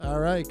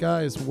right,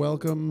 guys,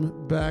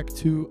 welcome back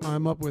to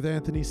I'm Up with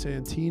Anthony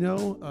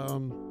Santino.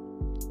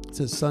 It's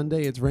a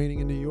Sunday. It's raining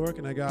in New York,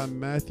 and I got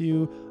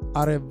Matthew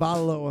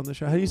Arevalo on the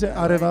show. How do you say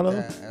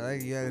Arevalo? I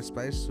like you added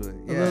spice to it.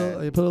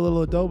 You put a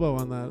little adobo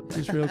on that,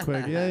 just real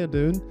quick. Yeah,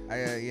 dude.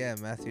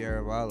 Matthew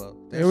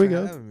Arevalo. There we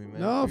go. Me,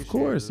 man. No, of Appreciate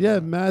course. it. Yeah,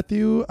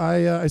 Matthew,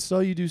 I saw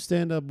you do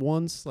stand-up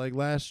once, like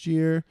last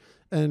year,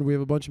 and we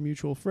have a bunch of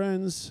mutual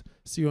friends.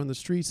 See you on the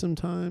street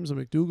sometimes, on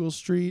McDougal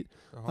Street.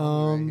 The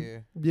homie right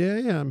here.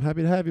 Yeah, I'm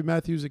happy to have you.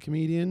 Matthew's a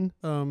comedian.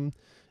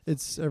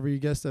 It's every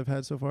guest I've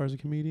had so far is a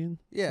comedian.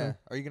 Yeah. So.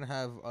 Are you gonna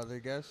have other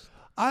guests?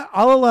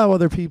 I'll allow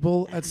other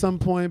people at some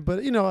point, but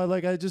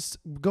I just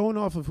going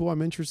off of who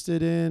I'm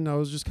interested in. I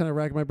was just kind of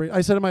racking my brain.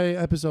 I said in my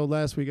episode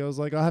last week, I was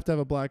like, I'll have to have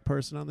a black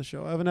person on the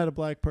show. I haven't had a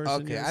black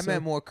person. Okay, yet, I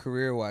meant more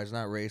career wise,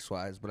 not race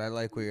wise. But I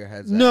like where your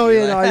head's at. No,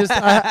 You're yeah, like- no.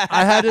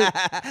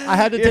 I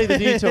had to take the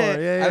detour.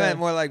 Yeah. I meant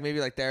more like maybe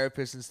like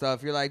therapists and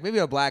stuff. You're like maybe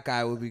a black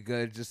guy would be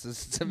good just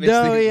to mix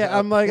No, things yeah. up.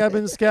 I'm like I've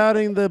been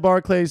scouting the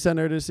Barclays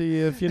Center to see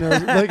if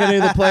like any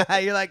of the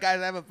play. You're like,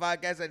 guys, I have a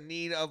podcast. I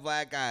need a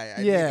black guy.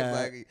 I need Yeah, a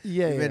black.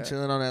 yeah. You've been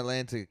chilling on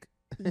Atlantic.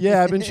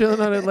 Yeah, I've been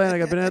chilling on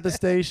Atlantic. I've been at the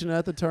station,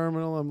 at the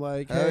terminal. I'm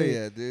like, Hell hey,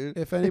 yeah, dude.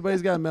 if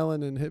anybody's got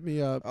melanin, hit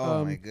me up.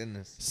 Oh my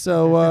goodness.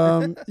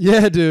 So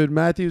yeah, dude,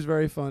 Matthew's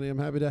very funny. I'm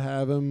happy to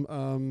have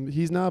him.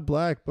 He's not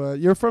black, but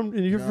you're from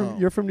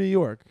New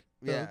York.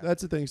 So Yeah,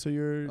 that's the thing. So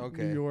you're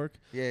Okay. New York.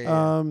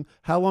 yeah.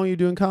 How long are you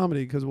doing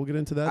comedy? Because we'll get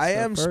into that. I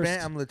stuff am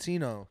first. I'm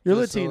Latino. You're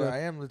Just Latino. I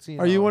am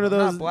Latino. Are you one of I'm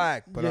those? not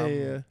black, but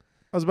yeah.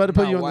 I was about to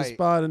put not you on the white.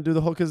 spot and do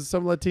the whole because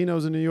some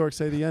Latinos in New York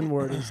say the N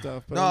word and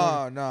stuff. But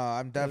No,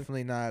 I'm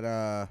definitely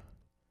not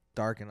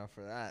dark enough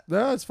for that.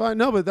 No, it's fine.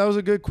 No, but that was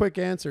a good, quick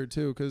answer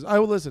too. Because I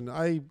will listen.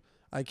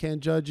 I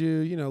can't judge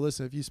you.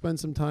 Listen, if you spend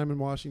some time in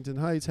Washington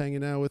Heights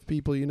hanging out with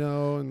people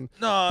and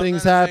No,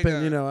 things happen,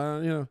 I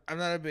don't, I'm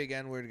not a big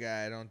N-word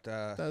guy. I don't.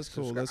 That's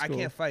cool. subscribe. That's cool. I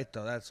can't fight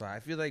though. That's why I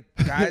feel like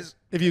guys,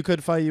 If you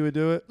could fight, you would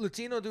do it.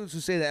 Latino dudes who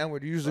say the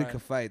N-word usually Right. can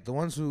fight. The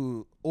ones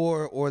who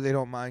or they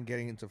don't mind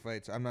getting into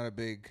fights. I'm not a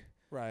big.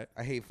 Right.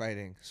 I hate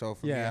fighting. So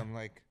for me, Yeah. I'm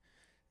like,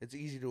 it's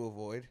easy to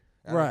avoid.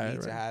 I Right, don't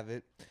need to right. have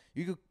it.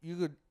 You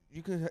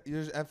could.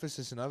 There's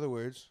emphasis in other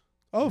words.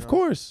 Oh, of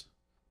course.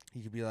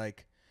 You could be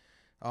like,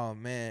 oh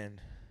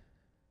man,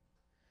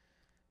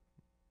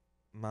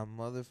 my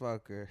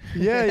motherfucker.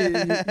 Yeah, you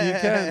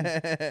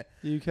can.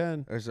 You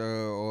can.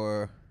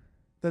 Or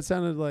That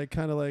sounded like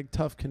kind of like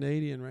tough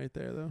Canadian right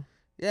there, though.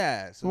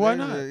 yeah. So Why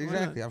there's not?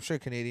 exactly. I'm sure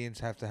Canadians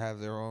have to have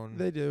their own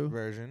They do.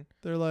 version.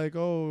 They're like,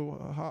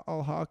 oh,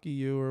 I'll hockey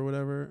you or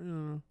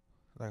whatever.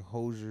 Like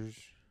hosiers.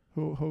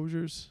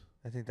 Hosiers.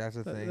 I think that's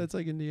a thing. That's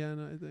like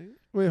Indiana, I think.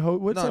 Wait,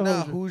 what's no, a not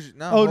hosier? Hoosiers.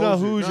 Not Oh, no,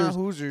 Hoosiers.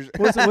 Hoosiers. Not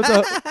Hoosiers. What's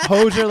a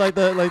hosier like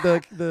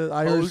the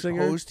Irish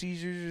singer? Hose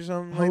teasers or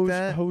something like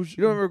that. Hosier.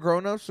 You don't remember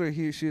Grown Ups where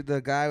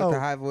the guy with Oh. the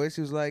high voice,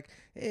 he was like,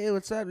 "Hey,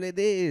 what's up,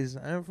 ladies?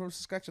 I'm from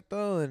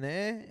Saskatchewan,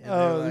 eh?" And they were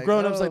Oh, like,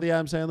 Grown Ups "Oh." like the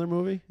Adam Sandler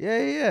movie.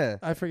 Yeah.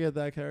 I forget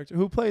that character.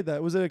 Who played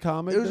that? Was it a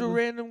comic? It was a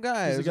random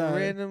guy. It It was was a a guy.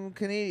 random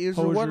Canadian. It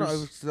was one.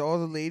 Hosiers. All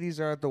the ladies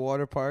are at the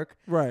water park,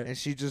 Right. and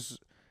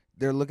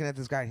they're looking at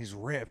this guy. And he's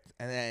ripped,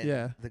 and then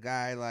Yeah. the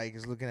guy like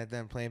is looking at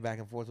them playing back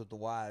and forth with the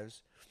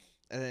wives,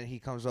 and then he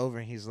comes over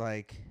and he's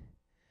like,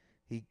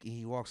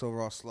 he walks over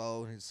all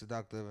slow and he's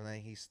seductive, and then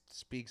he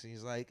speaks and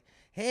he's like,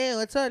 "Hey,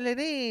 what's up,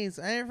 ladies?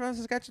 I'm from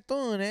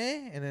Saskatchewan,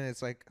 eh?" And then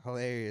it's like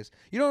hilarious.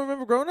 You don't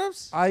remember Grown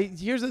Ups?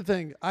 Here's the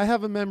thing. I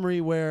have a memory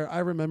where I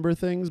remember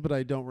things, but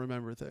I don't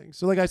remember things.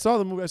 So like I saw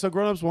the movie. I saw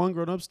Grown Ups 1,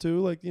 Grown Ups 2.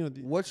 Like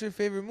What's your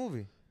favorite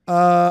movie?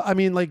 I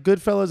mean, like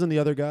Goodfellas and The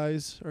Other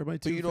Guys are my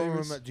two But you don't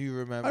favorites. remember? Do you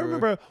remember? I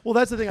remember. Well,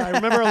 that's the thing. I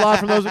remember a lot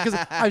from those because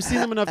I've seen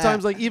them enough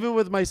times. Like even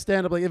with my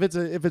stand up, like if it's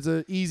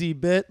a easy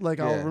bit, like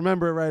I'll Yeah.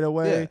 remember it right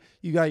away. Yeah.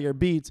 You got your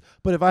beats.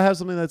 But if I have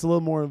something that's a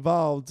little more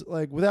involved,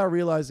 like without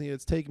realizing it,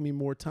 it's taking me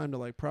more time to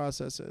like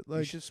process it. You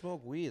Like should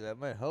smoke weed. That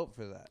might help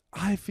for that.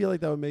 I feel like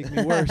that would make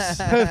me worse.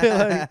 I feel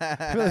like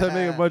that would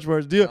make it much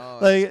worse. Do you No,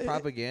 like it's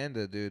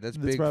propaganda, dude. That's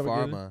It's big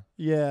propaganda. pharma.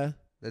 Yeah.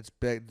 That's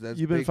big. That's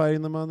You've been big,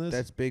 fighting them on this?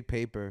 That's big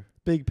paper.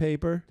 Big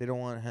paper. They don't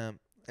want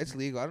hemp. It's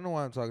legal. I don't know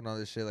why I'm talking all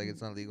this shit like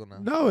it's not legal now.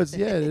 No, it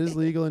is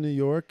legal in New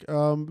York.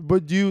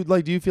 But do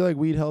you feel like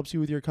weed helps you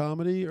with your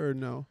comedy or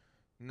no?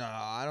 No,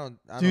 I don't.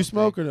 Do you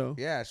smoke or no?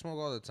 Yeah, I smoke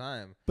all the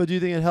time. But do you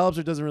think it helps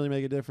or doesn't really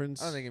make a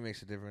difference? I don't think it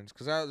makes a difference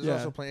because there's Yeah.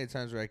 also plenty of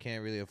times where I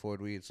can't really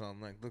afford weed, so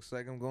I'm like, looks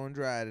like I'm going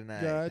dry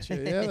tonight. Gotcha.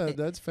 Yeah,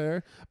 that's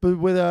fair. But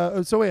with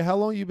so wait, how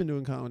long you been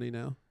doing comedy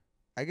now?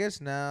 I guess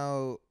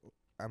now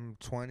I'm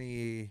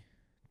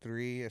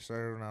 23. I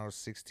started when I was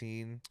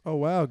 16. Oh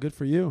wow, good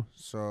for you.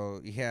 So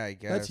yeah, I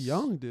guess That's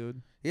young,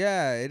 dude.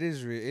 Yeah, it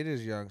is. It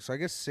is young. So I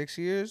guess 6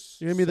 years.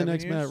 You're gonna be the 7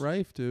 next years? Matt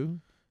Rife, dude.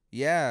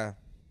 Yeah.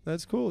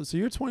 That's cool. So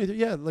you're 23.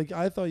 Yeah, like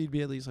I thought you'd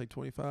be at least like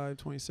 25,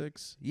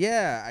 26.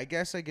 Yeah, I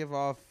guess I give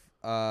off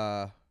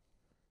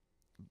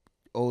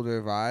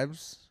older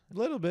vibes. A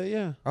little bit,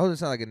 yeah. I hope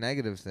it's not like a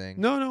negative thing.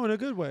 No, in a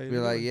good way.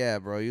 You're like, yeah,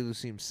 bro, you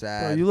seem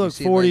sad. you look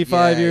seem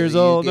 45 years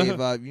old. You gave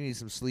up. You need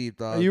some sleep,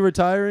 dog. Are you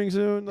retiring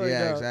soon? Like,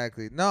 yeah,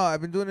 exactly. No,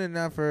 I've been doing it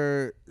now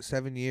for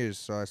 7 years.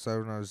 So I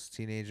started when I was a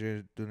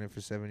teenager, doing it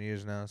for 7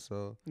 years now.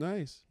 So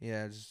nice.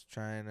 Yeah, just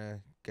trying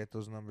to get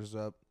those numbers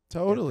up.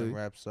 Totally. Get the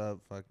reps up,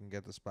 fucking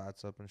get the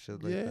spots up and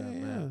shit like that,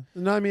 man.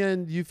 Yeah. No, I mean,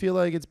 and you feel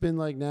like it's been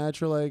like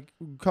natural, like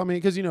coming,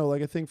 because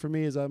like a thing for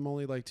me is I'm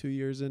only like 2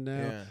 years in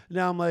now. Yeah.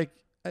 Now I'm like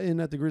in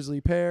at the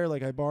Grizzly Pear,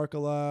 like I bark a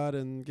lot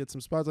and get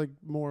some spots like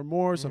more and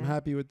more, so I'm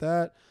happy with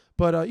that.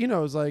 But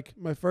it's like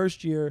my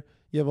first year,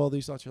 you have all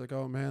these thoughts. You're like,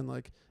 oh man,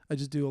 like I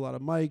just do a lot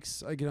of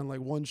mics. I get on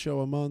like one show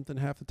a month, and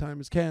half the time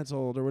is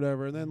canceled or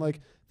whatever. And then like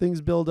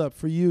things build up.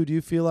 For you, do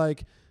you feel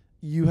like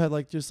you had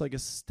like just like a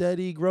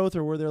steady growth,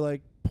 or were there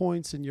like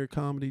points in your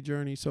comedy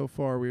journey so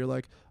far where you're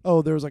like,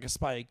 oh, there was like a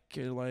spike,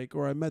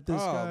 or I met this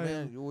guy? Oh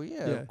man, well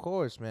yeah, of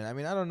course, man. I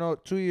mean, I don't know.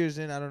 2 years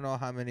in, I don't know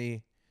how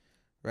many.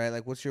 Right,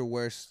 like what's your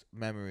worst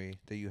memory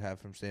that you have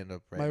from stand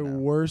up right now? My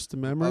worst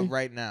memory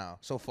right now,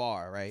 so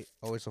far, right?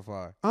 Always so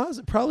far.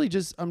 Honestly, probably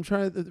just I'm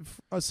trying to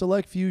a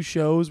select few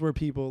shows where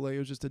people like it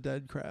was just a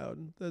dead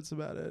crowd. That's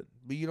about it.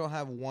 But you don't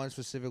have one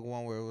specific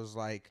one where it was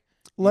like.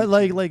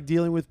 Like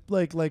dealing with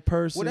like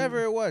person.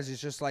 Whatever it was, it's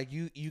just like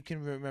you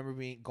can remember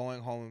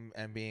going home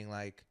and being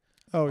like,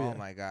 oh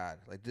my god,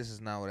 like this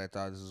is not what I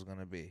thought this was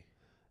gonna be.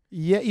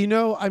 Yeah,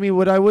 I mean,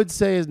 what I would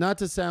say is not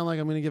to sound like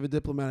I'm going to give a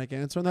diplomatic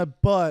answer on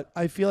that, but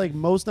I feel like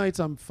most nights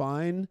I'm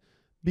fine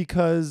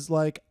because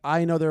like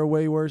I know there are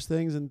way worse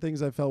things and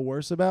things I felt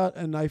worse about,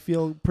 and I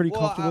feel pretty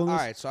comfortable in this. All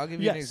right, so I'll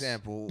give you an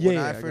example. Yeah, when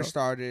I first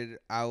started,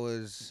 I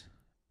was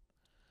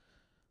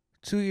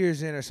 2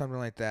 years in or something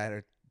like that,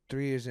 or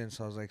 3 years in,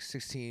 so I was like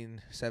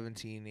 16,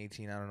 17,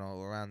 18, I don't know,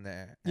 around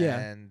there. Yeah.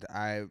 And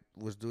I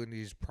was doing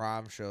these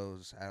prom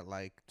shows at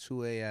like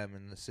 2 a.m.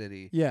 in the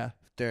city. Yeah.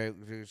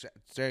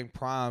 During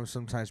prom,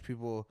 sometimes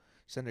people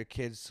send their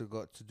kids to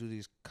go to do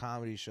these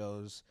comedy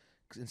shows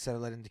instead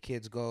of letting the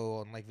kids go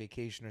on like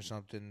vacation or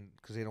something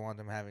because they don't want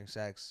them having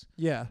sex.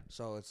 Yeah.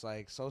 So it's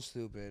like so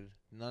stupid.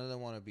 None of them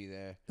want to be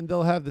there. And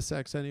they'll have the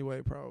sex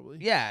anyway, probably.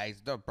 Yeah.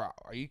 Bro,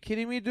 are you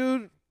kidding me,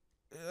 dude?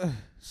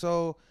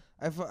 So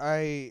I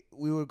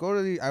would go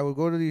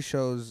to these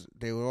shows.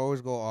 They would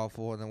always go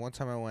awful. And then one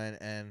time I went,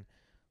 and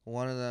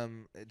one of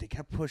them, they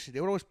kept pushing.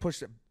 They would always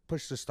push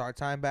the start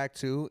time back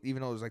too,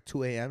 even though it was like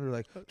 2 a.m. They're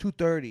like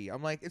 2:30.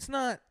 I'm like, it's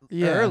not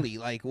early.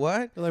 Like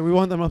what? They're like, we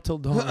want them up till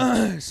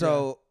dawn.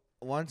 So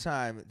one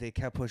time they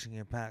kept pushing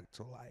it back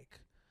to like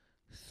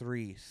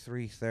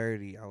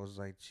 3:30. I was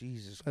like,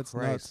 Jesus Christ!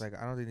 Nuts. Like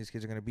I don't think these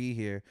kids are gonna be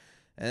here.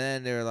 And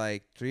then they were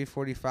like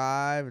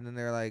 3:45, and then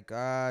they were like,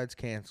 it's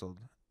canceled.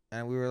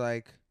 And we were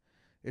like,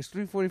 it's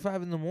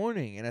 3:45 in the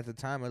morning. And at the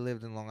time, I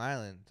lived in Long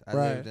Island. I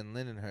lived in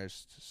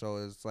Lindenhurst, so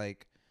it's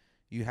like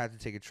you had to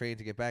take a train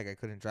to get back. I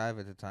couldn't drive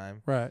at the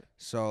time. Right.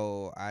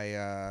 So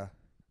I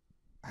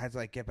had to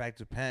like get back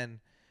to Penn,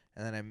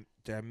 and then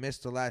I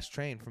missed the last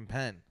train from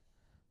Penn.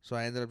 So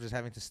I ended up just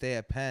having to stay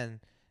at Penn,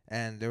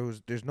 and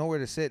there's nowhere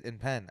to sit in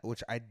Penn,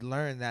 which I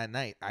learned that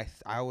night.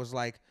 I was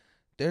like,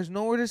 there's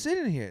nowhere to sit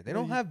in here. They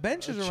don't have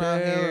benches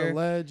around here. A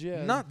ledge,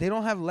 yeah. They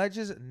don't have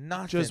ledges,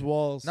 nothing. Just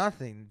walls.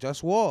 Nothing,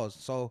 just walls.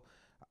 So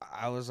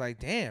I was like,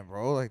 damn,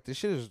 bro, like this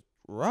shit is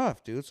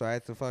rough, dude. So I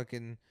had to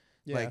fucking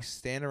like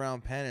stand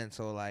around Penn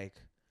until like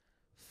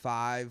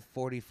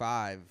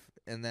 5:45,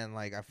 and then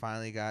like I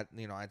finally got,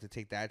 I had to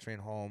take that train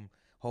home.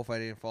 Hopefully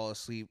I didn't fall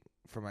asleep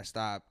for my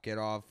stop, get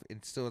off.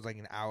 It still was like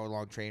an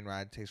hour-long train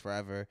ride. It takes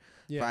forever.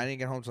 Yeah. But I didn't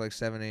get home till like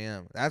 7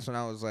 a.m. That's when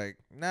I was like,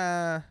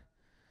 nah,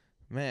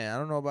 man, I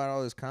don't know about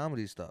all this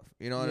comedy stuff.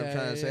 You know what I'm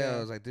trying to say? I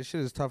was like, this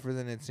shit is tougher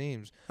than it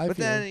seems. But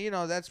then,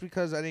 that's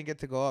because I didn't get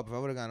to go up. If I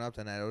would have gone up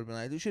that night, I would have been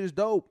like, this shit is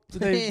dope.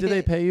 Did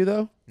they pay you,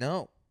 though?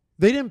 No.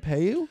 They didn't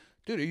pay you?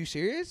 Dude, are you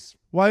serious?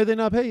 Why did they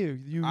not pay you?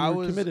 You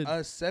were committed. I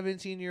was a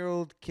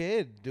 17-year-old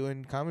kid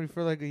doing comedy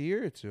for like a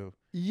year or two.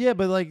 Yeah,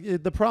 but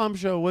like the prom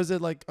show, was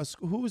it like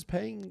who was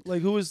paying?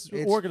 Like who was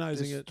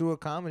organizing it? Through a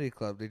comedy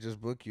club. They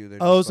just book you.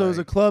 So it was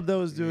a club that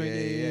was doing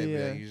it.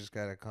 Yeah. You just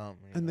gotta come.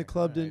 And the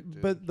club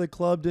didn't. But the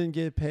club didn't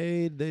get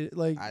paid. They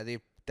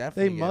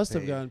definitely must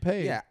have gotten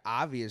paid. Yeah,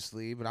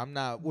 obviously. But I'm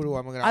not. What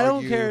am I gonna? I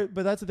don't care.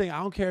 But that's the thing. I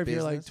don't care if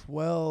you're like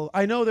 12.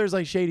 I know there's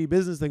like shady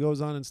business that goes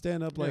on in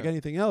stand up, like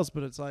anything else.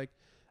 But it's like,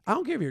 I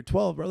don't care if you're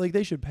 12, bro. Like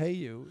they should pay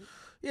you.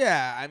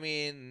 Yeah, I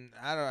mean,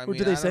 Or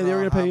did they say they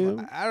were gonna pay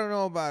you? I don't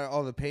know about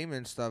all the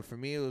payment stuff. For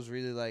me, it was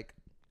really like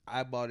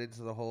I bought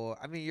into the whole.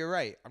 I mean, you're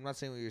right. I'm not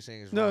saying what you're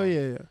saying is wrong. No,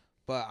 yeah.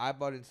 But I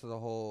bought into the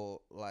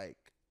whole like,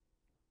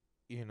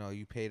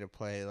 you pay to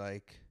play.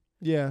 Like,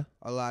 yeah,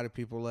 a lot of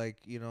people like,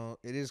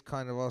 it is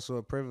kind of also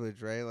a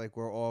privilege, right? Like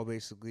we're all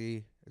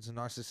basically, it's a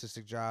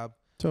narcissistic job.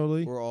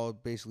 Totally. We're all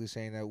basically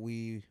saying that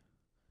we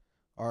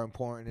are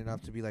important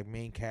enough to be like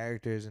main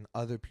characters in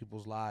other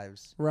people's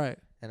lives. Right.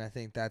 And I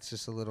think that's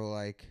just a little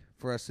like,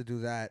 for us to do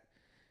that,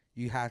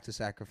 you have to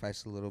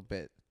sacrifice a little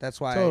bit. That's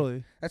why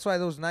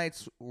those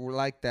nights were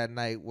like that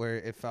night where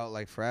it felt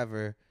like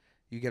forever.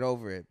 You get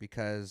over it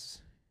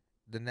because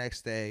the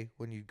next day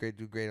when you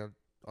do great on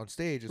on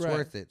stage, it's Right.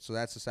 worth it. So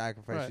that's the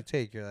sacrifice Right. you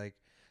take. You're like,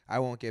 I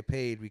won't get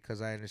paid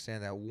because I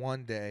understand that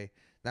one day,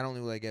 not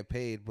only will I get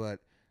paid, but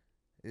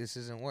this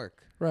isn't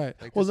work. Right.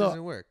 Like, Well, this no,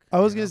 isn't work. I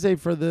was you gonna know? say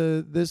for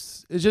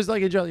this, it's just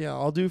like yeah,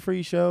 I'll do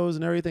free shows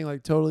and everything,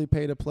 like totally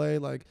pay to play,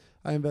 like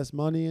I invest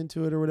money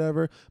into it or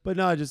whatever. But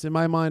no, just in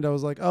my mind, I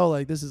was like, oh,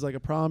 like this is like a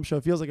prom show.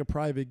 It feels like a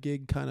private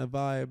gig kind of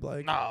vibe.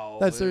 Like No,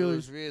 that's it really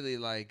was really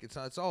like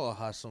it's all a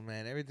hustle,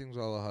 man. Everything's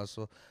all a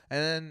hustle,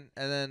 and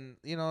then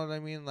you know what I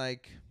mean.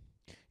 Like,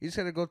 you just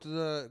gotta go through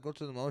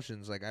the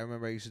motions. Like, I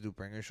remember I used to do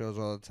bringer shows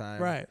all the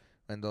time. right.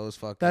 And those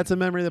fucking That's a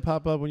memory that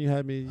popped up when you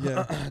had me.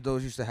 Yeah.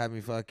 those used to have me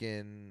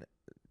fucking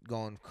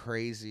going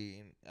crazy.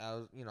 And I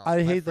was, I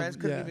my hate friends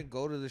them, couldn't yeah. even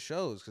go to the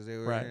shows because they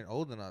Right. weren't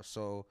old enough.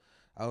 So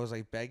I was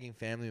like begging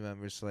family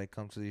members to like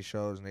come to these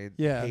shows, and they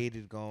Yeah.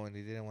 hated going.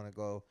 They didn't want to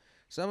go.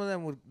 Some of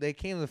them they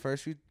came the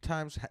first few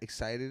times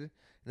excited, and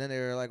then they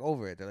were like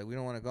over it. They're like, we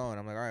don't want to go. And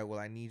I'm like, all right, well,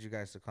 I need you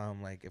guys to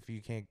come. Like, if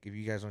you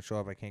guys don't show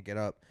up, I can't get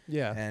up.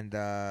 Yeah. And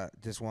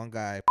this one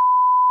guy,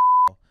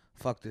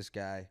 fuck this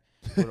guy,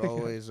 would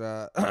always he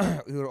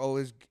would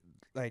always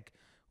like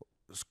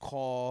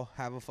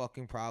have a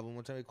fucking problem.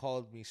 One time he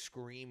called me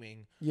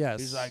screaming.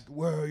 Yes. He's like,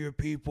 "Where are your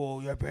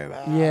people? Your people?"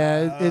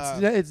 Yeah,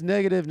 it's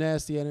negative,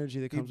 nasty energy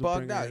that He comes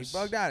bugged with out. He bringers.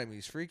 bugged out at me.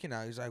 He's freaking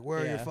out. He's like, "Where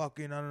are Yeah. you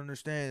fucking? I don't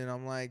understand." And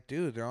I'm like,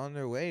 "Dude, they're on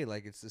their way.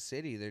 Like, it's the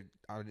city.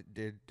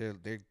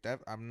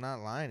 I'm not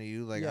lying to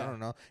you. Like, Yeah. I don't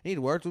know. He'd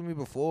worked with me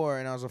before,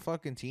 and I was a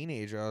fucking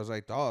teenager. I was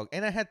like, dog,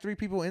 and I had 3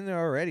 people in there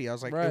already. I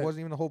was like, Right. it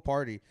wasn't even the whole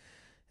party.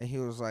 And he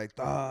was like,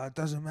 it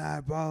doesn't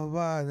matter, blah, blah,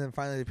 blah. And then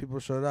finally the people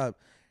showed up.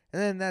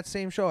 And then that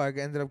same show, I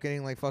ended up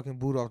getting like fucking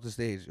booed off the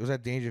stage. It was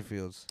at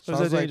Dangerfields. So It was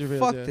I was at like, Dangerfields,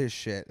 fuck yeah. this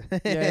shit.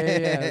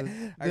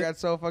 Yeah. I got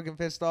so fucking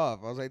pissed off.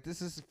 I was like,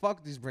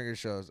 fuck these bringer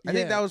shows. I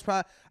think Yeah.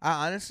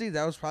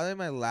 that was probably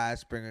my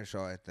last bringer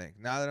show, I think.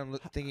 Now that I'm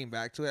thinking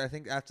back to it, I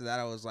think after that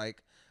I was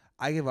like,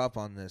 I give up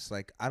on this.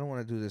 Like, I don't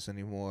want to do this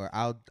anymore.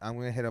 I'm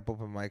going to hit up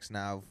open mics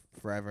now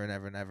forever and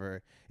ever and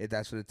ever if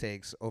that's what it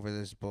takes over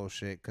this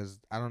bullshit, because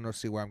I don't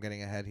see where I'm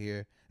getting ahead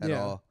here at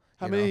Yeah. all.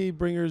 How you know? many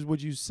bringers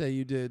would you say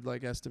you did,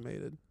 like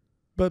estimated?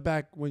 But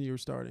back when you were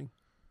starting.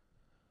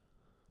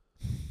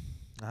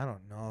 I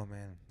don't know,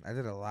 man. I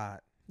did a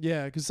lot.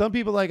 Yeah, because some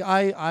people, like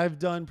I've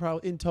done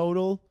probably in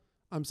total,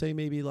 I'm saying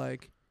maybe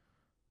like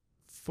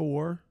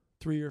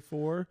 3 or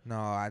 4. No,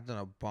 I've done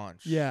a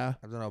bunch. Yeah.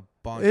 I've done a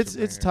bunch. It's of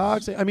bringers.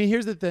 toxic. I mean,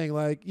 here's the thing,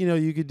 like,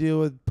 you could deal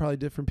with probably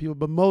different people,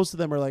 but most of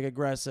them are like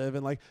aggressive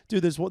and like,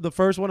 dude, the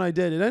first one I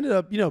did, it ended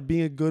up,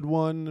 being a good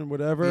one and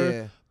whatever.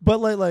 Yeah. But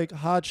like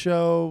hot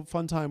show,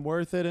 fun time,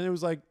 worth it. And it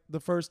was like the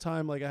first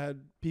time like I had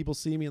people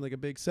see me in like a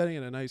big setting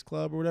in a nice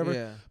club or whatever.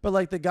 Yeah. But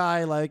like the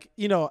guy, like,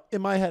 in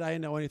my head, I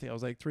didn't know anything. I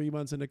was like 3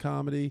 months into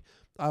comedy.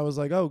 I was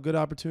like, oh, good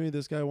opportunity.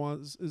 This guy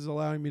is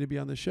allowing me to be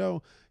on the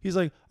show. He's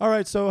like, all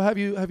right, so have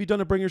you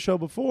done a bringer show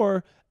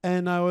before?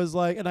 And I was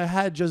like, and I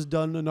had just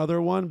done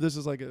another one. This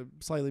is like a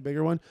slightly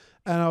bigger one.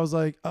 And I was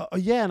like, oh,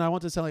 yeah. And I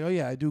want to sound like, oh,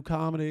 yeah, I do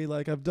comedy.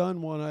 Like, I've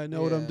done one. I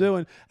know what I'm Yeah.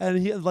 doing. And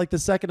he, like, the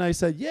second I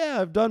said, yeah,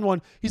 I've done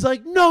one, he's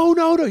like, no.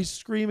 He's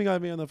screaming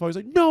at me on the phone. He's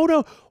like, no.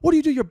 What do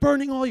you do? You're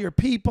burning all your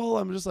people.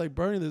 I'm just like,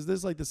 burning this. This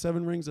is like the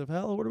 7 rings of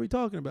hell. What are we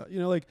talking about?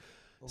 Like,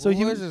 so Who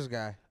he is this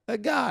guy? a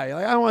guy.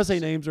 Like, I don't want to say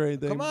names or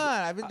anything. Come on,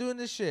 I've been doing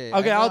this shit.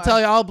 Okay, I'll tell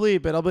you. I'll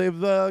bleep it. I'll bleep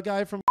the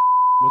guy from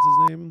what's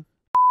his name?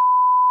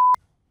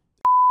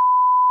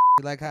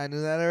 You like how I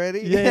knew that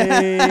already? Yeah.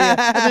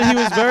 And then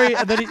he was very.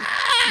 And then he.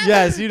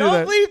 Yes, you do Don't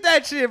that. bleep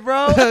that shit,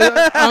 bro. I'm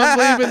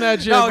bleeping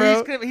that shit,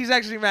 no, bro. he's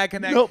actually mad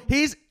connected. Nope.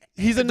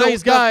 He's a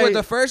nice guy. With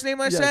the first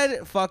name I Yes.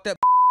 said, fuck that.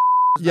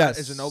 Yes.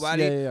 Is a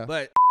nobody. Yeah.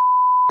 But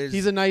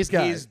He's a nice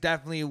guy. He's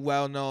definitely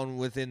well known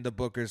within the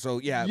Booker. So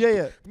yeah.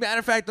 Yeah. Matter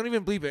of fact, don't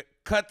even bleep it.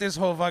 Cut this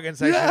whole fucking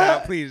section Yeah.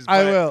 out, please.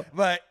 I will.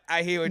 But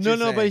I hear what you're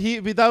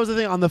saying. But that was the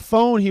thing. On the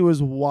phone, he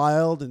was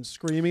wild and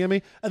screaming at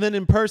me. And then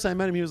in person, I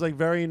met him. He was like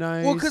very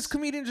nice. Well, because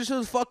comedians are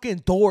just fucking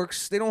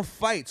dorks. They don't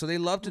fight, so they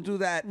love to do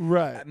that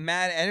Right.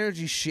 mad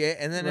energy shit.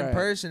 And then in Right.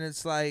 person,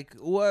 it's like,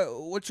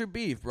 what's your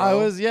beef, bro? I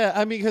was, yeah.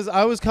 I mean, because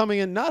I was coming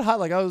in not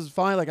hot. Like I was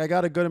fine. Like I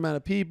got a good amount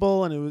of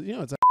people, and it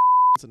was,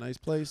 it's a nice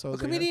place. So I A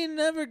was like, comedian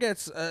never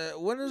gets.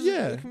 When is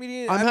Yeah. a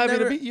comedian? I'm I've happy to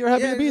never- be- you're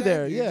happy to be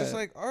there, exactly. yeah. Just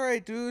like, all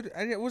right, dude.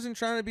 I wasn't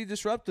trying to be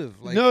disruptive.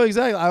 Like, no,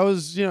 exactly. I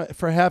was,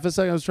 for half a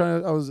second,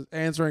 I was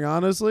answering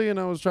honestly, and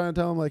I was trying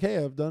to tell him like, hey,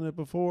 I've done it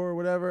before, or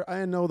whatever. I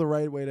didn't know the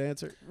right way to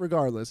answer,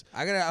 regardless.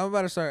 I'm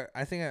about to start.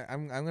 I think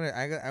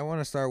I want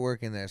to start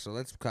working there. So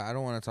let's. I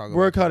don't want to talk.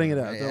 We're about cutting it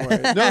that. out. Yeah. Don't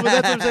worry. No, but that's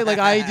what I'm saying. Like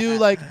I do,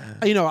 like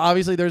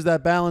obviously there's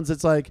that balance.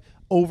 It's like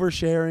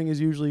oversharing is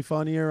usually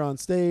funnier on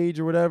stage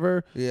or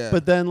whatever. Yeah.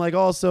 But then like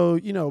also,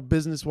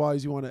 business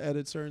wise, you want to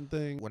edit certain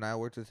things. When I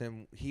worked with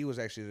him, he was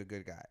actually the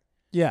good guy.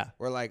 Yeah.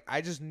 Or like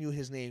I just knew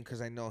his name because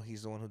I know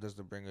he's the one who does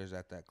the bringers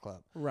at that club.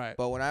 Right.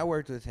 But when I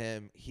worked with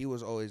him, he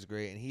was always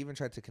great, and he even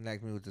tried to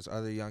connect me with this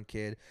other young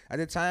kid. At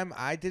the time,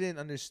 I didn't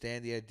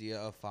understand the idea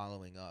of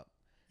following up.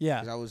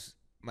 Yeah. Because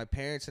my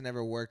parents had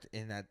never worked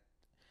in that.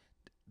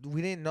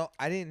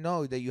 I didn't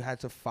know that you had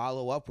to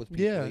follow up with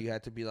people. Yeah. You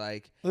had to be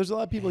like, There's a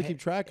lot of people to keep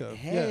track of. Yeah.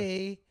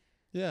 hey,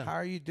 Yeah. How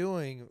are you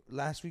doing?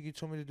 Last week you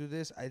told me to do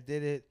this. I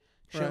did it.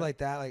 Shit Right. like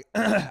that. Like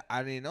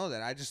I didn't know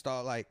that. I just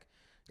thought like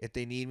if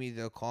they need me,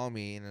 they'll call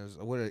me. And it was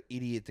what an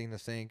idiot thing to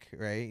think,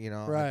 right? You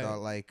know, Right. I thought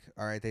like,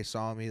 all right, they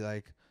saw me.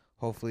 Like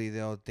hopefully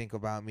they'll think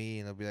about me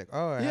and they'll be like,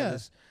 oh, I had Yeah.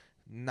 this.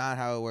 Not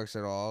how it works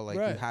at all. Like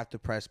you Right. have to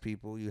press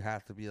people. You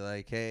have to be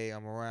like, hey,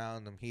 I'm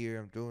around. I'm here.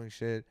 I'm doing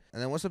shit.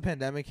 And then once the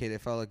pandemic hit, it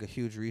felt like a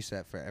huge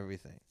reset for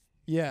everything.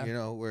 Yeah. You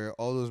know, where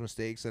all those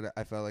mistakes that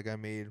I felt like I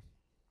made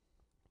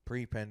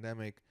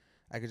pre-pandemic,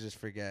 I could just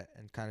forget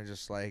and kind of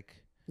just like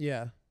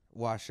Yeah.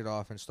 wash it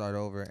off and start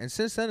over. And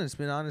since then, it's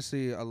been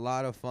honestly a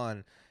lot of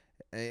fun.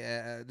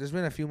 There's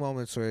been a few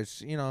moments where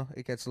it's, you know,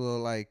 it gets a little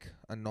like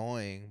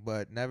annoying,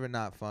 but never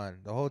not fun.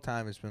 The whole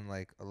time it's been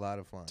like a lot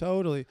of fun.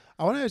 Totally.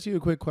 I want to ask you a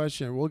quick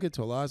question. We'll get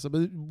to a lot of stuff,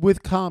 but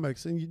with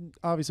comics, and you,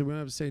 obviously we don't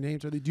have to say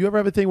names. Do you ever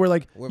have a thing where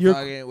like We're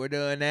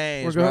doing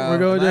names. We're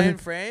going Am I to in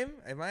frame?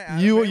 Am I?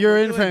 you're We're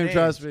in doing frame. names.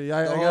 Trust me.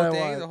 I got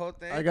The whole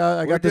thing. I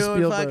got We're the doing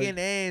Spielberg. fucking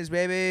names,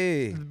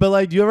 baby. But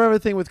like, do you ever have a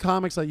thing with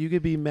comics like you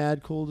could be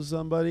mad cool to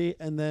somebody,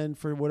 and then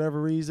for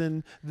whatever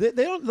reason they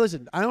don't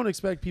listen? I don't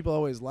expect people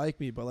always like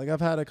me, but like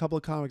I've had a couple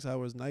of comics I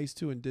was nice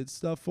to and did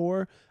stuff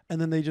for, and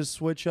then they just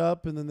switch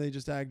up, and then they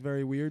just act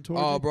very weird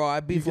towards me. Oh, bro, I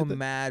beef get with the-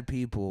 mad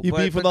people. You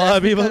beef with a that's lot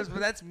of people? because- But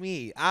that's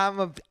me. I'm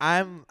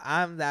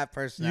that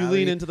person. You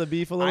lean into the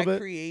beef a little I bit.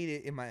 create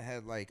it in my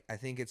head. Like I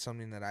think it's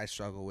something that I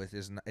struggle with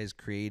is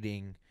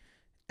creating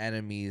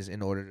enemies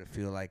in order to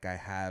feel like I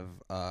have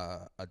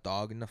a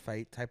dog in the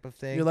fight type of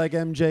thing. You're like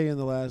MJ in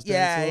The Last Dance.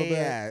 yeah, a little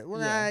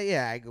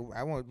yeah. bit. Well,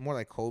 I want more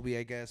like Kobe,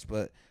 I guess.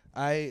 But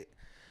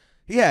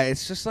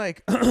it's just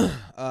like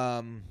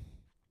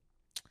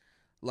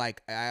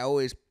like I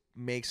always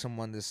make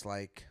someone this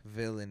like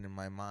villain in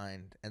my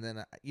mind, and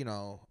then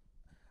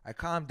I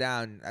calm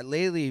down.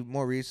 Lately,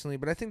 more recently,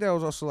 but I think that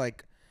was also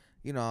like,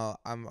 I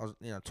was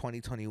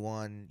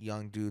 2021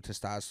 young dude,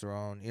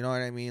 testosterone. You know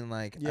what I mean?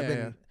 Like I've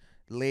been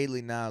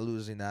lately now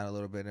losing that a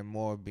little bit and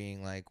more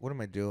being like, what am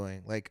I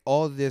doing? Like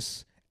all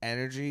this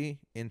energy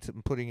into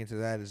putting into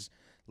that is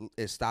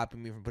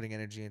stopping me from putting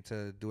energy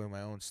into doing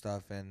my own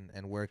stuff and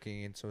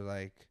working into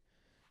like,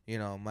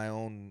 my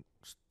own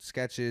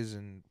sketches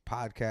and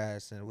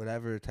podcasts and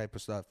whatever type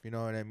of stuff. You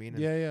know what I mean?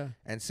 Yeah.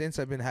 And since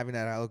I've been having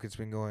that outlook, it's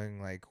been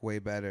going like way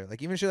better.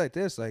 Like even shit like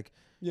this, like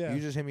you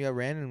just hit me up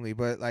randomly,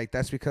 but like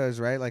that's because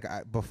like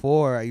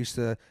before I used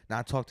to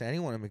not talk to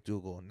anyone in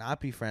McDougal, not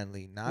be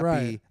friendly, not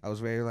be. I was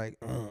very like,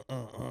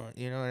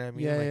 you know what I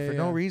mean? For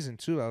no reason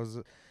too. I was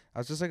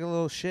just like a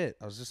little shit.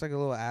 I was just like a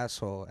little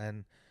asshole,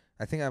 and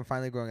I think I'm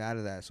finally growing out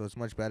of that, so it's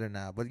much better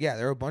now. But yeah,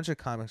 there are a bunch of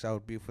comics I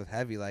would beef with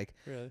heavy, like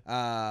Really?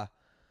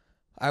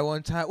 I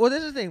one time. Well,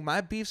 this is the thing. My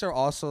beefs are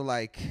also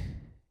like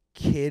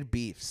kid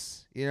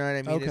beefs. You know what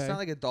I mean? Okay. It's not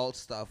like adult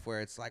stuff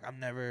where it's like I'm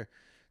never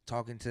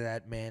talking to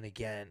that man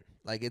again.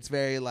 Like it's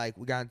very like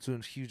we got into a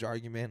huge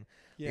argument.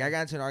 Yeah. Like, I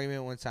got into an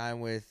argument one time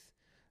with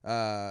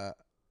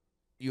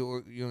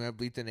you're gonna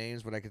bleep the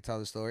names, but I can tell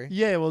the story.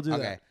 Yeah, we'll do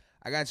Okay. that.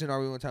 I got into an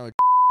argument one time with.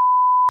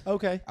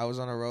 Okay. I was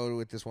on a road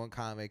with this one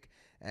comic,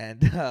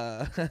 and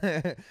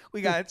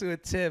we got into a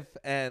tiff,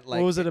 and like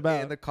what was it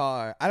about? in the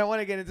car. I don't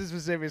want to get into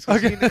specifics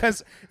Okay.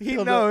 because he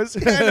knows.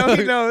 I know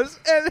he knows.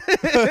 And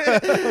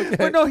Okay.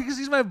 But no, because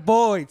he's my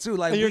boy too.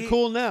 Like And you're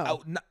cool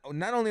now.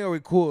 Not only are we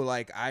cool,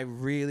 like I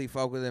really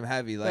fuck with him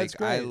heavy. Like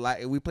That's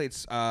great. we played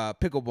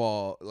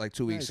pickleball like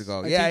 2 weeks Nice.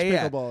 ago. I Yeah, teach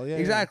yeah, pickleball. Yeah,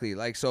 exactly.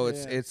 Like so,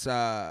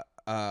 Yeah.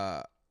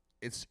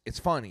 it's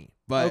funny,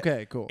 but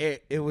okay, cool.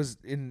 it was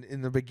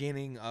in the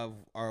beginning of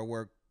our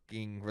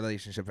working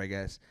relationship, I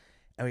guess,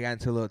 and we got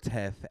into a little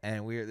tiff,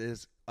 and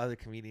there's other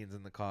comedians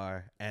in the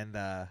car, and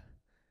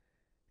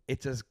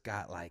it just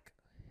got like,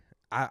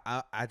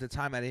 I at the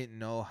time I didn't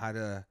know how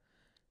to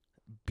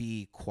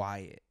be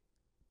quiet,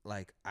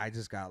 like I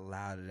just got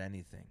loud at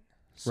anything,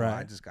 so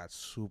I just got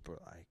super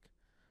like,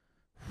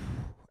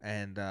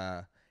 and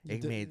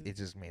it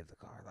just made the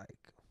car like.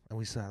 And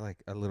we still had like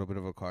a little bit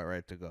of a car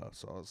ride to go.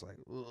 So I was like,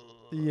 ugh.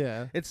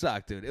 Yeah. It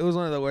sucked, dude. It was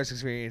one of the worst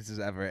experiences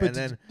ever. But and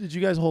then did you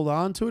guys hold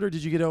on to it, or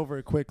did you get over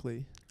it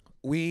quickly?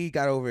 we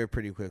got over it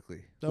pretty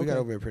quickly. Okay. We got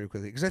over it pretty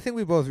quickly. Because I think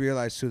we both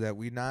realized, too, that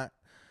we not,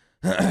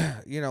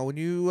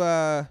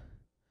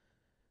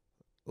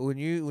 when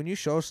you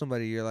show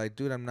somebody, you're like,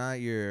 dude, I'm not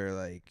your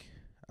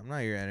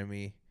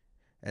enemy.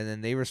 And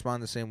then they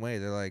respond the same way.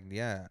 They're like,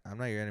 yeah, I'm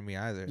not your enemy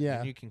either. Yeah.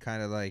 And you can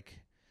kind of like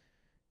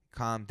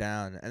calm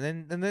down, and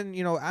then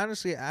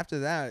honestly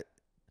after that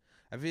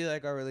I feel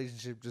like our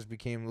relationship just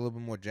became a little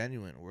bit more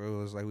genuine, where it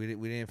was like we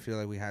didn't feel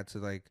like we had to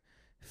like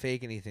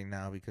fake anything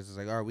now, because it's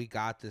like, all right, we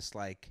got this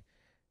like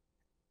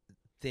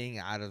thing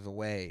out of the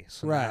way,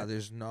 so now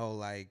there's no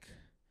like,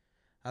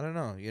 I don't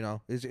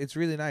know, it's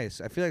really nice.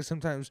 I feel like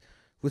sometimes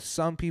with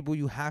some people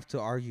you have to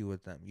argue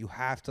with them, you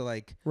have to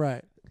like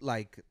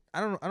I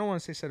don't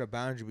want to say set a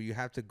boundary, but you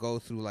have to go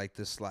through like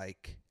this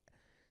like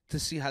to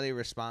see how they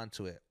respond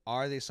to it.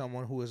 Are they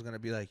someone who is going to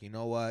be like, you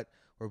know what,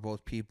 we're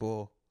both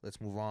people,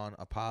 let's move on,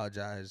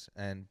 apologize,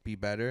 and be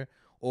better?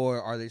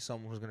 Or are they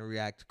someone who's going to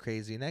react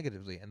crazy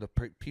negatively? And the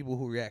people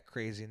who react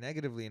crazy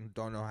negatively and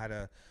don't know how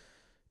to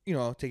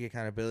take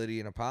accountability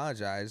and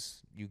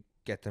apologize, you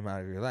get them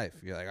out of your life.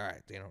 You're like, all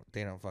right,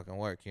 they don't fucking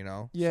work,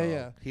 Yeah, So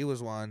yeah. he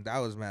was one that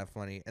was mad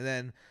funny. And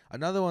then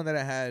another one that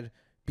I had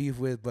beef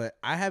with, but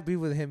I had beef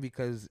with him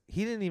because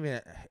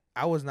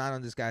I was not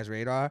on this guy's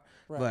radar,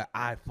 Right. but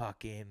I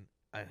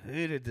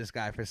hated this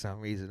guy for some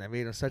reason. I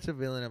made him such a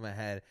villain in my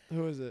head.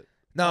 Who is it?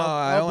 No,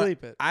 I'll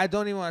bleep it. I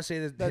don't even want to say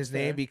That's his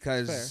fair. name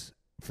because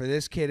for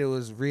this kid, it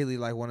was really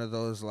like one of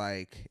those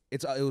like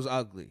it was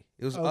ugly.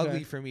 It was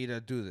ugly for me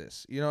to do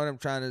this. You know what I'm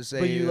trying to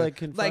say? But you like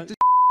confront. Like the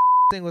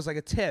thing was like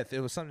a tiff. It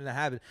was something that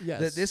happened.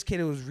 Yes. This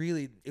kid, it was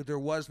really there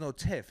was no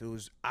tiff. It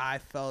was I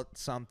felt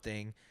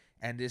something,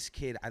 and this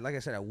kid, like I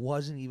said, I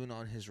wasn't even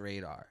on his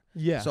radar.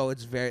 Yeah. So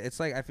it's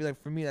like I feel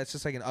like for me that's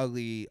just like an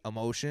ugly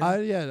emotion. I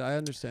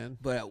understand.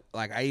 But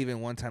like I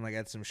even one time like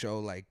at some show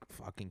like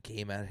fucking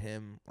came at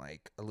him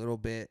like a little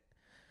bit.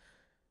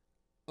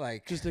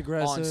 Like just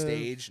aggressive on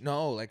stage.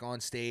 No, like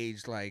on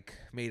stage, like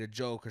made a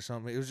joke or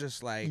something. It was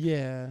just like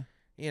yeah.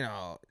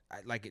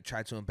 Like it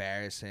tried to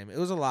embarrass him. It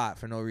was a lot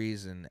for no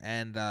reason.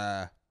 And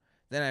then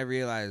I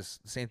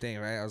realized the same thing,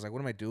 right? I was like,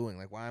 what am I doing?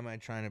 Like, why am I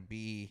trying to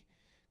be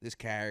this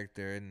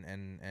character?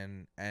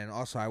 And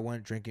also I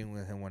went drinking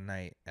with him one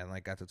night and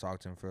like got to talk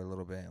to him for a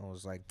little bit and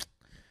was like,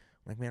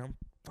 man,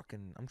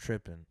 I'm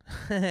tripping.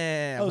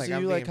 So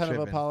you like kind of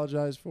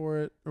apologize for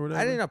it or whatever?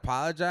 I didn't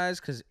apologize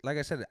because, like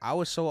I said, I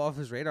was so off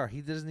his radar.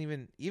 He doesn't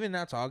even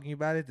now talking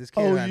about it. This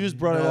kid had you just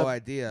brought no it up,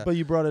 idea. But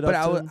you brought it up.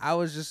 But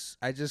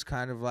I just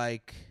kind of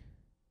like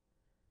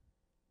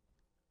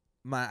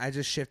I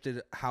just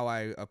shifted how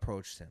I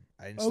approached him.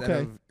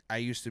 I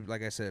used to,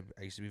 like I said,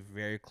 I used to be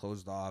very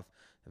closed off,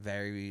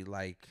 very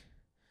like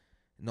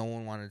no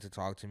one wanted to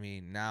talk to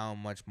me. Now I'm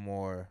much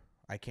more.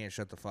 I can't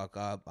shut the fuck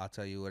up. I'll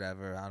tell you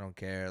whatever. I don't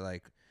care.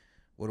 Like,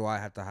 what do I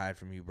have to hide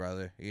from you,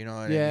 brother? You know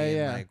what I mean?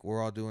 Yeah. Like,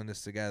 we're all doing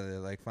this together.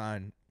 Like,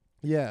 fine.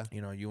 Yeah.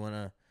 You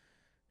wanna,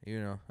 I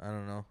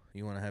don't know.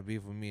 You wanna have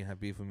beef with me? Have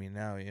beef with me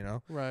now.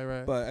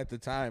 Right. But at the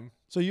time.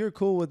 So you're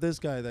cool with this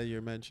guy that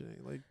you're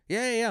mentioning, like?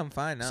 Yeah. I'm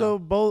fine now. So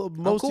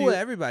I'm cool with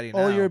everybody now.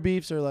 All your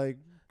beefs are like.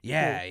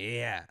 Yeah, cool.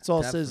 yeah. It's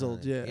all definitely.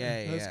 sizzled.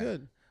 Yeah. That's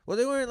good. Well,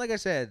 they weren't, like I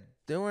said,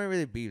 they weren't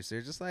really beefs.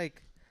 They're just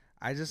like,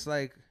 I just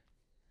like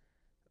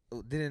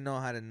didn't know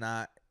how to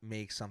not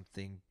make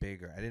something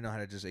bigger. I didn't know how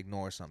to just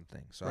ignore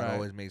something. So I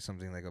always make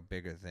something like a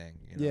bigger thing.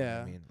 You know what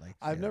I mean? Like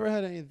I've never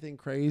had anything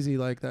crazy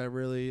like that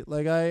really.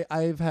 Like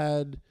I've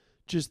had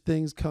just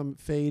things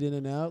fade in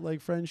and out,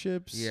 like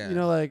friendships. Yeah.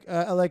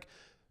 Like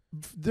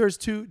there's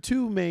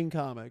two main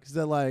comics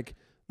that like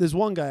there's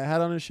one guy I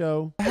had on a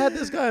show. I had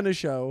this guy on a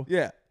show.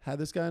 Yeah. Had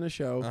this guy on a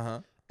show.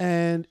 Uh-huh.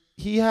 And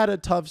he had a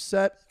tough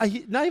set.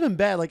 Not even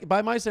bad. Like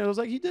by my standards, I was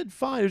like, he did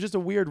fine. It was just a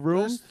weird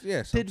room.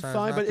 Did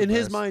fine, but in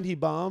his mind, he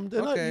bombed.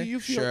 And okay, you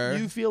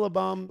feel a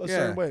bomb a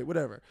certain way,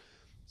 whatever.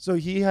 So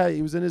he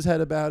was in his head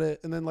about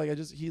it, and then like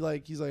he's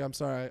like, I'm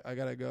sorry, I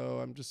gotta go.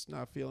 I'm just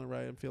not feeling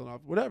right. I'm feeling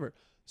off, whatever.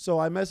 So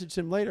I messaged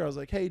him later. I was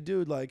like, hey,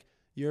 dude, like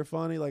you're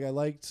funny. Like I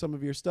liked some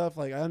of your stuff.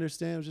 Like I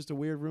understand it was just a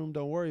weird room.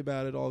 Don't worry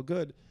about it. All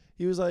good.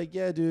 He was like,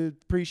 yeah, dude,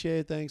 appreciate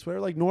it. Thanks.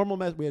 Whatever. Like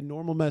we had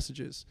normal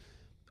messages.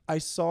 I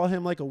saw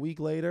him like a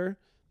week later.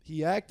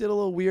 He acted a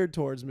little weird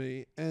towards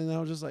me, and I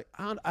was just like,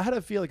 I had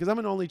a feeling because I'm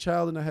an only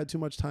child and I had too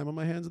much time on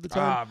my hands at the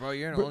time. Ah, bro,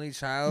 you're an only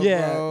child,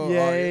 yeah, bro.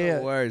 Yeah, you're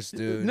the worst,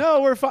 dude.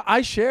 No, we're fine.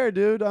 I share,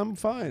 dude. I'm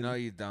fine. No,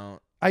 you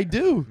don't. I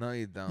do. No,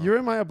 you don't. You're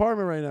in my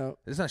apartment right now.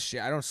 It's not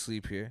shit. I don't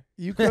sleep here.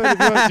 You could. You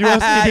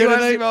want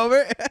to sleep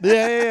over?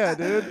 Yeah,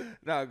 dude.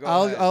 No, go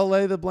ahead. I'll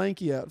lay the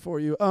blankie out for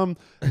you.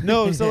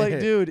 No, so like,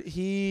 dude,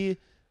 he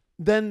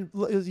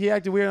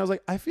acted weird. And I was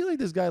like, I feel like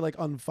this guy like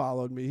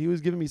unfollowed me. He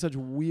was giving me such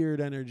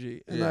weird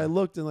energy, and I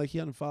looked and like he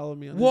unfollowed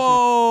me. On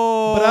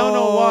Whoa! But I don't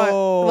know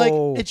why.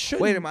 Like it should.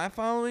 Wait, am I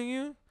following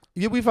you?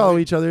 Yeah, we follow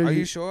each other. Are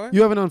you sure?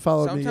 You haven't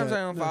unfollowed me yet.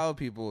 Sometimes I unfollow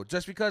people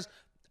just because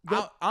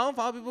I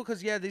unfollow people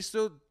because they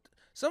still.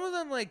 Some of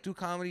them like do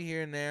comedy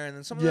here and there, and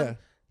then some of them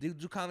they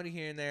do comedy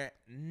here and there.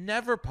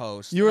 Never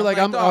post. You were like,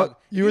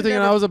 you were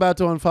thinking I was about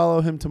to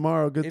unfollow him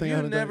tomorrow. Good thing I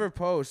haven't never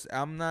post.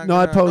 I'm not. No,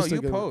 I post.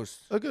 No, you post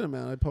a good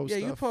amount. I post. Yeah,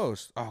 stuff. you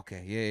post.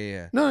 Okay,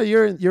 yeah. No,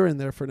 you're in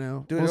there for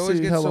now. Dude, it always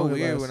gets so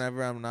weird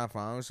whenever I'm not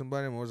following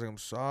somebody. I'm always like, I'm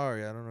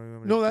sorry, I don't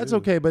know. No, that's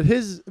okay. But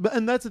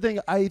and that's the thing.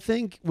 I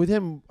think with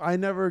him, I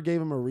never gave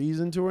him a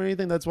reason to or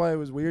anything. That's why it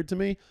was weird to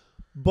me.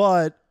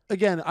 But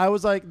again, I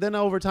was like, then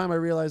over time I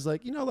realized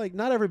like, like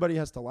not everybody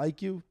has to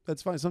like you.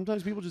 That's fine.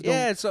 Sometimes people just don't.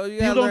 Yeah, so you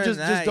people don't just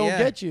don't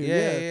get you.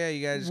 Yeah.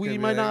 You guys. We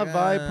might not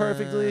vibe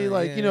perfectly.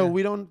 Like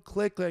we don't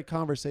click like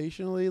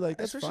conversationally. Like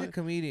that's especially fine.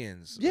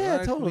 Comedians. Yeah,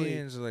 totally.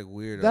 Comedians are like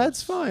weird.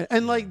 That's fine.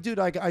 And like, dude,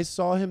 I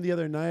saw him the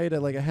other night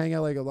at like a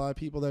hangout. Like a lot of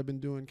people that have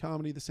been doing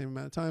comedy the same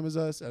amount of time as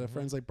us at a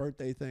friend's like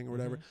birthday thing or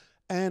whatever.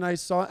 And I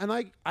saw, and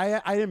I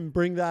didn't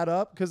bring that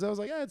up because I was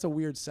like, it's a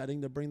weird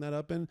setting to bring that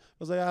up in. I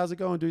was like, how's it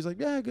going, dude? He's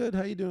like, yeah, good.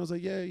 How you doing? I was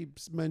like, yeah. He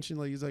mentioned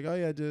like, he's like, oh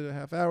yeah, I did a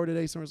half hour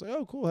today. Someone was like,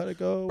 oh cool, how'd it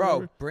go? Bro,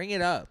 whatever. bring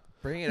it up.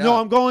 Bring it No,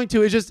 up. I'm going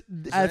to. It's just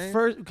at Same.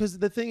 first because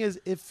the thing is,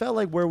 it felt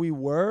like where we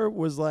were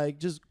was like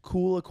just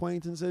cool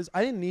acquaintances.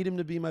 I didn't need him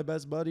to be my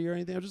best buddy or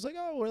anything. I was just like,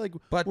 oh,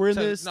 we're in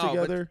this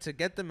together. But to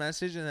get the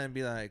message and then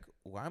be like,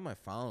 why am I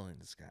following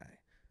this guy?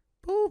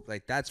 Boop.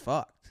 Like, that's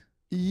fucked.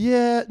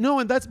 Yeah, no,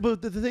 and that's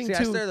but the thing See, too.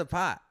 I stir the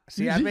pot.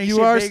 See, You- I make you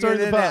shit are bigger stirring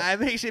the than pot. that. I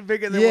make shit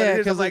bigger than Yeah, what it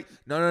is. 'cause I'm like,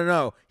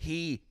 no.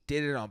 He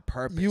did it on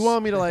purpose. You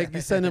want me to like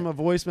send him a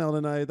voicemail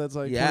tonight? That's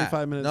like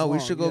 25 minutes. No, long. we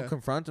should go Yeah.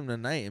 confront him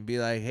tonight and be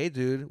like, hey,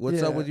 dude,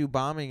 what's up with you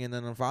bombing and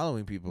then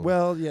unfollowing people?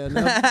 Well, yeah,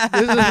 no,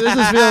 this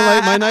is feeling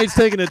like my night's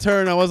taking a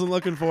turn I wasn't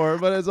looking for,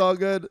 but it's all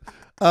good.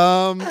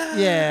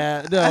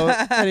 Yeah, no.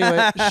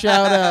 Anyway,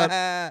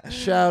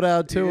 shout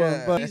out to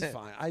him, but he's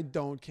fine. I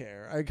don't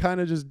care. I kind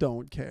of just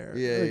don't care.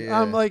 Yeah, like,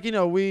 yeah. I'm like,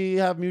 we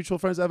have mutual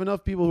friends. I have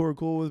enough people who are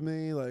cool with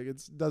me. Like,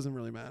 it doesn't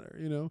really matter.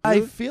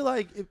 I feel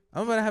like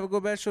I'm about to have a go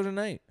bad show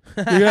tonight.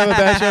 you're gonna have a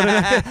bad show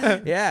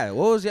tonight. Yeah.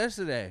 What was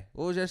yesterday?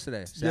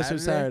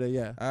 Saturday.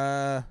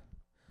 Yeah.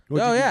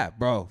 Yeah,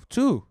 bro.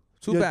 Two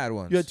bad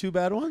ones. You had 2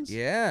 bad ones.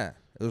 Yeah.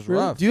 It was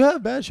Really? rough. Do you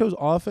have bad shows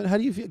often? How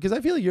do you feel? Because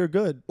I feel like you're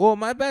good. Well,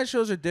 my bad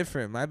shows are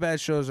different. My bad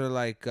shows are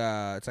like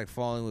it's like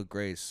falling with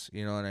grace.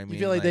 You know what I mean? You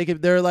feel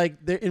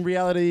like they're in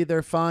reality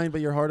they're fine,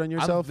 but you're hard on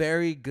yourself. I'm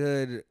very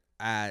good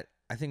at.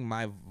 I think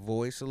my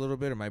voice a little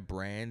bit or my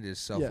brand is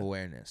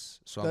self-awareness.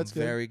 So That's I'm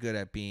good. very good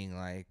at being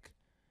like,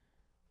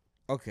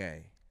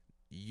 okay,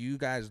 you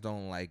guys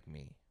don't like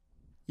me.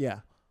 Yeah.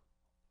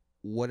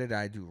 What did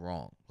I do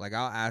wrong? Like,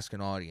 I'll ask an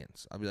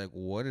audience. I'll be like,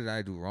 what did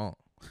I do wrong?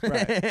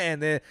 Right.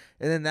 and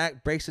then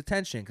that breaks the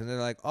tension because they're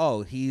like,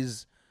 oh,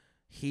 he's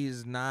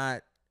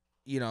not,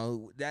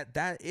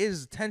 that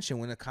is tension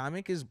when a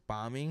comic is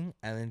bombing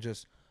and then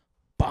just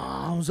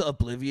bombs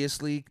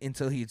obliviously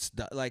until he's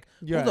done. Like,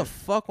 You're who the right.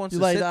 fuck wants You're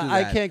to like, sit through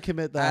I that? can't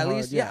commit that At hard.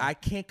 least, I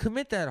can't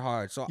commit that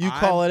hard. So You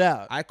call it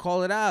out. I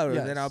call it out, Yes.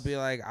 and then I'll be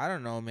like, I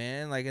don't know,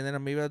 man. Like, and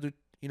then maybe I'll do.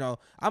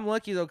 I'm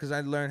lucky though because I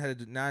learned how to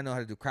do. Now I know how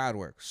to do crowd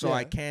work, so Yeah.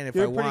 I can if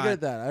You're I pretty want. good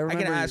at that. I I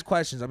remember. can ask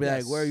questions. I'll be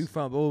Yes. like, "Where are you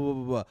from?" Blah blah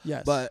blah blah.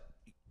 Yes. But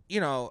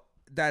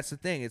that's the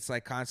thing. It's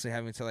like constantly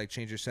having to like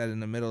change your set in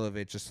the middle of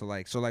it just to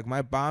like. So like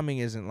my bombing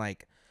isn't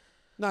like.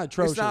 Not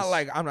atrocious. It's not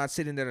like I'm not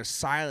sitting there to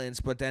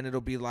silence, but then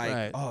it'll be like,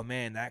 Right. oh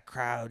man, that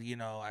crowd,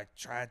 I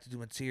tried to do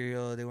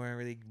material. They weren't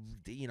really,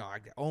 I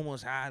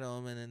almost had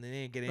them and then they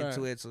didn't get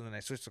into it. So then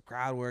I switched to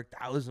crowd work.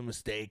 That was a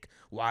mistake.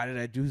 Why did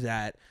I do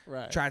that?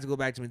 Right. Tried to go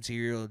back to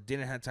material.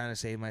 Didn't have time to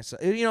save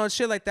myself. It's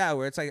shit like that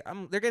where it's like,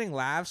 they're getting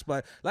laughs,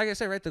 but like I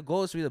said, right, the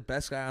goal is to be the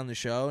best guy on the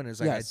show. And it's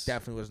like, Yes. I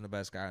definitely wasn't the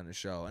best guy on the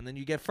show. And then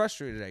you get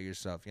frustrated at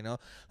yourself, Like Yeah.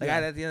 I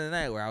had at the end of the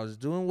night where I was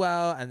doing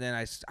well. And then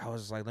I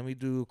was like, let me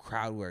do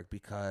crowd work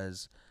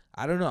because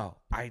I don't know.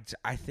 I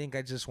think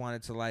I just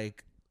wanted to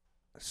like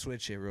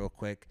switch it real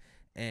quick,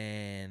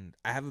 and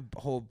I have a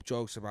whole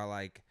jokes about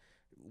like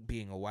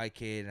being a white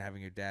kid and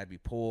having your dad be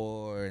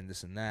poor and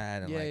this and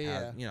that, and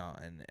how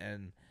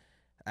and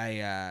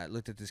I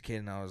looked at this kid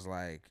and I was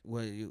like,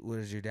 what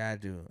does your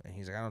dad do? And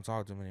he's like, I don't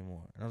talk to him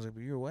anymore. And I was like,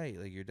 but you're white,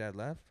 like your dad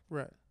left?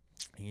 Right.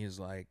 And he's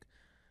like,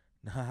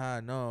 nah,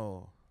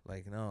 no,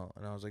 like no.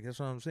 And I was like, that's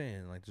what I'm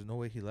saying. Like, there's no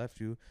way he left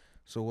you.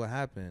 So what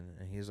happened?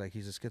 And he's like,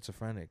 he's a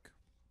schizophrenic.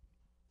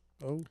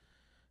 Oh.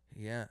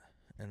 Yeah.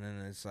 And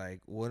then it's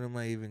like, what am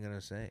I even going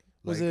to say?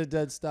 Was Like, it a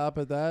dead stop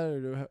at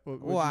that? Or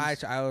well,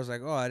 I was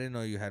like, oh, I didn't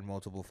know you had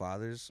multiple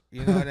fathers.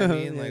 You know what I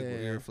mean? Yeah, Like, yeah,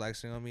 you're yeah.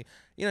 flexing on me.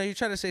 You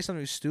try to say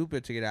something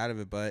stupid to get out of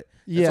it, but that's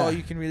Yeah. all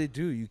you can really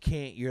do. You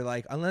can't, you're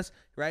like, unless,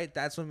 right?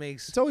 That's what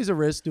makes. It's always a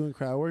risk doing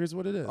crowd work is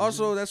what it is.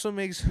 Also, that's what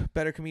makes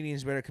better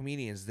comedians better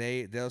comedians.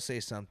 They'll say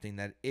something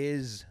that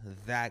is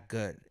that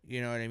good.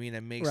 You know what I mean?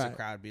 That makes the Right.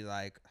 crowd be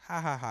like, ha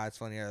ha ha, it's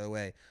funny either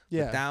way.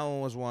 Yeah. But that one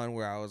was one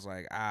where I was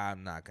like,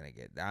 I'm not gonna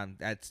get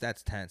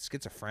that's tense.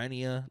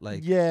 Schizophrenia,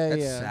 like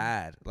that's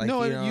sad. Like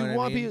no, you know you what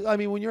want I mean? people. I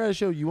mean, when you're at a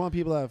show, you want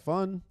people to have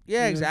fun. Yeah,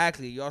 you know?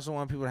 exactly. You also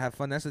want people to have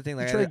fun. That's the thing.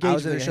 Like try to I gauge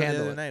was at a their show the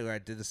handle other it. night where I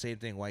did the same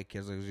thing. White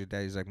kids like, "Was your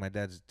dad?" He's like, "My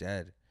dad's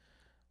dead."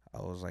 I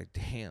was like,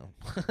 damn.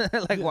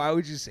 Like, Yeah. why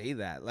would you say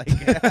that? Like,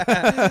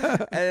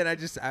 and then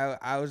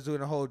I was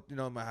doing a whole,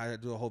 I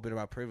do a whole bit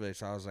about privilege.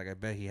 So I was like, I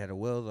bet he had a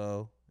will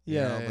though.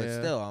 But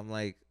still, I'm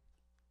like,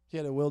 He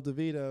had a Will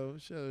DeVito,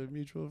 a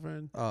mutual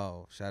friend.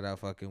 oh, shout out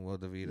fucking Will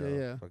DeVito.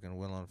 Yeah. Fucking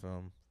Will on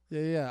film.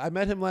 Yeah. I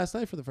met him last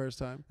night for the first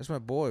time. That's my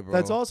boy, bro.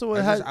 That's also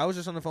what I was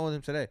just on the phone with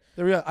him today.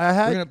 There we go. I We're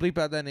had. going to bleep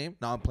out that name?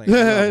 No, I'm playing. We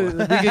can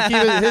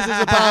keep it. His is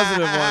a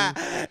positive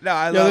one. No,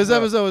 I Yo, love this Will.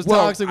 episode was Will,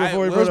 toxic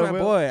before we Will's brought up my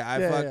Will. boy.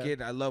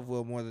 Yeah. I love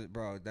Will more than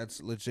bro.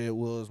 That's legit.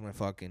 Will is my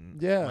fucking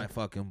Yeah. my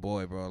fucking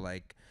boy, bro.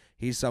 Like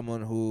he's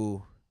someone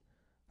who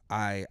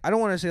I don't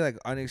want to say like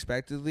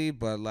unexpectedly,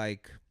 but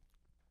like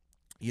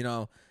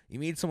you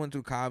meet someone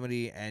through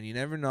comedy and you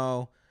never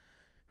know.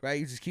 Right,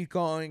 you just keep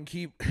going,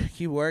 keep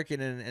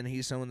working, and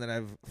he's someone that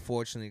I've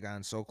fortunately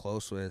gotten so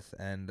close with,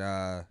 and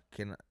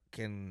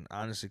can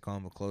honestly call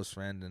him a close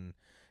friend, and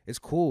it's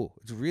cool.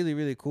 It's really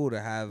really cool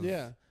to have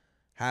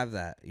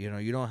that.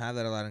 You don't have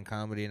that a lot in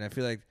comedy, and I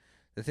feel like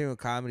the thing with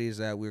comedy is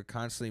that we're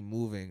constantly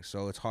moving,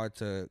 so it's hard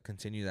to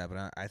continue that.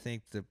 But I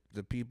think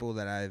the people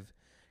that I've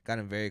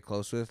gotten very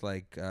close with,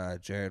 like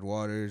Jared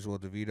Waters, Will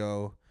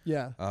DeVito,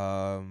 Yeah.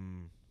 I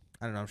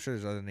don't know. I'm sure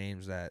there's other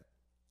names that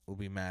will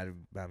be mad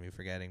about me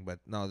forgetting, but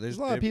no, There's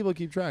a lot of people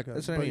keep track of.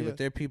 That's what I mean. Yeah. But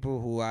they're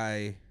people who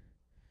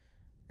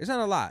it's not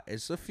a lot.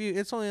 It's a few.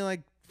 It's only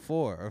like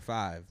 4 or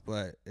 5,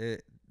 but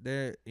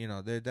they're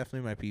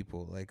definitely my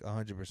people, like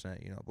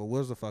 100%. But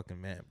Will's the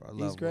fucking man, bro. I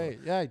love He's great.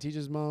 Will. Yeah, he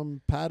teaches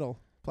mom paddle.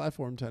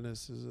 Platform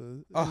tennis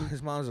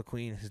His mom's a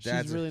queen. His she's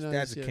dad's really nice,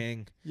 dad's yeah. a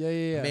king.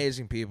 Yeah.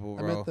 Amazing people,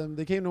 bro. I met them.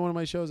 They came to one of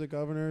my shows at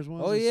Governor's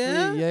once. Oh, It's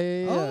yeah? sweet.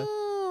 Yeah.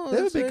 Oh, They have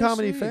a that's big very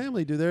comedy sweet.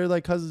 family, dude. They're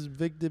like cousins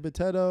Vic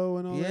DiBitetto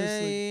and all Yeah,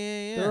 this. Like,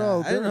 yeah. they're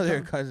all- I didn't know they're they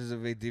were com- cousins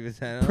of Big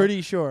DiBitetto.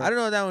 Pretty sure. I don't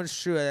know if that one's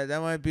true.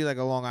 That might be like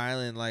a Long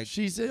Island, like.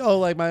 She said, "Oh,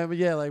 like like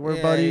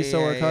we're buddies, so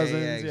we're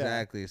cousins." Yeah,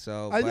 exactly.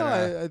 So I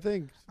know. I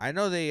think. I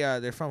know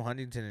they're from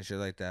Huntington and shit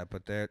like that,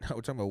 but we're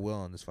talking about Will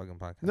on this fucking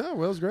podcast. No,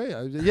 Will's great.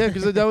 Yeah,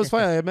 because that was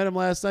funny. I met him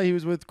last night. He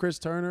was with Chris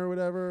Turner or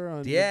whatever.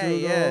 On Yeah.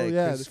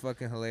 Chris is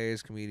fucking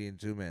hilarious comedian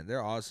too, man.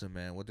 They're awesome,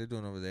 man. What they're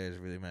doing over there is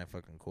really man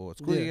fucking cool.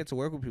 It's cool you get to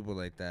work with people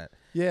like that.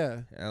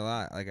 Yeah, a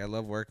lot. Like I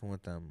love working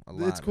with them a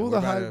lot. It's cool and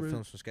we're to about to hybrid.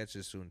 film some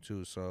sketches soon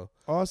too. So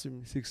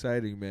awesome. it's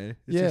exciting, man.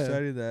 It's Yeah.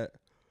 exciting that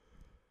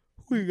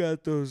we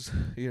got those,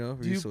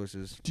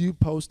 resources. Do you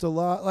post a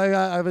lot? Like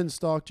I haven't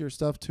stalked your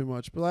stuff too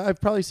much, but I've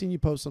probably seen you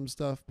post some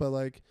stuff. But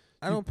like,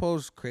 I don't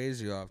post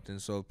crazy often,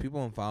 so if people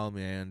don't follow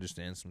me, I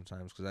understand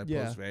sometimes because I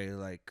post very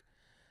like.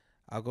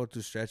 I'll go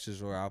through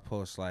stretches where I'll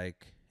post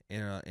like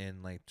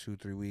in like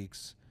 2-3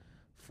 weeks,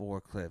 4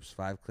 clips,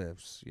 5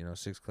 clips,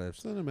 6 clips.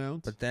 it's an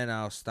amount. But then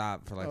I'll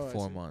stop for like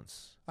 4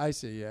 months. I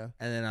see. Yeah.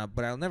 And then,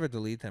 but I'll never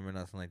delete them or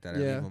nothing like that. I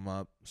Yeah. leave them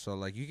up. So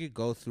like you could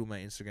go through my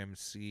Instagram and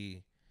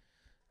see,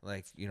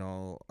 like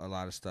a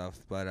lot of stuff.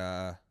 But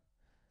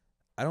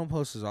I don't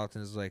post as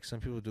often as like some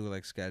people do,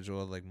 like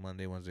scheduled like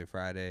Monday, Wednesday,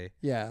 Friday.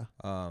 Yeah.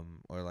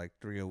 Or like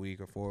 3 a week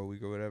or 4 a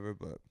week or whatever.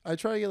 But I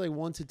try to get like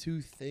 1 to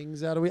 2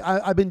 things out of it.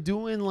 I've been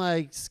doing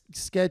like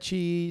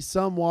sketchy,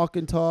 some walk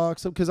and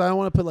talk, because I don't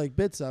want to put like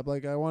bits up.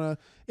 Like I want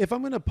to, if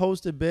I'm gonna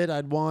post a bit,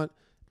 I'd want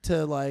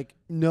to like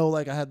know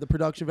like I had the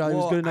production value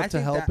was good enough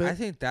to help it. I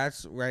think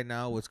that's right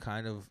now what's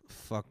kind of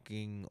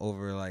fucking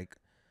over like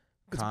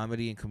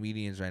comedy and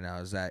comedians right now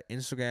is that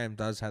Instagram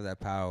does have that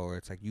power where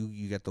it's like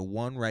you get the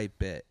one right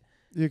bit.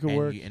 You can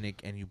work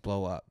and you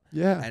blow up.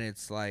 Yeah. And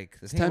it's like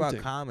the It's thing tempting.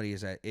 about comedy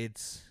is that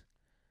it's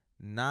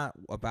not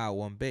about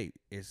one bit.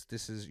 You're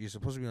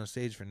supposed to be on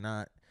stage for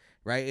not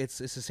right. It's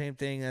the same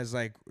thing as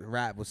like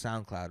rap with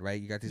SoundCloud,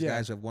 right? You got these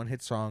guys who have one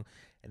hit song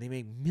and they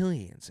make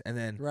millions, and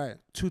then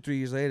 2-3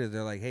 years later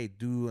they're like, hey,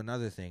 do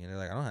another thing, and they're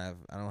like, I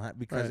don't have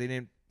because they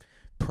didn't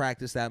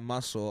practice that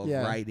muscle of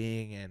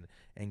writing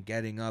and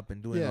getting up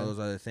and doing all those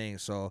other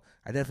things. So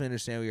I definitely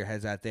understand where your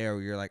head's at there,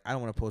 where you're like, I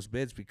don't want to post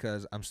bits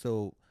because I'm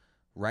still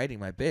writing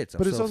my bits.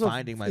 I'm still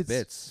finding my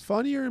bits. It's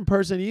funnier in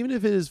person. Even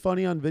if it is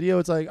funny on video,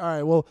 it's like, all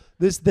right, well,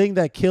 this thing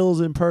that kills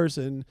in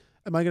person,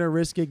 am I going to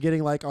risk it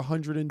getting like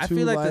 102 likes? I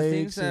feel like the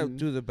things that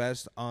do the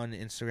best on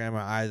Instagram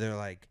are either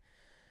like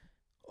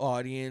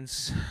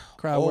audience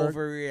crowd work,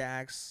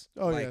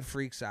 overreacts,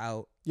 freaks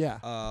out,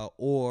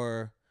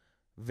 or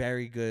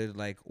very good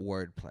like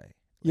wordplay.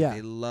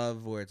 They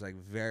love where it's like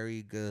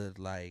very good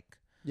like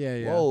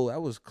whoa,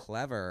 that was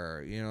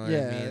clever. You know what I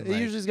mean? It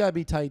usually just gotta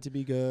be tight to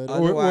be good.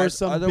 Or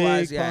some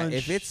big punch.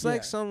 If it's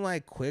like some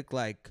like quick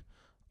like,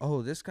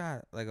 oh, this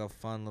got like a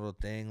fun little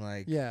thing,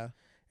 like it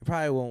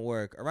probably won't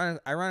work.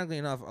 Ironically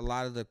enough, a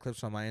lot of the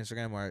clips on my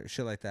Instagram are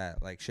shit like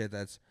that, like shit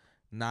that's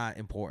not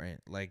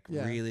important, like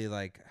really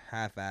like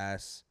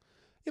half-ass.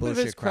 Yeah, but if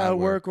it's crowd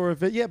work or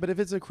if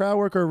it's a crowd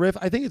work or a riff,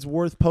 I think it's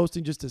worth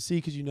posting just to see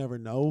because you never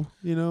know,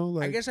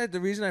 Like, I guess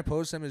the reason I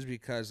post them is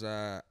because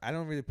I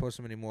don't really post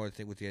them anymore. I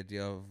think with the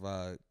idea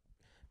of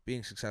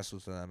being successful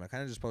to them, I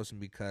kind of just post them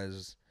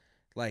because,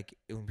 like,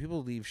 when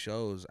people leave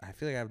shows, I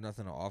feel like I have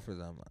nothing to offer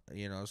them,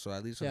 So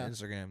at least on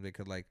Instagram, they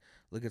could like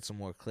look at some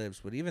more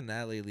clips. But even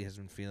that lately has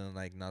been feeling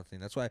like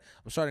nothing. That's why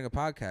I'm starting a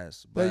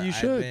podcast. But you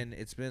should.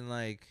 It's been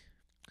like.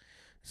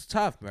 It's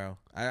tough, bro.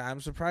 I'm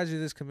surprised you're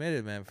this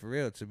committed, man, for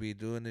real, to be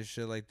doing this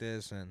shit like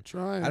this. And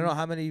trying. I don't know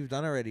how many you've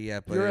done already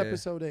yet, but you're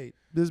episode 8.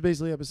 This is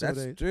basically episode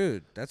 8.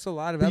 Dude, that's a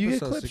lot of but episodes you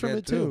get clips to from get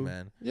it through, too,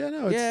 man. Yeah,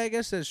 no. I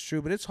guess that's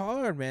true, but it's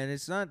hard, man.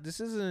 It's not. This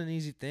isn't an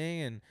easy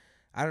thing, and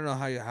I don't know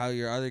how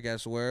your other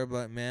guests were,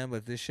 but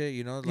this shit,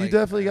 you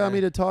definitely got me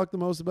to talk the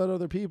most about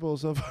other people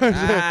so far.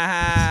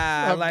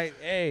 Like,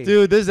 hey,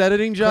 dude, this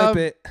editing job,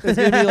 it's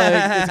gonna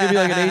be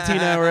like an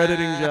 18-hour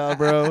editing job,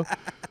 bro.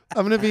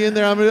 I'm gonna be in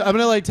there. I'm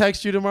gonna like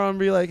text you tomorrow and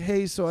be like,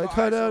 hey, so I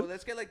cut out. So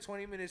let's get like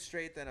 20 minutes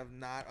straight then of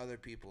not other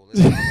people.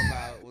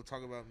 We'll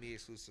talk about me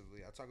exclusively.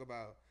 I'll talk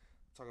about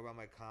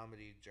my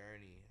comedy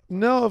journey.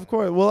 No, of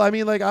course. Well, I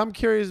mean, like, I'm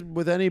curious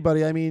with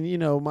anybody. I mean,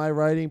 my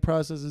writing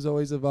process has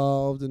always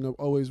evolved and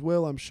always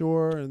will, I'm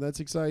sure, and that's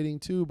exciting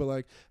too. But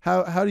like,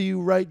 how do you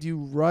write? Do you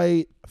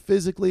write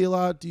physically a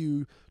lot? Do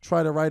you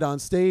try to write on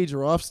stage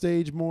or off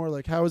stage more?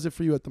 Like, how is it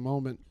for you at the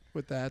moment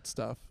with that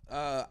stuff?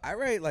 I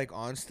write like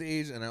on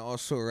stage, and I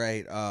also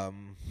write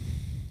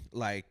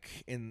like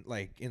in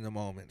the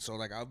moment. So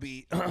like I'll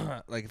be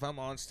like if I'm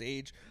on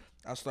stage,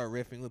 I'll start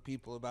riffing with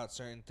people about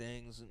certain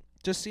things and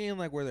just seeing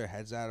like where their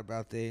heads at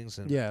about things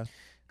and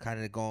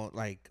kind of going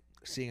like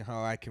seeing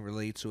how I can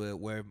relate to it,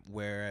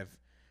 where I've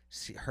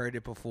heard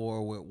it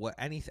before, what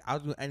anything, I'll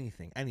do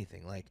anything.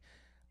 Like,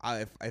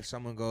 if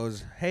someone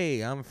goes,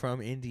 "Hey, I'm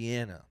from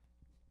Indiana,"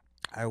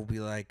 I will be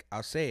like,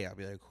 I'll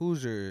be like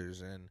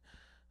Hoosiers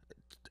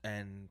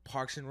and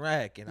Parks and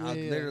Rec, and I'll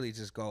literally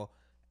just go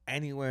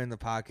anywhere in the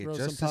pocket, Throw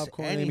just some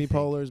popcorn in anything, Amy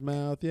Poehler's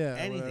mouth,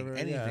 anything, whatever,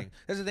 anything.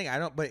 That's the thing. I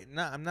don't, but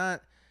no, I'm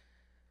not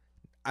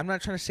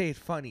trying to say it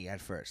funny at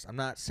first. I'm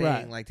not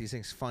saying like these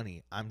things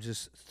funny. I'm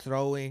just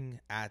throwing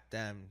at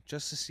them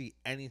just to see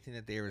anything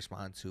that they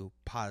respond to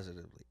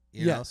positively.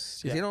 You know?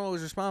 They don't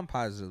always respond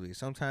positively.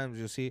 Sometimes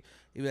you'll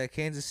be like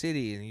Kansas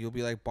City, and you'll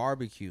be like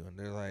barbecue, and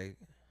they're like,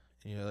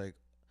 and you're like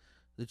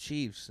the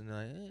Chiefs, and they're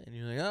like, and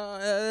you're like,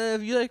 oh,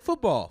 if you like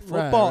football,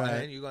 and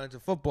then you go into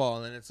football,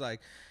 and then it's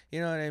like,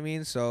 you know what I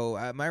mean?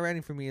 So my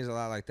writing for me is a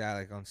lot like that.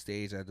 Like on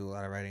stage, I do a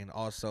lot of writing, and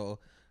also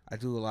I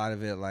do a lot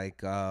of it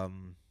like I'll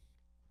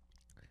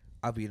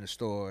be in a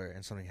store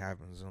and something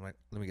happens, and I'm like,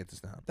 let me get this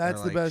down.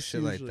 That's the best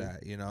shit usually. like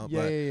that, you know?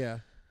 Yeah.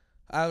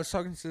 I was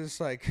talking to this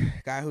like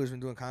guy who's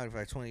been doing comedy for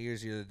like 20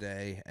 years the other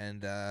day,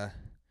 and I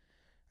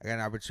got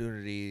an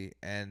opportunity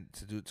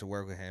to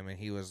work with him, and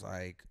he was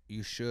like,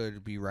 you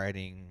should be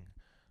writing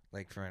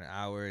like for an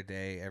hour a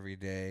day every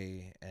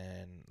day,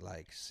 and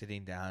like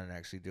sitting down and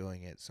actually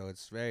doing it. So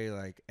it's very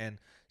like, and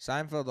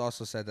Seinfeld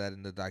also said that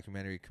in the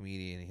documentary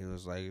Comedian. He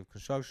was like, if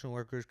construction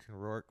workers can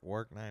work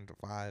 9 to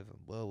 5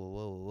 and blah blah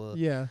blah blah blah.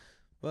 Yeah.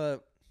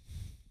 But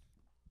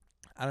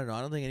I don't know. I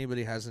don't think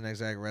anybody has an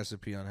exact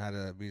recipe on how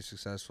to be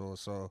successful.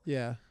 So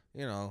yeah,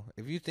 you know,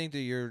 if you think that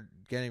you're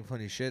getting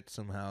funny shit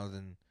somehow,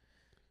 then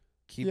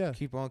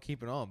keep on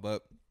keeping on.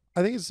 But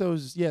I think it's so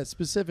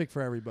specific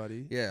for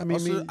everybody. Yeah. I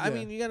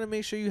mean, you gotta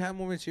make sure you have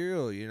more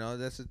material. You know,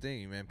 that's the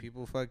thing, man.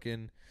 People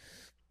fucking,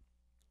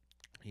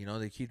 you know,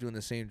 they keep doing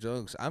the same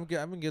jokes. I've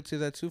been guilty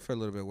of that too for a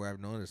little bit, where I've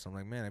noticed. I'm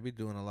like, man, I be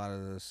doing a lot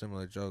of the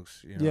similar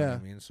jokes. You know what I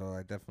mean? So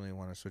I definitely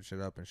want to switch it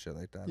up and shit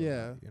like that.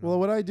 Yeah. Lot, you know? Well,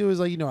 what I do is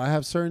like, you know, I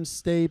have certain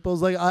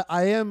staples. Like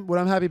what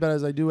I'm happy about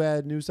is I do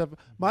add new stuff.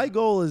 My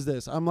goal is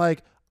this. I'm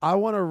like, I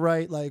want to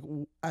write like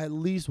at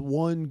least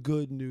one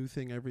good new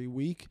thing every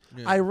week.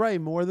 Yeah. I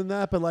write more than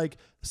that, but like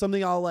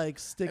something I'll like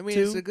stick to. I mean,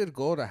 it's a good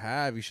goal to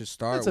have. You should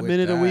start. It's a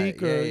minute a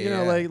week, or you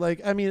know,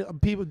 like I mean,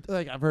 people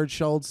like I've heard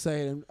Schultz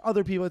say it, and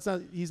other people.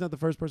 He's not the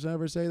first person to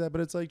ever say that,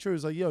 but it's like true.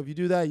 It's like, yo, if you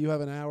do that, you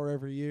have an hour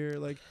every year.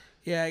 Like,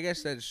 yeah, I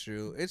guess that's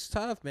true. It's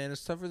tough, man.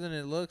 It's tougher than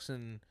it looks,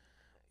 and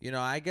you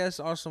know, I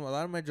guess also a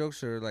lot of my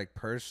jokes are like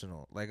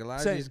personal. Like a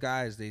lot of these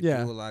guys, they do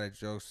a lot of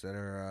jokes that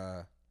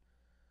are.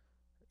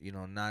 You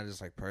know, not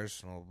as like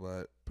personal,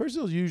 but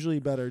personal's usually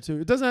better too.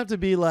 It doesn't have to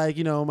be like,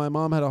 you know, my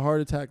mom had a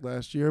heart attack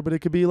last year, but it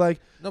could be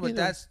like no, but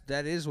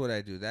that is what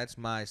I do. That's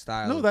my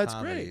style. No, of that's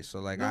comedy. great. So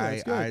like no,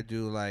 I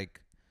do like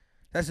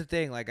that's the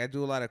thing. Like I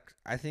do a lot of.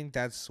 I think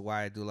that's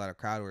why I do a lot of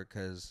crowd work,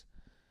 because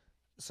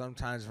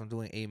sometimes if I'm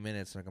doing 8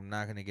 minutes, like I'm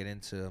not gonna get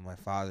into my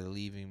father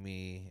leaving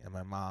me and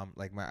my mom.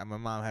 Like my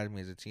mom had me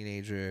as a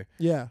teenager.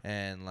 Yeah.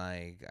 And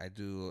like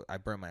I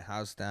burnt my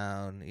house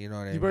down. You know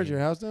what I mean? You burnt your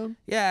house down?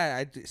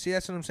 Yeah. See,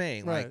 that's what I'm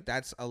saying. Right. Like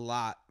that's a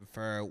lot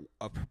for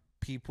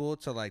people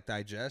to like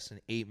digest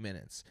in 8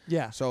 minutes.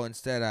 Yeah. So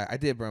instead, I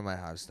did burn my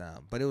house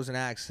down, but it was an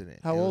accident.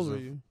 How old were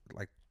you?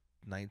 Like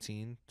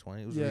 19,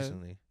 20. It was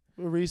recently.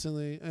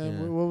 Recently.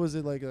 And what was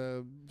it, like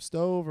a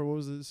stove, or what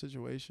was the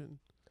situation?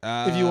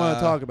 If you want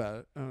to talk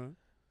about it.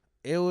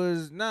 It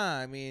was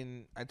I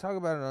mean, I talk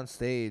about it on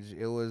stage.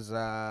 It was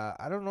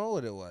I don't know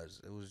what it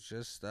was. It was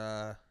just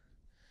I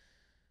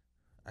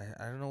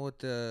don't know what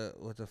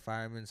the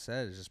fireman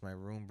said. It's just my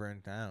room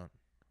burnt down.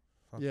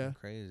 Fucking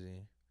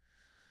crazy.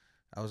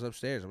 I was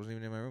upstairs. I wasn't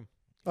even in my room.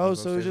 Oh,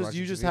 so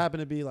you just happened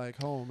to be like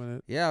home and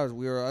it. Yeah,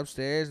 we were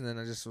upstairs, and then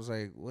I just was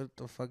like, "What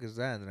the fuck is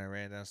that?" And then I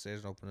ran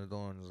downstairs and opened the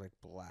door, and it was like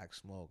black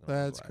smoke. And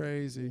that's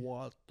crazy.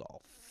 What the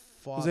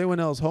fuck? Was anyone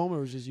else home, or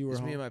was just you were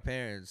home? Me and my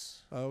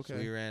parents. Oh, okay. So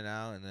we ran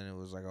out, and then it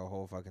was like a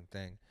whole fucking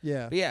thing.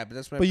 Yeah. But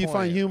that's my point. You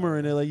find humor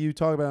in it, like you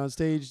talk about it on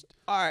stage.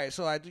 All right,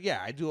 so I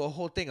do a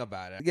whole thing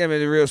about it. Get me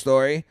the real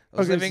story. I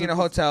was living in a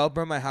hotel,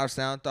 burned my house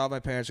down, thought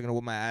my parents were gonna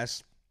whoop my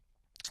ass,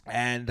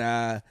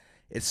 and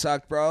it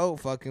sucked, bro.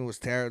 Fucking was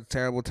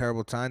terrible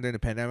time during the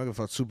pandemic. I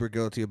felt super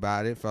guilty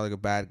about it. Felt like a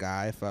bad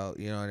guy. Felt,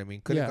 you know what I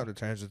mean? Couldn't come to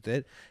terms with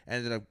it.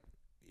 Ended up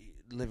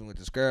living with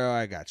this girl.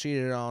 I got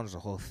cheated on. It was a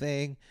whole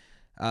thing.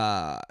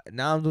 Now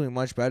I'm doing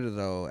much better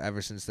though.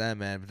 Ever since then,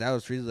 man. But that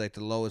was really like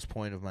the lowest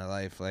point of my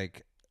life.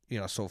 Like, you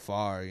know, so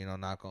far. You know,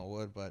 knock on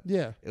wood. But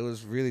yeah, it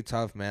was really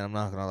tough, man. I'm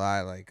not gonna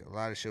lie. Like a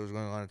lot of shit was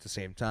going on at the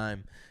same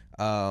time.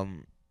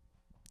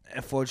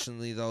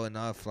 Unfortunately, though,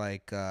 enough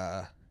like.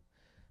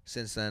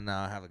 Since then,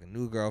 now I have like a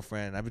new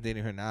girlfriend. I've been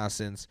dating her now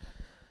since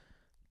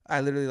I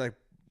literally like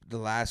the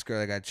last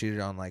girl I got cheated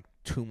on like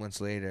 2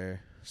 months later.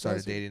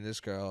 Started dating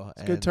this girl.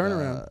 It's a good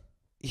turnaround.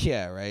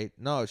 Yeah, right.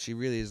 No, she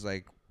really is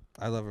like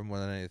I love her more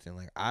than anything.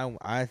 Like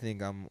I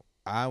think I'm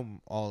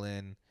all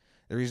in.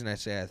 The reason I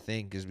say I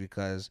think is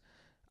because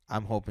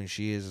I'm hoping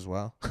she is as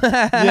well.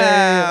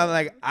 I'm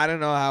like I don't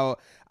know how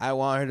I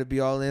want her to be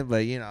all in,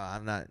 but you know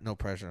I'm not no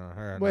pressure on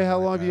her. Wait, how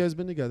long have you guys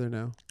been together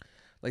now?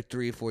 like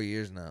 3 or 4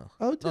 years now.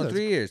 Oh, dude, No,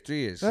 3 years. 3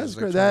 years. That's Like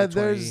great. That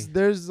 2020.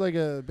 there's like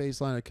a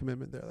baseline of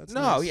commitment there. That's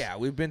No, nice. yeah,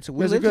 we guys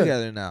live are good.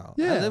 together now.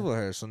 Yeah. I live with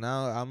her, so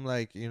now I'm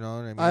like, you know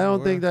what I mean. I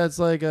don't think that's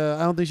like I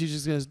don't think she's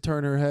just gonna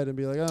turn her head and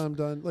be like, oh, I'm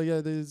done. Like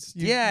you're good.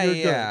 Yeah.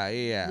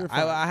 You're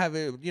fine. I have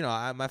it. You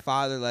know, my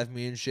father left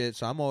me and shit,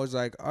 so I'm always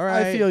like, all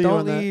right, I feel you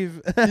don't on that.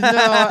 leave. No,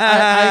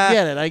 I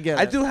get it. I get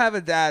it. I do have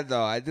a dad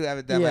though. I do have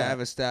a dad. Yeah. I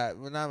have a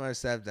well, not my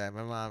stepdad.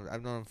 My mom.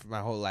 I've known him for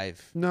my whole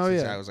life. No,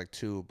 since yeah. I was like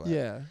 2, but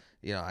Yeah.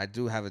 you know, I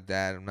do have a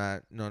dad. I'm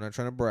not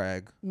trying to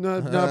brag. No,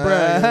 not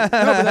bragging. No, but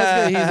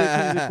that's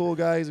good. He's a cool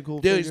guy. He's a cool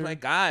dude. figure. He's my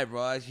guy,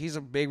 bro. He's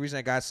a big reason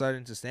I got started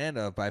into stand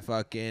up. I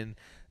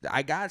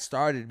got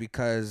started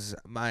because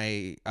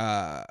my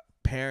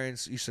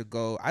parents used to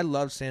go. I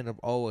loved stand up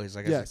always,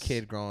 like as a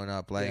kid growing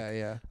up. Like,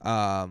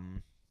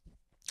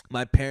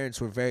 my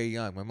parents were very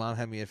young. My mom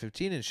had me at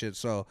 15 and shit,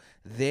 so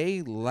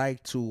they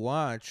liked to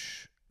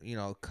watch, you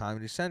know,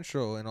 Comedy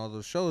Central and all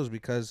those shows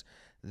because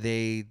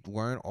they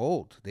weren't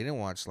old. They didn't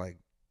watch like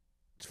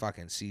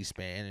fucking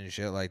C-SPAN and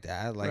shit like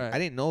that. Like I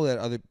didn't know that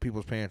other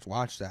people's parents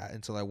watched that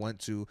until I went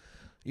to,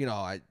 you know,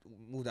 I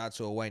moved out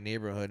to a white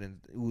neighborhood and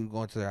we would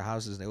go into their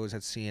houses and they always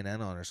had CNN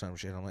on or some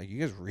shit. I'm like, you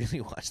guys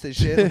really watch this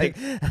shit? Like,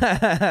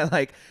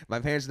 like my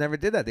parents never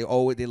did that. They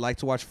like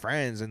to watch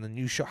Friends and the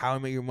new show How I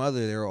Met Your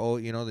Mother. They were all,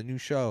 you know, the new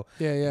show.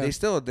 Yeah. They're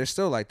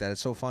still like that. It's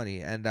so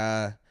funny. And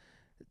so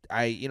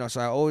I can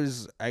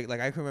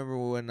remember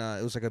when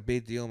it was like a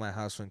big deal in my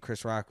house when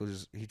Chris Rock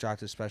he dropped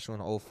his special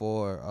in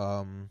 2004.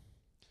 I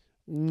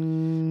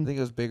think it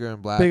was Bigger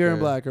and Blacker. Bigger and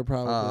Blacker,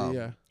 probably,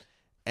 yeah.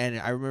 And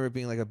I remember it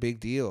being like a big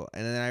deal.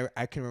 And then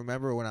I can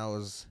remember when I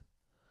was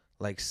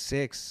like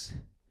 6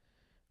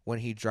 when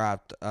he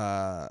dropped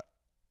the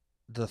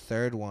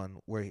third one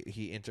where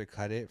he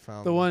intercut it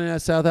from the one in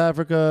South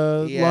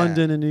Africa,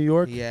 London, and New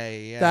York.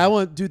 Yeah. That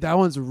one, dude, that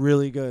one's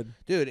really good.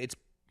 Dude,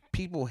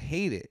 people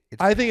hate it.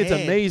 I think it's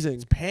amazing.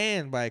 It's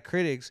panned by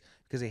critics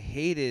because they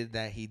hated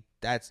that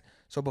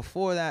so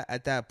before that,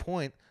 at that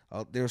point,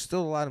 there was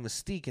still a lot of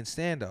mystique in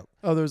stand up.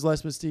 Oh, there was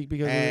less mystique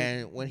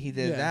because when he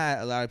did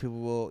that, a lot of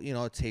people will, you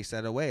know, takes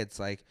that away. It's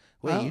like,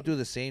 wait, you do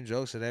the same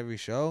jokes at every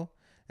show?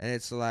 And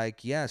it's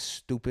like, yeah,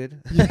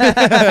 stupid.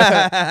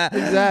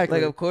 Exactly.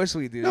 Like, of course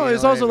we do. No,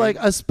 it's also like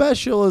a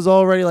special is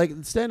already like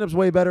stand-up's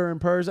way better in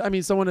person. I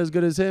mean, someone as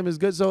good as him is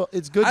good. So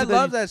it's good. I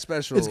love that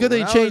special. It's good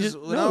that he changes.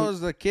 When I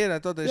was a kid, I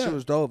thought that shit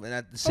was dope. And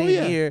at the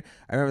same year,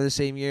 I remember the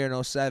same year in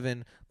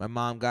 2007, my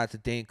mom got the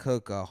Dane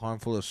Cook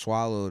Harmful of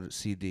Swallowed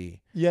CD.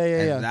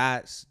 And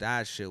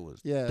that shit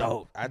was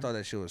dope. I thought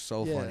that shit was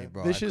so funny,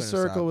 bro. Vicious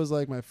Circle was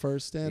like my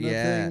first stand-up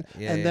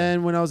thing. And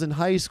then when I was in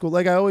high school,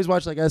 like I always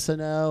watched like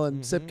SNL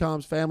and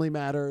sitcoms, Family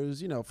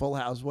Matters, you know, Full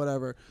House,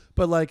 whatever.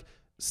 But like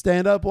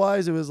stand-up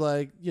wise, it was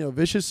like, you know,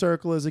 Vicious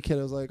Circle as a kid.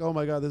 I was like, oh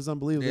my God, this is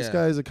unbelievable. This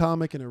guy is a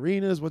comic in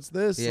arenas. What's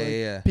this?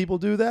 People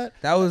do that.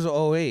 That was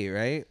 2008,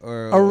 right?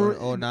 Or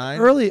 2009?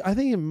 Early. I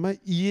think it might,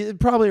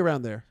 probably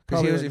around there.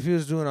 Because if he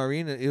was doing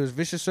arena, it was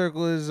Vicious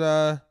Circle is...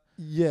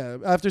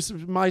 after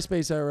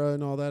MySpace era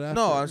and all that.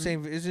 No, I'm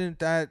saying, is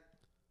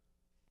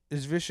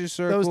Vicious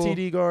Circle... That was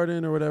TD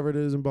Garden or whatever it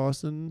is in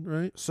Boston,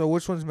 right? So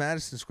which one's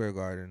Madison Square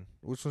Garden?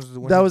 Which one's the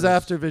one? That was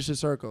after Vicious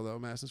Circle, though,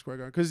 Madison Square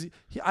Garden. Because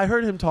I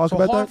heard him talk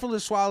about that. So Harmful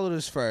is Swallowed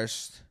is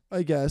first.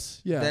 I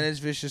guess, yeah. Then it's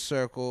Vicious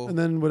Circle. And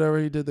then whatever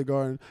he did, the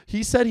Garden.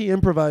 He said he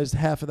improvised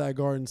half of that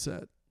Garden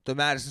set. The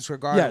Madison Square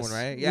Garden one,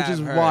 right? Yeah, which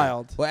is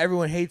wild. Well,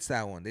 everyone hates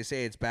that one. They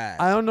say it's bad.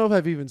 I don't know if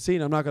I've even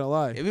seen it. I'm not going to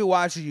lie. If you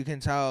watch it, you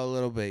can tell a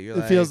little bit.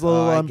 It feels a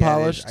little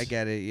unpolished. I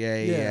get it.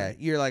 Yeah.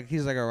 You're like,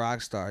 he's like a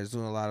rock star. He's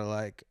doing a lot of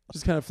like...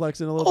 Just kind of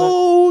flexing a little bit.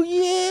 Oh,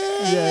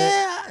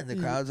 yeah. And the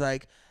crowd's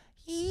like,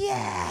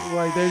 yeah.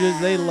 Like,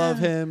 they love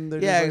him. They're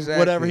just like, exactly.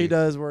 Whatever he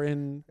does, we're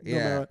in.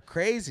 Yeah,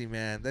 crazy,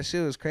 man. That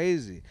shit was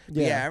crazy.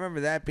 Yeah, I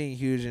remember that being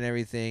huge and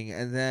everything.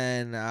 And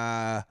then...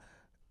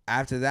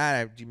 after that, I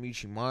have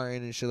Dimitri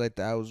Martin and shit like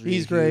that. Was really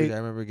He's great. Huge. I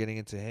remember getting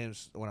into him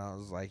when I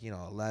was like,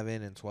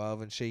 11 and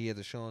 12 and shit. He had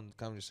the show on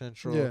Comedy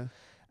Central. Yeah.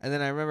 And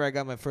then I remember I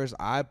got my first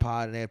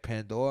iPod and they had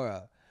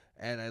Pandora.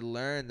 And I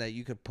learned that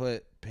you could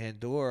put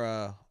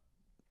Pandora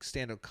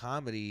stand-up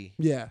comedy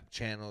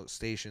channel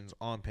stations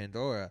on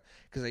Pandora.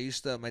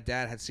 Because my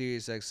dad had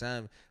Sirius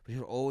XM, but he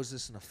would always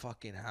listen to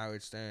fucking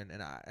Howard Stern.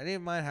 And I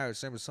didn't mind Howard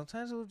Stern, but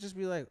sometimes it would just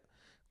be like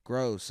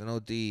gross and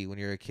OD when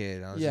you're a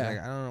kid. I was just like,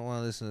 I don't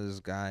want to listen to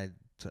this guy.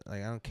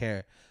 Like, I don't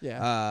care.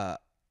 Yeah.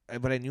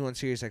 But I knew on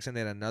Sirius XM they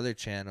had another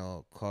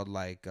channel called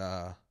like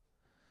it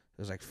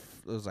was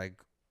like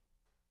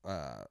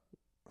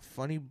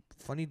Funny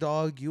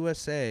Dog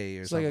USA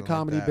or it's something like a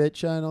comedy like that. bit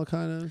channel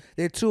kind of.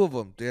 They had 2 of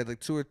them. They had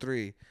like 2 or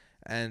 3,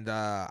 and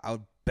I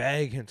would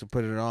beg him to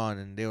put it on,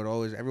 and they would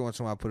always every once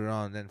in a while put it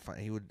on. And then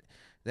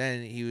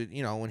he would,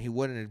 when he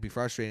wouldn't, it'd be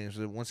frustrating.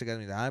 So once they got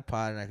me the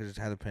iPod and I could just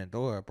have the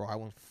Pandora, bro, I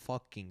went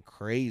fucking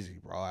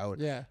crazy, bro.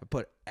 I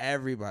put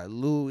everybody,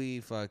 Louis,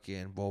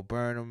 fucking Bo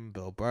Burnham,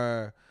 Bill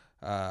Burr,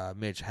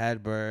 Mitch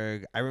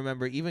Hedberg. I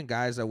remember even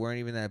guys that weren't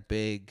even that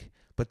big,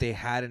 but they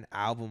had an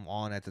album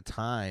on at the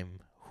time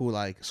who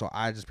so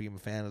I just became a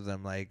fan of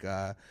them, like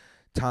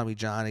Tommy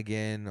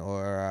Johnigan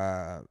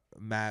or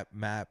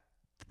Matt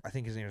I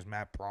think his name is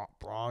Matt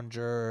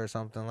Bronger or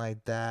something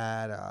like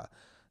that.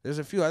 There's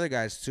a few other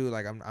guys too.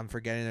 Like I'm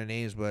forgetting their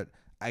names, but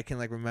I can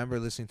like remember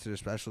listening to their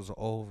specials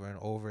over and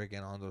over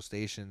again on those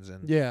stations,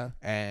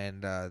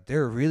 and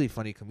they're really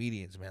funny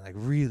comedians, man. Like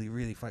really,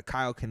 really funny.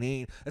 Kyle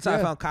Kinane. That's how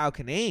I found Kyle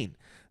Kinane,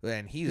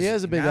 and he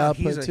has a big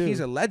output too.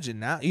 He's a legend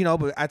now, you know.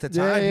 But at the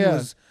time, he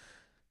was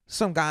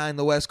some guy in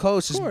the West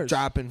Coast just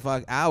dropping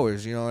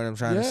hours. You know what I'm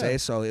trying to say?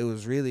 So it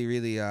was really,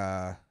 really,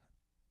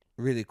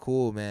 really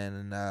cool, man.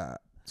 And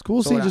it's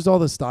cool seeing just all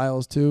the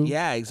styles too.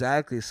 Yeah,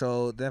 exactly.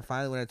 So then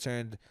finally, when I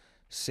turned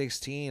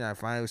 16, I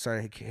finally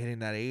started hitting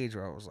that age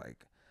where I was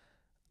like,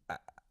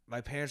 my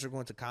parents were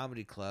going to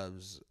comedy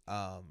clubs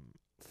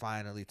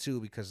finally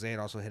too, because they had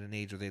also hit an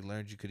age where they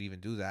learned you could even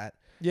do that.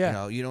 Yeah. You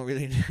know, you don't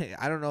really,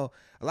 I don't know.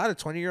 A lot of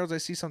 20-year-olds I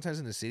see sometimes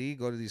in the city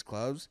go to these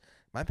clubs.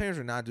 My parents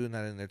were not doing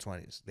that in their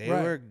 20s. They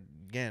were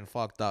getting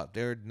fucked up.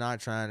 They were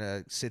not trying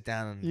to sit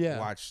down and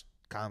watch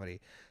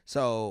comedy.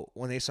 So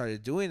when they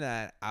started doing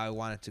that, I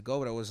wanted to go,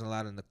 but I wasn't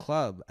allowed in the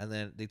club. And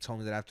then they told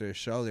me that after a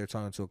show, they were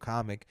talking to a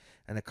comic,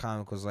 and the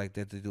comic was like,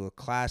 they had to do a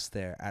class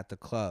there at the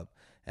club.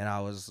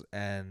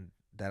 And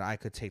that I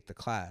could take the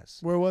class.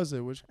 Where was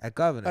it? At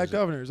Governor's. At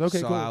Governor's. Okay,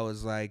 so cool. So I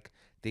was like,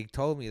 they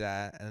told me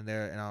that, and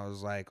I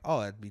was like, oh,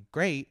 that'd be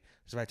great.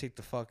 So if I take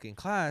the fucking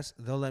class,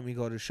 they'll let me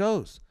go to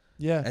shows.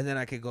 Yeah. And then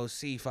I could go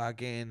see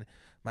fucking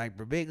Mike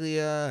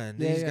Birbiglia and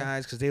these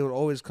guys, because they would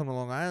always come to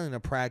Long Island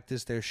to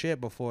practice their shit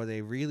before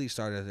they really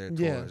started their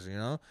tours, you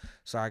know?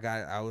 So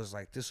I was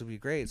like, this would be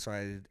great. So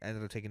I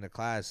ended up taking the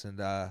class, and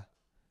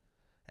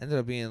ended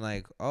up being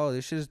like, oh,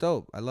 this shit is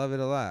dope. I love it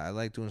a lot. I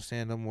like doing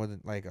stand-up more than,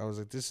 like, I was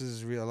like, this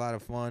is a lot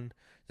of fun.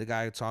 The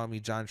guy who taught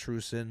me, John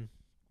Truson,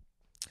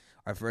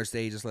 our first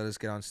day, he just let us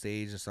get on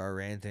stage and start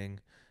ranting.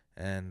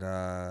 And,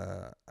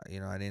 you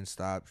know, I didn't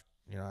stop.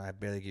 You know, I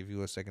barely give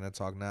you a second to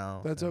talk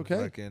now. That's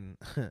okay.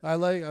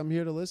 I'm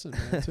here to listen,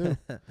 man, too.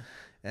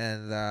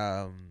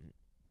 And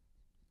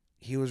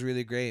he was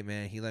really great,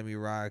 man. He let me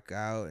rock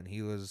out, and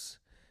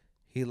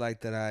he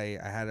liked that I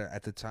had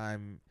at the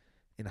time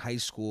in high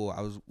school,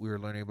 we were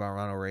learning about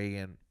Ronald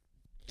Reagan.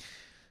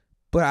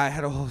 But I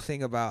had a whole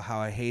thing about how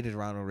I hated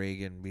Ronald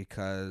Reagan,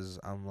 because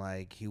I'm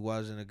like, he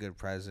wasn't a good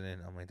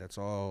president. I'm like, that's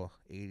all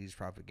 80s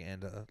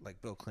propaganda.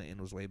 Like, Bill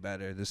Clinton was way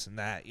better, this and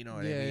that. You know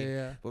what I mean?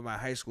 Yeah. But my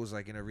high school was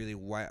like in a really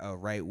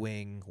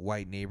right-wing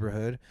white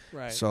neighborhood.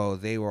 Right. So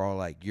they were all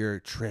like,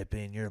 you're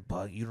tripping, you're a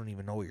bug, you don't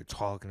even know what you're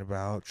talking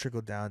about.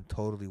 Trickle down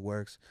totally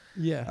works.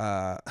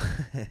 Yeah.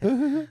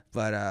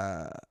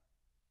 But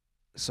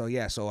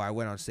so I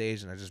went on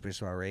stage and I just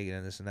bitched about Reagan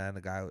and this and that. And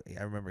the guy,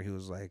 I remember he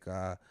was like,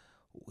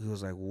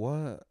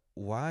 what?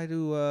 Why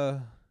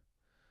do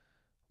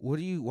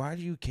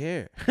you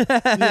care?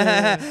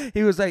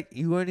 He was like,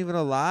 you weren't even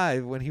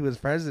alive when he was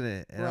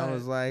president. And I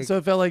was like, so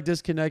it felt like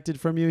disconnected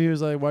from you. He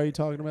was like, why are you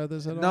talking about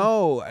this at all?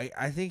 No,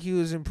 I think he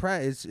was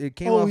impressed. It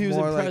came off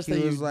more like he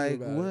was like,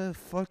 what the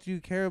fuck do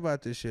you care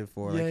about this shit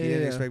for? Like, he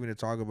didn't expect me to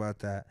talk about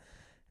that.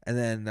 And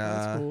then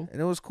that's cool.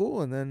 And it was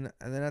cool. And then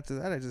after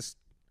that,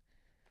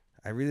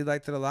 I really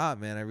liked it a lot,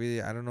 man.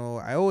 I don't know.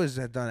 I always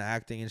had done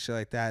acting and shit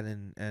like that,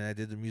 and I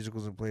did the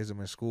musicals and plays at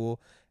my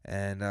school,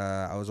 and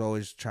I was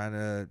always trying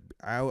to.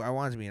 I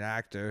wanted to be an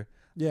actor.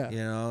 Yeah.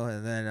 You know,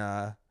 and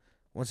then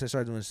once I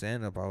started doing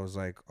stand up, I was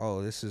like,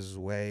 oh, this is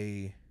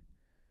way,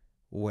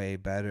 way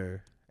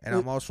better. And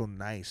I'm also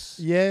nice.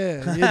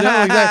 Yeah, you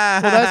know, exactly.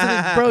 Well, that's the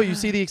thing, bro. You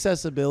see the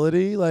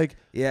accessibility, like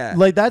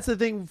that's the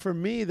thing for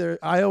me.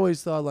 I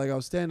always thought like,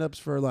 stand-ups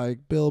for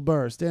like Bill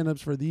Burr, stand-ups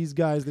for these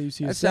guys that you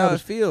see. That's how it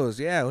feels,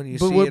 when you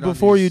see it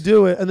before you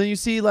do it, and then you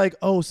see like,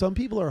 oh, some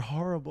people are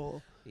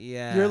horrible.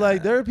 Yeah, you're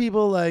like, there are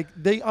people like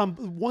they.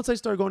 Once I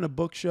started going to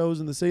book shows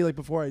in the city, like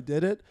before I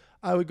did it,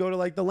 I would go to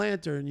like the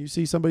Lantern. You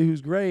see somebody who's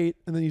great,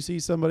 and then you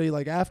see somebody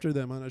like after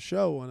them on a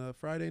show on a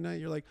Friday night.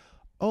 You're like,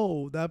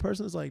 oh, that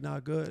person is like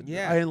not good.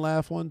 Yeah, I didn't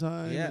laugh one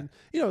time. Yeah, and,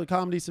 you know,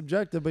 comedy's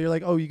subjective, but you're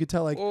like, oh, you could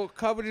tell like. Well,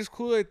 comedy's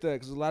cool like that,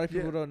 because a lot of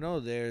people don't know.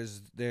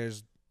 There's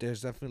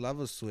definitely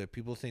levels to it.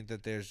 People think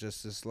that there's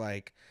just this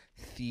like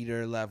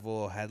theater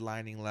level,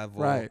 headlining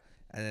level, right?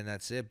 And then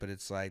that's it. But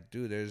it's like,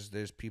 dude,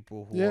 there's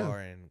people who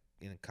are in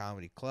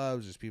comedy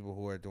clubs. There's people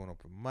who are doing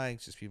open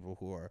mics. There's people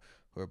who are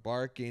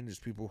barking. There's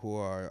people who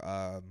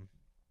are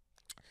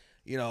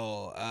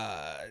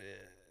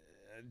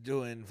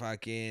doing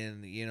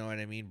fucking, you know what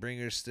I mean,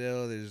 bringers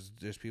still.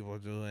 There's people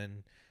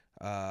doing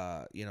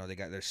they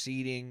got their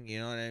seating, you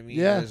know what I mean?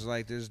 There's a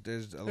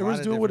everyone's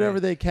lot doing whatever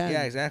they can.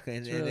 Yeah, exactly.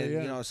 And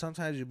you know,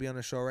 sometimes you'll be on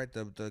a show, right?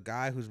 The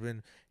guy who's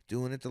been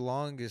doing it the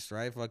longest,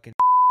 right?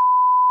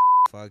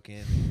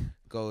 Fucking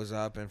goes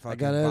up and fucking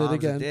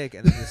bombs a dick,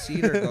 and then the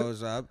seater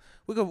goes up.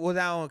 That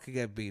one could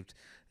get beeped.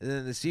 And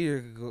then the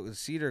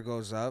seater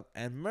goes up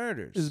and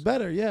murders. It's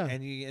better, yeah.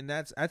 And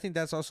I think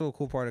that's also a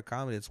cool part of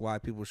comedy. It's why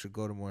people should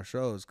go to more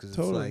shows, because it's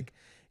like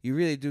you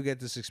really do get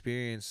this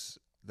experience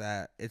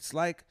that it's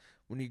like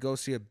when you go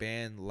see a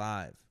band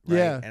live, right?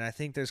 Yeah. And I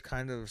think there's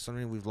kind of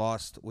something we've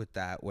lost with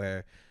that,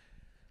 where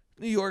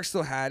New York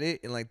still had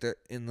it in the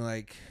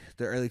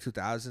early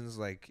 2000s,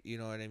 like, you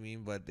know what I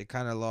mean? But they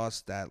kind of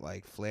lost that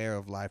like flair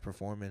of live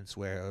performance,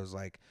 where it was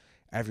like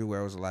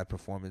everywhere was a live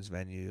performance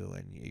venue,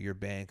 and your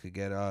band could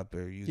get up,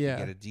 or you could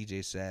get a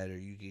DJ set, or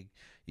you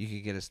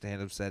could get a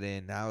stand up set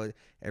in. Now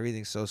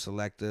everything's so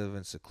selective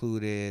and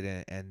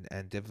secluded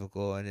and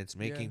difficult, and it's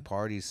making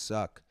parties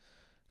suck.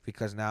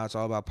 Because now it's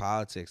all about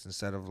politics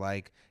instead of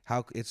like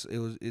how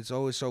it's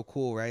always so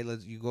cool, right?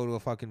 You go to a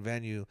fucking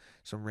venue,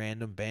 some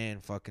random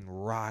band fucking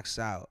rocks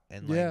out,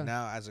 and like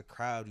now as a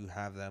crowd you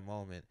have that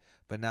moment.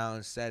 But now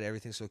instead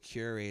everything's so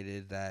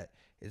curated that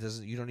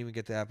you don't even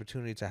get the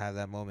opportunity to have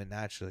that moment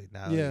naturally.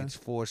 Now it's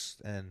forced,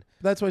 and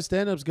that's why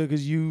stand-up's good,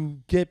 because you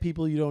get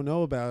people you don't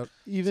know about.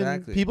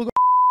 Even people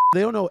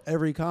they don't know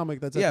every comic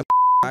that's at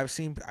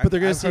the but they're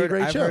gonna see a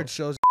great show. I've heard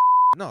shows.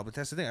 No, but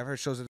that's the thing. I've heard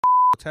shows that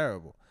are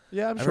terrible.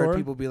 Yeah, I've heard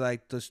people be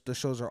like, the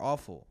shows are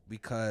awful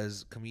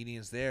because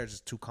comedians there are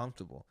just too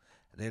comfortable.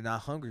 They're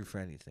not hungry for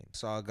anything.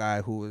 Saw a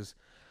guy who was,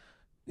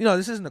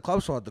 this isn't the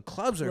club's fault. The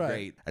clubs are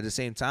great. At the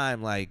same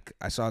time, like,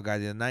 I saw a guy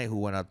the other night who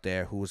went up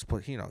there who was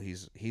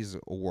he's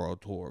a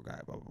world tour guy,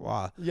 blah, blah,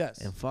 blah. Yes.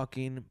 And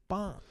fucking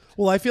bombed.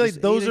 Well, I feel like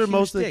those are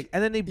mostly.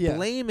 And then they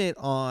blame it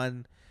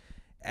on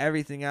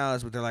everything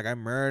else, but they're like, I'm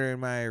murdering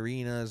my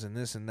arenas and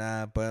this and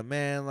that. But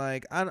man,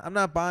 like, I'm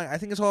not buying. I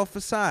think it's all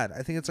facade.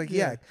 I think it's like,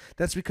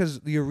 that's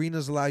because the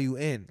arenas allow you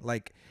in.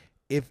 Like,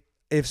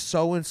 if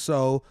so and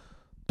so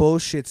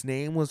bullshit's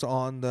name was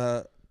on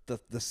the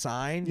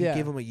sign, you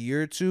give him a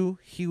year or two,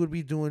 he would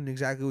be doing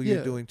exactly what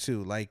you're doing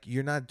too. Like,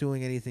 you're not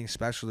doing anything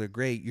special or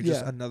great. You're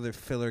just another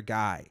filler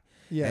guy.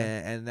 Yeah.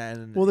 And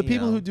then, well, the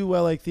people who do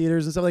well, like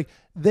theaters and stuff, like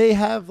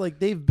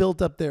they've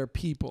built up their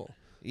people.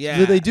 Yeah,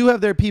 so they do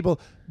have their people,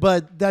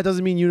 but that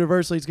doesn't mean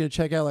universally it's going to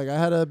check out. Like, I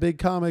had a big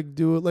comic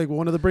do it, like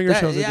one of the bringer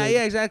shows. Yeah,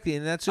 exactly.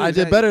 And that's I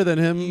did better than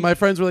him. My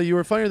friends were like, you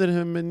were funnier than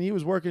him, and he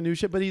was working new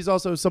shit. But he's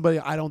also somebody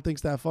I don't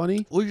think's that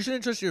funny. Well, you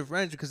shouldn't trust your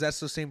friends, because that's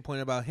the same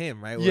point about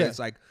him, right? Where it's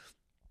like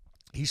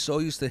he's so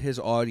used to his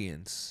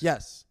audience,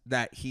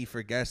 that he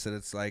forgets that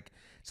it's like,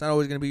 it's not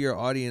always going to be your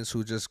audience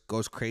who just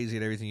goes crazy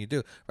at everything you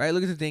do, right?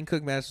 Look at the Dane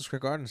Cook Madison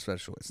Square Garden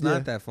special. It's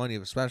not that funny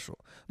of a special,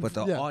 but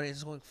the audience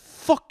is going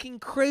fucking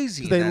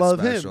crazy. They love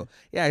him.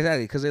 Yeah,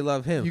 exactly, because they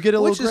love him. You get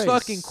a which little is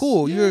grace. fucking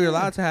cool. Yeah. You're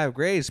allowed to have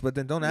grace, but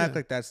then don't act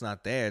like that's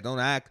not there. Don't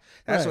act.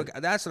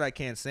 That's what I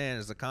can't stand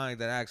is the comic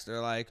that acts.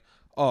 They're like,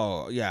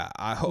 oh yeah,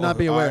 I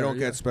don't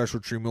get special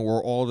treatment.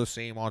 We're all the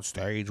same on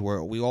stage.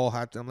 Where we all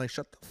have to. I'm like,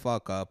 shut the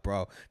fuck up,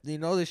 bro. You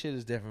know this shit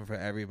is different for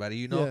everybody.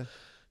 You know. Yeah.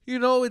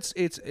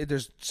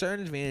 There's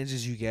certain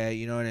advantages you get,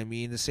 you know what I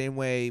mean? The same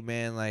way,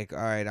 man, like, all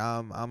right,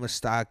 I'm a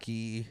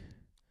stocky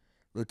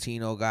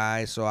Latino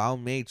guy, so I'll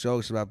make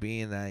jokes about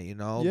being that,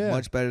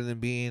 much better than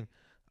being,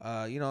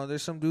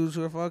 there's some dudes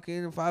who are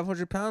fucking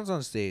 500 pounds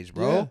on stage,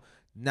 bro. Yeah.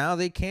 Now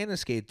they can't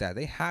escape that.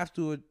 They have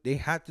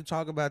to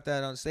talk about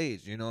that on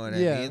stage, you know what I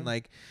mean?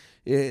 Like,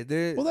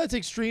 well, that's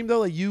extreme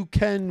though. Like, you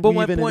can. But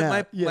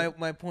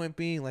my point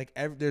being, like,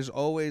 there's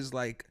always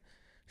like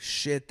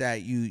shit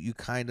that you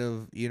kind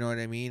of, you know what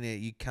I mean,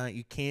 you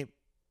can't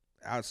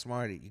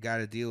outsmart it. You got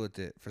to deal with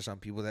it for some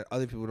people that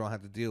other people don't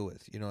have to deal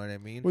with, you know what I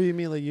mean? What do you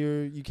mean, like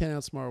you can't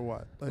outsmart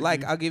what?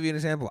 Like I'll give you an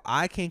example.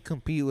 I can't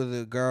compete with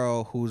a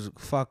girl who's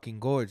fucking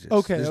gorgeous.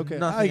 There's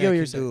nothing I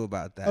can do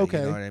about that, you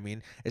know what I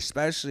mean?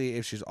 Especially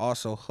if she's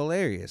also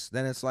hilarious.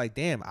 Then it's like,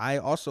 damn, I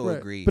also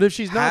agree. But if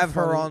she's not have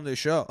her on the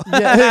show.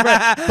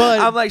 But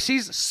I'm like,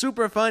 she's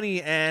super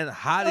funny and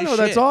hot as shit.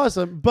 That's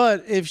awesome.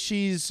 But if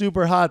she's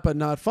super hot but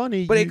not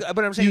funny, but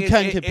I'm saying you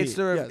can compete.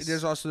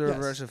 There's also the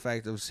reverse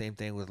effect of the same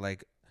thing with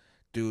like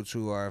dudes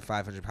who are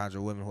 500 pounds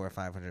or women who are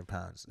 500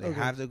 pounds. They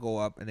have to go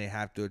up and they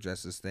have to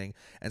address this thing.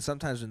 And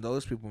sometimes when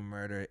those people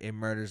murder, it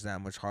murders that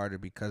much harder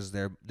because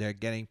they're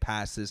getting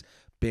past this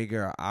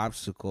bigger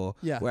obstacle.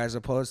 Yeah. Whereas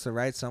opposed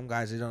to, some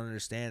guys, they don't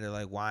understand. They're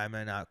like, why am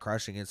I not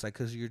crushing it? It's like,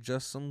 because you're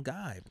just some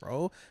guy,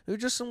 bro. You're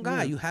just some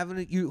guy.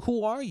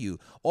 Who are you?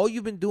 All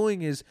you've been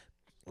doing is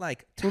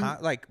like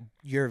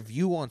your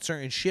view on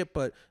certain shit,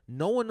 but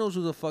no one knows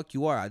who the fuck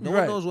you are. No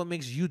one knows what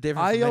makes you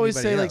different. I always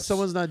say else. Like,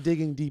 someone's not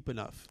digging deep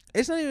enough.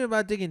 It's not even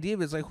about digging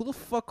deep. It's like, who the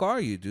fuck are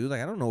you, dude?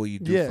 Like, I don't know what you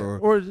do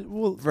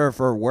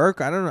for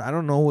work. I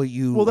don't know what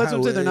you. Well, that's what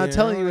I'm saying. They're not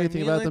telling you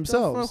anything about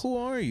themselves. Who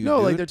are you? No,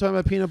 dude? Like they're talking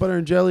about peanut butter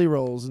and jelly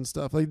rolls and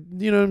stuff. Like,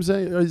 you know what I'm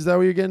saying? Or is that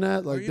what you're getting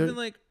at? Like,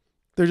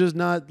 they're just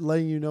not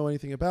letting you know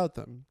anything about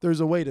them.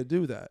 There's a way to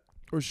do that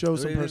or show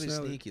some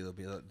personality. Sneaky. They'll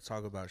be able to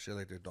talk about shit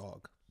like their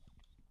dog.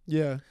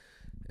 Yeah.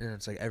 And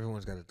it's like,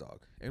 everyone's got a dog.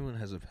 Everyone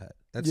has a pet.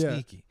 That's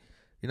sneaky.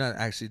 You're not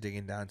actually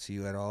digging down to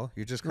you at all.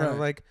 You're just kind of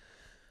like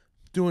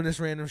doing this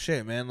random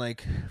shit, man.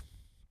 Like,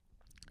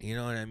 you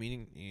know what I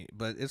mean?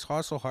 But it's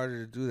also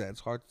harder to do that.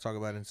 It's hard to talk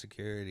about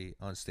insecurity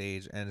on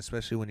stage, and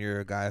especially when you're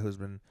a guy who's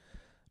been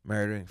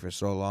murdering for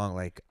so long.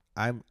 Like,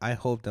 I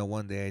hope that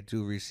one day I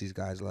do reach these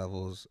guys'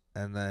 levels,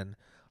 and then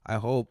I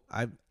hope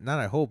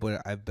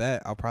but I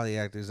bet I'll probably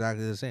act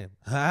exactly the same.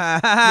 but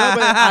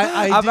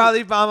I'll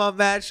probably bomb on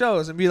mad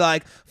shows and be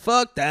like,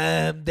 "Fuck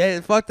them,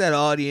 fuck that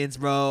audience,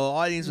 bro.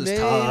 Audience was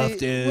tough,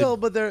 dude." Well,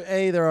 but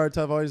there are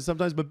tough audiences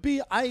sometimes, but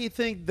B, I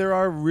think there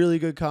are really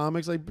good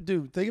comics. Like,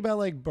 dude, think about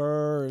like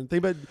Burr and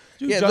think about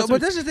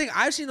but that's the thing.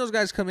 I've seen those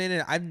guys come in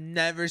and I've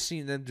never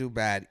seen them do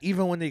bad,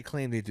 even when they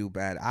claim they do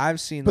bad. I've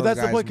seen those guys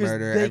murder. But that's the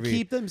point, because they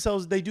keep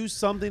themselves. They do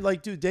something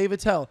like, dude, Dave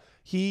Attell.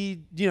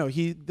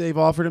 They've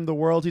offered him the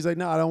world. He's like,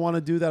 no, I don't want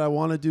to do that. I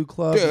want to do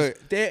clubs. Dude,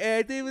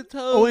 David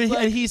Tell. Oh,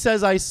 and he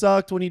says I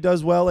sucked when he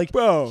does well. Like,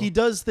 bro, he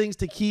does things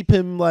to keep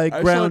him like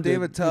grounded.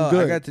 David Tell.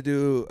 I got to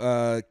do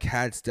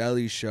Cat's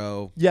Deli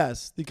show.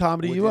 Yes, the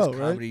Comedy UO,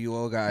 right? Comedy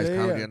UO guys,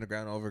 Comedy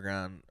Underground,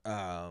 Overground.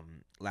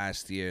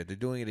 Last year, they're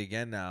doing it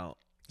again now.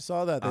 I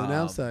saw that they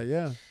announced that.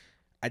 Yeah,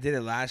 I did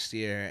it last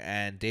year,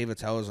 and David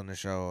Tell was on the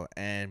show,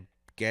 and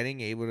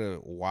getting able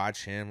to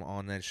watch him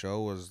on that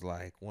show was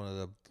like one of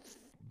the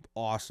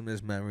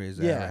awesomest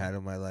memories I ever had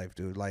in my life,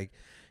 dude. Like,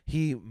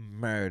 he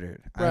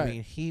murdered. Right. I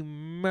mean, he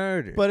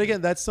murdered. But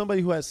again, that's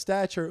somebody who has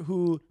stature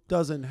who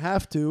doesn't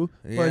have to,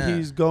 but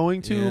he's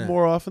going to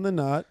more often than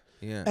not.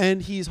 Yeah.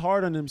 And he's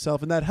hard on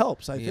himself, and that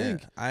helps, I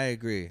think. I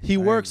agree. He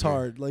works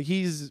hard. Like,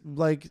 he's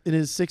like in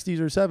his 60s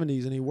or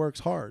 70s, and he works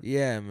hard.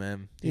 Yeah,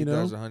 man. He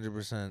does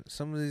 100%.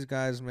 Some of these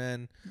guys,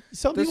 man.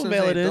 Some people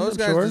mail it in. Those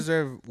guys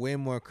deserve way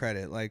more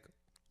credit. Like,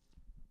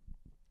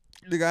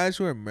 the guys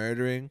who are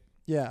murdering.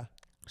 Yeah.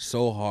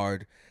 So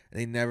hard, and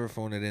they never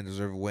phone it in,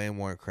 deserve way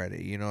more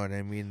credit. You know what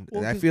I mean?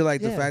 Well, I feel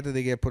like the fact that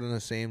they get put on the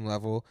same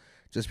level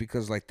just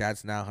because like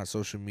that's now how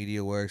social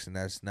media works and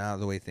that's now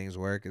the way things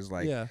work is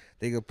like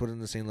they get put on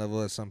the same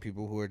level as some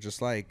people who are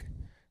just like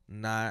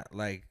not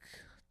like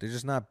they're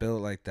just not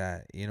built like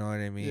that. You know what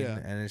I mean? Yeah.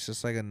 And it's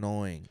just like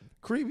annoying.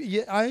 Cream,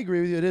 I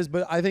agree with you. It is,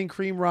 but I think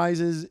cream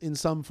rises in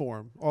some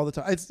form all the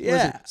time.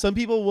 Listen, some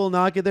people will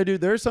not get their due.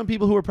 There are some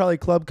people who are probably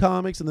club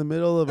comics in the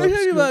middle of. I'm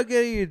talking about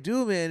getting your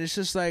due, man. It's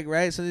just like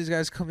some of these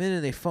guys come in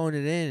and they phone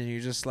it in, and you're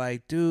just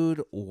like,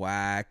 dude,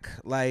 whack.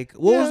 Like,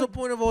 what was the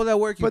point of all that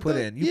work you put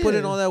in? You put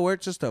in all that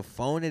work just to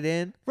phone it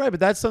in, right? But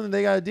that's something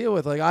they got to deal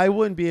with. Like, I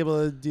wouldn't be able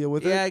to deal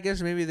with it. Yeah, I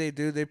guess maybe they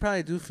do. They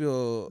probably do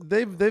feel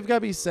they've got to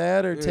be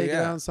sad or take it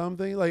on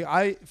something.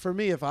 Like for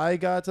me, if I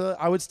got to,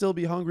 I would still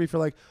be hungry for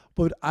like.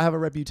 But I have a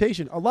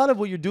reputation. A lot of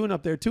what you're doing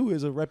up there, too,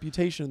 is a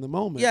reputation in the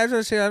moment. Yeah, I was going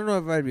to say, I don't know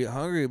if I'd be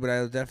hungry, but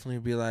I would definitely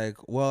be like,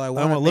 well, I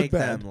want to make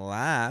them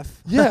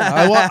laugh. Yeah,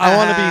 I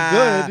want to be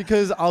good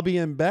because I'll be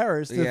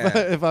embarrassed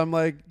if I'm,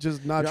 like,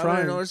 just not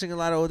trying. I'm noticing a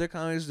lot of older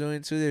comics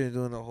doing, too. They're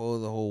doing the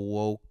whole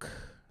woke.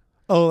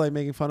 Oh, like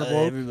making fun of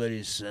woke?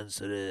 Everybody's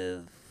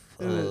sensitive.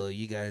 Oh,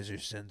 you guys are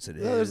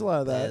sensitive. Yeah, there's a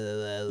lot of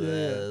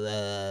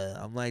that.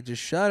 I'm like,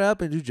 just shut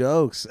up and do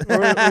jokes.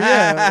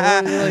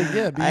 I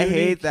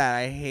hate that.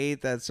 I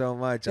hate that so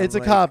much. It's a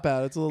cop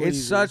out. It's a little. It's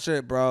easy. such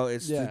a bro.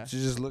 It's to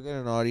just look at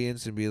an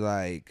audience and be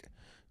like,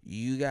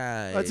 you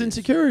guys. That's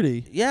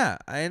insecurity. Yeah,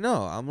 I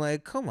know. I'm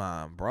like, come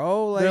on,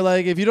 bro. Like, they're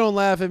like, if you don't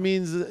laugh, it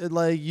means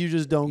like you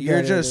just don't.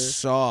 You're just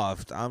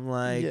soft. I'm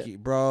like,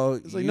 bro.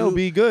 It's like no,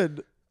 be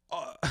good.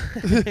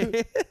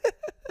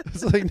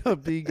 It's like, no,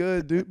 be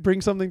good, dude. Bring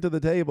something to the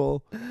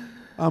table.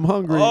 I'm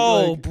hungry.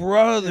 Oh,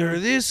 brother,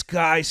 this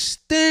guy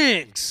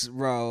stinks,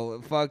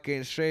 bro.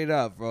 Fucking straight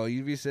up, bro.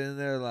 You be sitting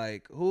there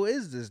like, who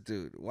is this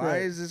dude? Why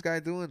is this guy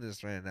doing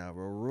this right now,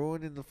 bro?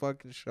 Ruining the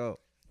fucking show.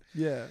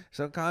 Yeah.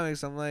 Some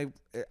comics, I'm like,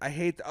 I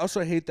hate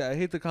that. I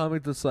hate the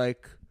comic that's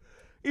like,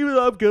 even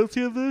though I'm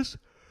guilty of this,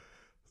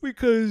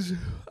 because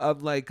I'm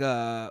like,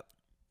 I'm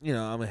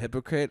a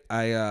hypocrite.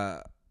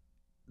 The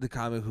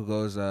comic who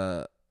goes,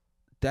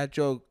 that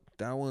joke,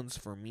 that one's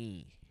for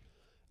me.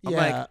 I'm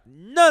like,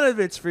 none of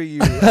it's for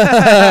you.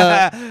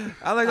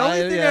 I'm like, the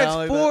only thing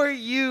that's for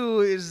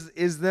you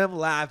is them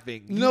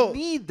laughing. You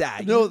need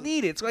that. You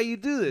need it. It's why you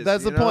do this.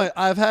 That's the point.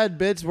 I've had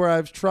bits where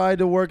I've tried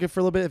to work it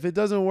for a little bit. If it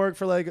doesn't work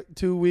for like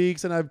 2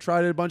 weeks and I've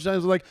tried it a bunch of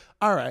times, I'm like,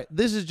 all right,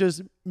 this is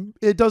just,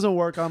 it doesn't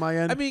work on my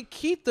end. I mean,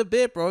 keep the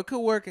bit, bro. It could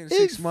work in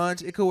 6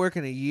 months. It could work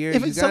in a year. You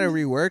got to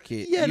rework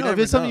it. Yeah, if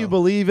it's something you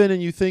believe in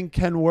and you think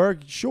can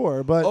work,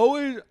 sure. But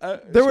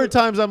there were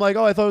times I'm like,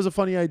 oh, I thought it was a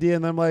funny idea.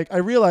 And I'm like, I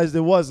realized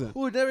it wasn't. Who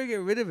would never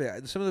get rid of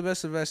it? Some of the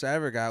best advice I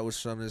ever got was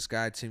from this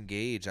guy, Tim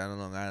Gage, out on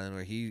Long Island,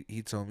 where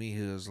he told me,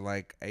 he was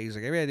like,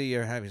 every idea you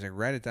ever have, he's like,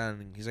 write it down.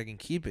 And he's like, and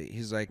keep it.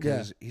 He's like,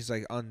 he's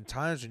like, on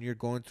times when you're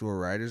going through a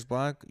writer's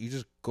block, you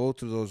just go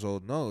through those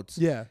old notes.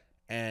 Yeah.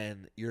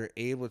 And you're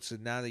able to,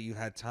 now that you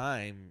had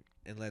time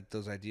and let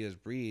those ideas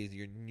breathe,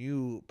 your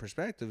new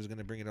perspective is going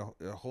to bring it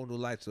a whole new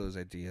light to those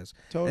ideas.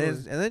 Totally.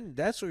 And then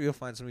that's where you'll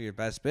find some of your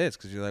best bits,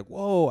 because you're like,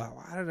 whoa,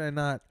 how did I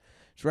not?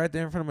 It's right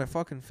there in front of my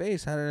fucking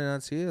face. How did I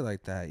not see it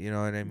like that? You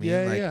know what I mean?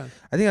 Yeah,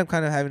 I think I'm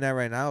kind of having that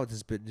right now with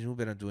this new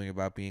bit I'm doing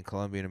about being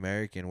Colombian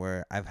American,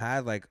 where I've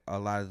had like a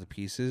lot of the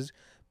pieces,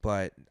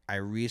 but I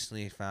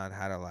recently found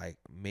how to like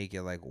make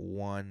it like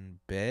one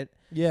bit.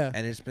 Yeah.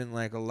 And it's been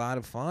like a lot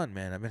of fun,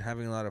 man. I've been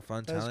having a lot of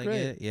fun That's telling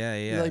great. it. Yeah,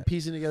 yeah. You're like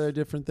piecing together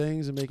different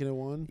things and making it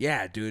one.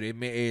 Yeah, dude. It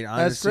That's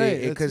honestly,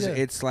 great. because Yeah.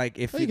 it's like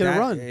if you gotta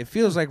run. it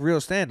feels like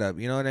real stand up.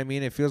 You know what I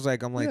mean? It feels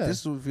like I'm like Yeah. this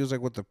is what feels like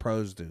what the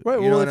pros do.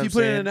 Right. You know Well, what if you I'm put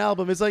it saying? in an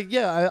album, it's like,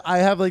 yeah, I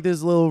have like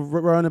this little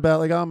run about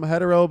like I'm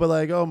hetero, but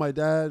like, oh, my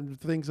dad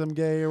thinks I'm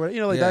gay or whatever.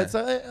 You know, like Yeah.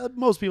 that's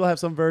most people have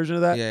some version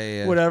of that. Yeah,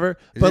 yeah. Whatever.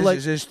 Is But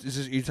this, like,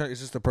 is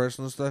this the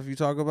personal stuff you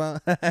talk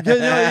about? the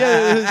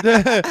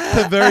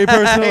very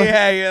personal.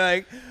 Yeah, you're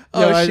like,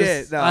 oh Yo,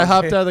 shit. I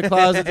hopped out of the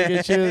closet to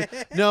get you.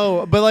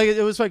 No, but like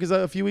it was funny because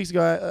a few weeks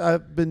ago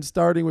I've been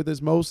starting with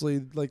this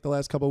mostly like the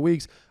last couple of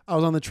weeks. I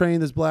was on the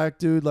train, this black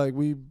dude, like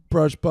we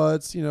brushed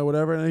butts, you know,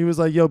 whatever, and he was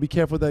like, "Yo, be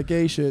careful with that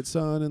gay shit,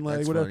 son," and like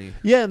That's whatever. funny.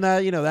 Yeah, and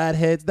that that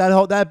hits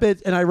that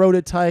bit, and I wrote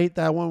it tight.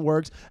 That one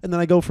works, and then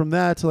I go from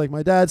that to like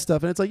my dad's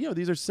stuff, and it's like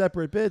these are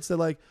separate bits that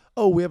like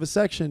we have a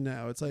section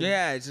now. It's like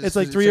Yeah, it's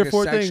like three or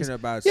four things.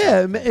 About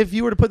yeah, something. if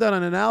you were to put that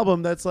on an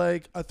album, that's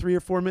like a 3 or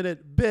 4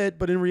 minute bit,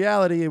 but in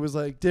reality, it was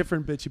like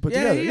different bits you put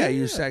together. Yeah,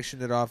 you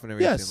sectioned it off and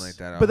everything like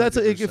that. But that's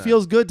it 100%.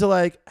 feels good to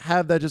like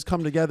have that just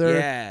come together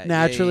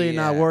naturally and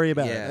not worry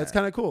about it. Yeah. That's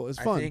kind of cool. It's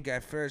fun. I think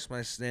at first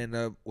my stand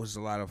up was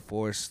a lot of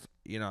forced,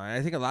 and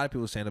I think a lot of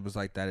people's stand up is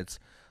like that. It's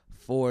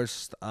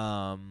forced,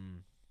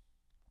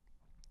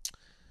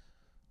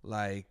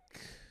 like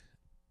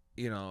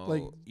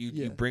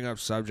you bring up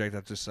subject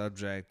after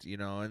subject,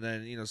 and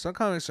then some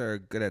comics are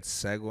good at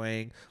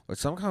segueing, but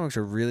some comics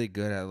are really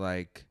good at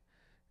like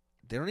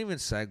they don't even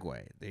segue.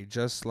 They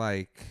just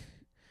like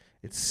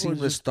it's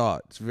seamless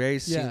thought. It's very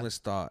seamless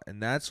thought,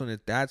 and that's when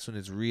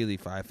it's really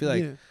fun. I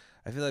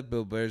feel like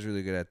Bill Burr's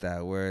really good at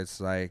that, where it's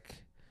like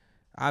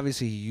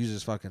obviously he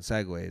uses fucking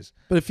segues,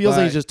 but it feels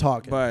like he's just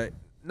talking. But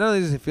not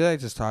only does it feel like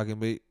just talking,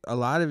 but a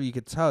lot of you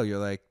could tell you're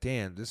like,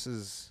 damn,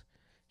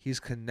 he's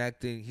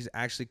connecting. He's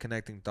actually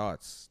connecting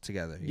thoughts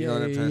together. You know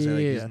what I'm trying to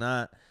say?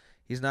 Like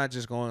he's not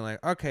just going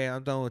like, okay,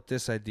 I'm done with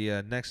this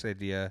idea, next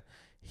idea.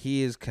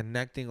 He is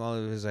connecting all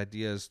of his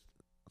ideas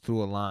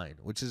through a line,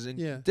 which is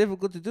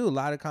difficult to do. A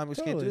lot of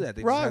comics can't do that.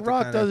 They Rock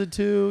does it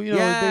too.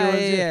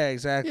 Yeah,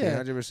 exactly,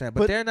 100%.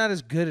 But they're not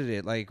as good at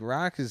it. Like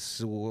Rock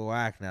is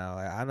whack now.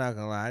 Like, I'm not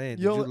gonna lie.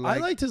 I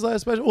liked his last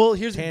special. Well,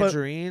 here's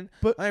Tangerine.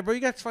 But bro, you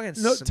got fucking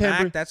smacked.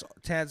 Tambourine. That's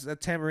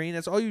Tambourine.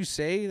 That's all you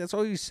say. That's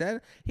all you said.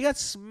 He got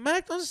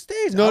smacked on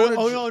stage.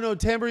 No.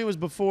 Tambourine was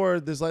before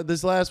this.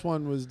 This last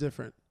one was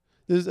different.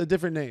 There's a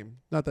different name.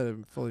 Not that it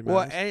fully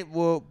matters.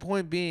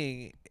 Point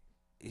being,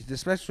 the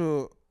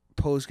special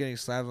post getting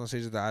slapped on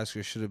stage at the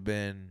Oscars should have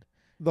been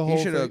the whole.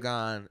 He should have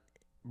gone,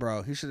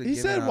 bro. He should have. He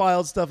said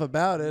wild stuff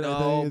about it.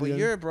 No, but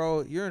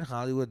you're in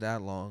Hollywood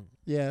that long.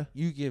 Yeah.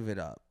 You give it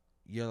up.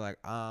 You're like,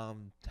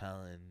 I'm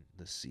telling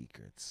the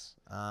secrets.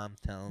 I'm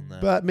telling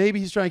them. But maybe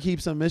he's trying to keep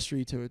some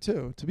mystery to it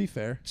too. To be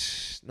fair,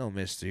 no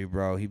mystery,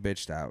 bro. He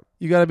bitched out.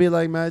 You gotta be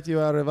like Matthew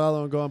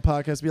Arevalo and go on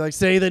podcast. And be like,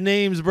 say the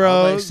names,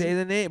 bro. Say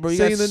the name, bro. You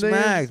got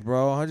smacked,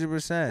 bro.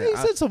 100%. He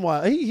said some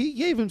wild. He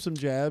gave him some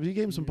jabs. He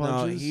gave him some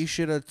punches. No, he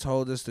should have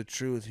told us the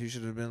truth. He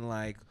should have been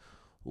like,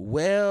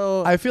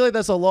 well, I feel like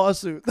that's a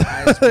lawsuit.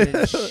 I've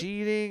been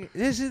cheating.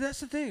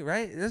 That's the thing,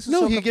 right?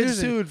 He gets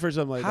sued for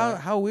something like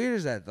that. How weird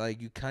is that? Like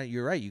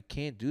you're right. You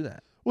can't do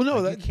that. Well,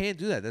 no, you can't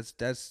do that.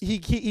 That's he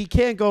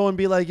can't go and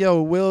be like,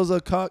 yo, Will's a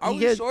cock. Are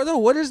we sure though?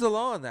 What is the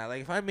law on that?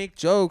 Like, if I make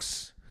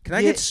jokes, can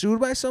I get sued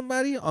by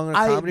somebody on a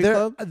comedy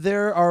club?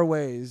 There are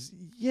ways.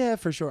 Yeah,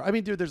 for sure. I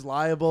mean, dude, there's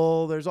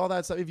libel. There's all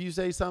that stuff. If you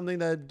say something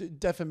that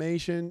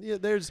defamation,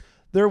 there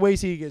are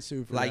ways he can get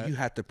sued for that. Like, you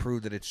have to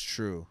prove that it's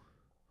true,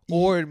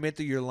 or admit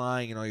that you're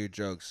lying in all your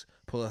jokes.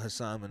 Pull a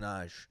Hassan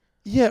Minaj.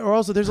 Yeah, or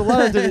also there's a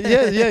lot of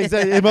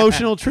exactly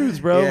emotional truths,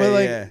 bro.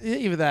 But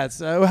even that's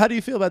how do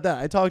you feel about that?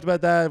 I talked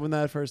about that when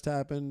that first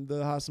happened,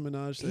 the Hassan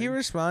Minaj thing. He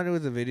responded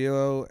with a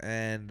video,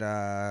 and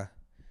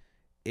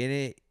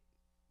in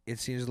it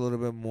seems a little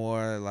bit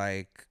more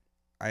like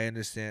I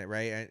understand,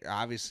 right?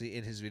 Obviously,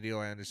 in his video,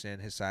 I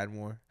understand his side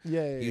more.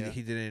 Yeah.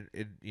 He didn't,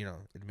 it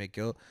make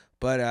guilt.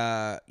 But,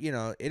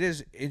 it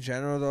is, in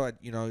general, though,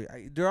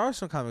 there are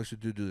some comics who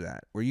do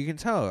that, where you can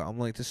tell, I'm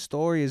like, the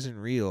story isn't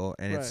real,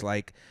 and it's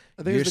like,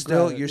 you're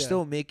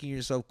still making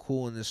yourself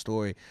cool in this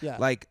story. Yeah.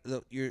 Like,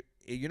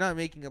 you're not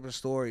making up a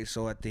story,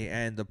 so at the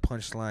end, the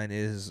punchline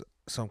is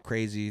some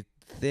crazy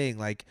thing.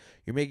 Like,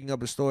 you're making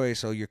up a story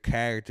so your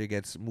character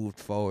gets moved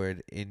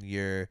forward in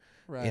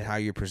in how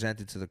you're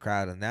presented to the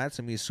crowd, and that,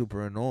 to me, is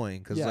super annoying,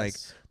 because, like,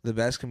 the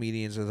best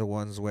comedians are the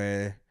ones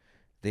where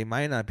they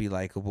might not be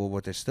likable,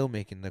 but they're still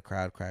making the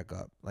crowd crack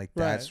up. Like,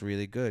 that's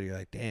really good. You're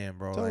like, damn,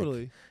 bro.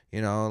 Totally.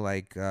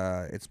 Like,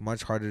 it's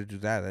much harder to do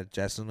that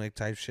Justin Lake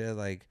type shit.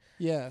 Like,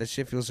 that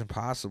shit feels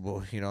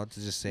impossible, to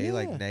just say,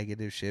 like,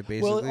 negative shit,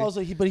 basically. Well,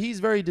 also, but he's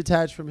very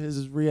detached from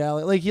his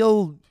reality. Like,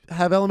 he'll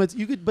have elements.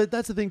 But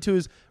that's the thing, too,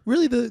 is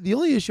really the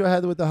only issue I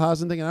had with the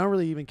Hassan thing, and I don't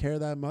really even care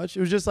that much.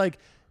 It was just, like,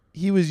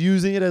 he was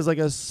using it as, like,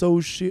 a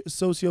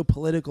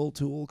socio-political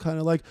tool. Kind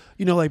of like,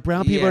 like,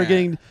 brown people are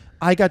getting...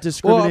 I got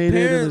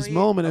discriminated in this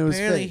moment. It was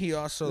fake. He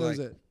also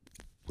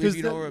if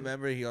you don't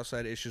remember, he also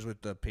had issues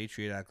with the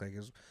Patriot Act. Like,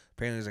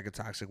 apparently, it was like a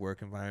toxic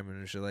work environment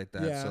and shit like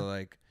that. Yeah. So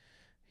like,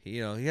 he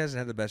hasn't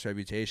had the best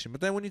reputation.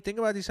 But then when you think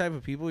about these type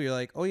of people, you're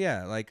like, oh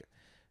yeah, like,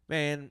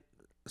 man,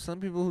 some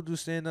people who do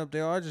stand up, they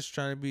are just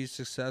trying to be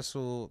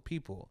successful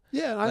people.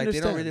 Yeah, I like understand.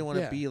 They don't really want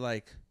to be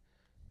like,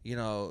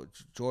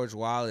 George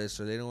Wallace,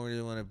 or they don't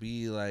really want to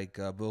be like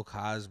Bill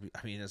Cosby.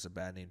 I mean, that's a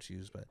bad name to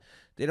use, but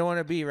they don't want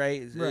to be,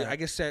 right? I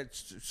guess that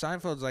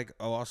Seinfeld's like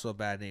also a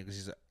bad name because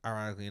he's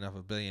ironically enough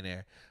a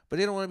billionaire. But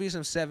they don't want to be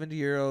some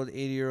 70-year-old,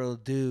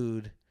 80-year-old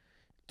dude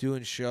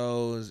doing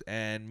shows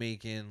and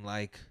making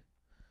like,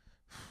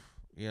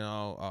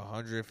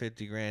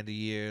 $150,000 a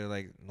year,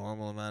 like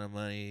normal amount of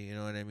money. You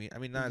know what I mean? I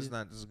mean, it's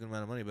not this is a good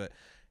amount of money, but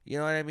you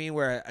know what I mean?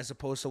 Where as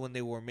opposed to when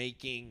they were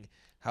making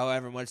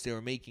however much they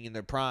were making in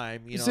their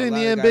prime, You're saying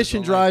the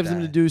ambition drives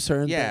them to do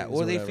certain things. Yeah,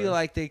 or they feel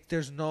like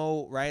there's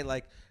no, right?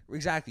 Like,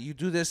 exactly, you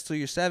do this till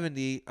you're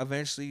 70,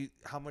 eventually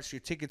how much your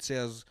ticket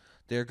sales,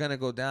 they're going to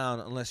go down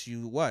unless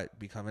you,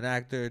 become an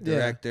actor,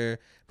 director. Yeah.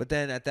 But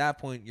then at that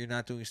point, you're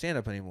not doing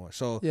stand-up anymore.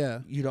 So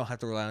you don't have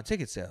to rely on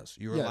ticket sales.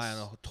 You rely on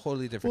a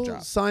totally different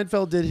job.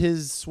 Seinfeld did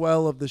his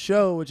swell of the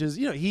show, which is,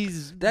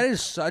 That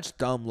is such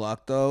dumb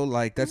luck, though.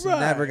 Like, that's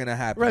never going to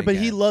happen Right, but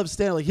again. he loves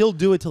stand-up. Like, he'll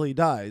do it till he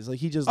dies. Like,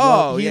 he just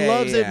loves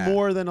it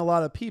more than a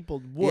lot of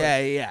people would.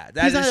 Yeah.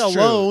 He's not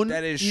alone.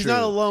 That is true. He's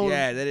not alone.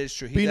 Yeah, that is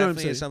true. He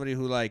definitely is somebody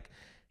who, like,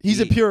 he's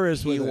a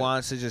purist with it. He it.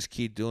 wants to just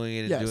keep doing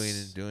it and doing it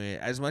and doing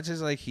it. As much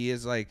as, like, he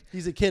is, like...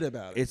 He's a kid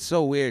about it. It's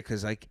so weird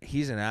because, like,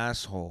 he's an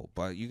asshole.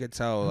 But you could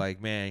tell,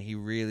 like, man, he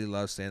really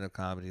loves stand-up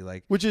comedy.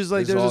 Like, which is,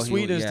 like, there's a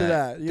sweetness to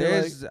that.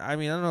 I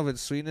mean, I don't know if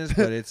it's sweetness,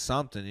 but it's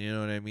something. You know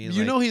what I mean?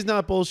 You know he's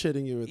not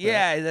bullshitting you with that.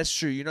 Yeah, that's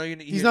true.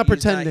 He's not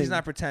pretending. He's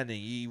not pretending.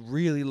 He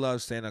really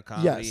loves stand-up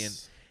comedy. Yes.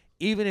 And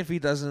even if he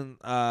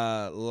doesn't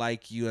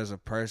like you as a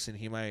person,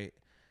 he might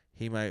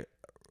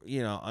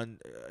acknowledge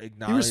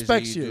he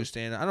respects that you do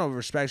stand up. I don't know if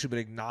respects you, but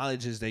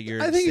acknowledges that you're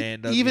in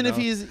stand up. Even if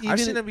he's, I've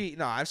seen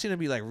him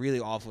be like really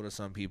awful to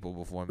some people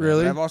before. Man.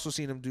 Really? But I've also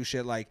seen him do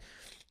shit like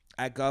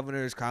at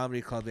Governor's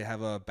Comedy Club. They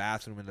have a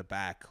bathroom in the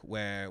back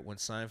where when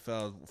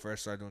Seinfeld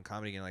first started doing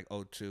comedy in like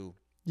 2002.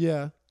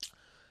 Yeah.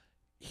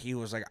 He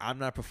was like, I'm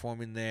not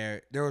performing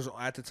there. There was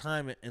at the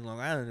time in Long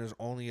Island, there was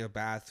only a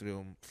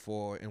bathroom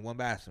in one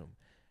bathroom,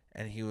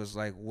 and he was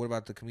like, "What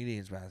about the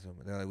comedian's bathroom?"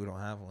 And they're like, "We don't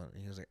have one." And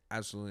he was like,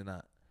 "Absolutely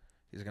not."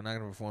 He's like, I'm not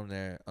gonna perform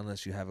there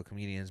unless you have a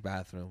comedian's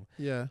bathroom.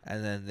 Yeah.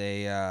 And then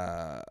they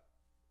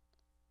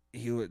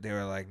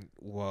were like,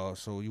 well,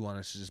 so you want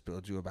us to just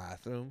build you a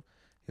bathroom?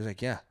 He was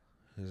like, yeah.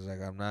 He was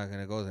like, I'm not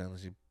gonna go there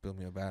unless you build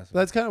me a bathroom.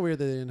 That's kind of weird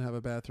that they didn't have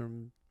a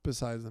bathroom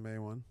besides the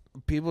main one.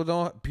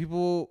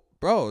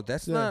 Bro,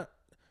 that's not.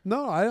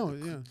 No, I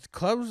don't. Yeah.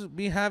 Clubs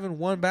be having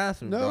one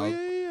bathroom. No, dog.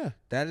 yeah.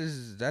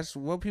 That's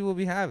what people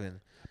be having.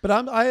 But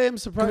I am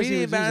surprised.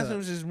 Comedian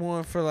bathrooms is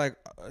more for like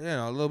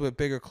a little bit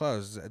bigger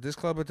clubs. This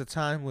club at the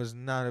time was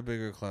not a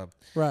bigger club.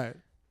 Right.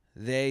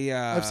 They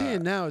I've seen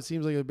it now. It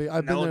seems like a big.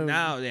 I've been there.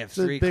 Now they have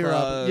 3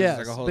 clubs.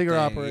 Like a whole bigger thing.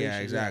 operation. Yeah,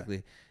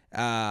 exactly.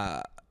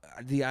 Yeah.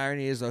 The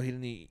irony is though he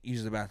didn't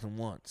use the bathroom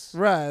once.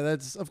 Right.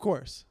 That's of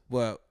course.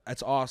 Well,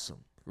 that's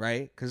awesome,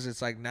 right? Because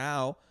it's like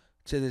now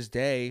to this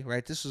day,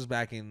 right? This was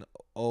back in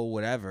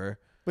whatever.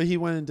 But he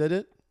went and did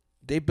it.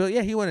 He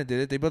went and did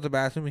it. They built the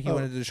bathroom and he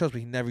went and did the shows, but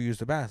he never used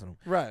the bathroom.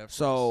 Right.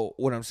 So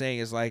what I'm saying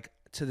is like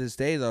to this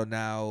day though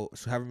now,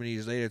 so however many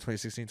years later,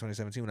 2016,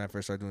 2017, when I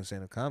first started doing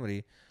stand-up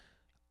comedy,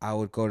 I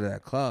would go to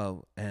that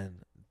club and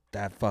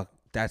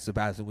that's the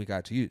bathroom we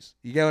got to use.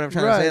 You get what I'm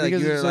trying to say?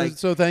 Like you're like,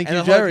 so thank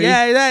you, Jerry.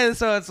 Yeah.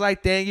 So it's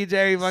like thank you,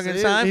 Jerry. Fucking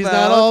Seinfeld. He's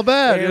not all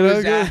bad.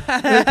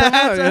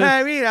 That's what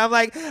I mean. I'm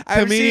like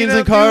comedians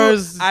in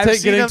cars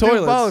getting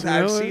toilets. Both.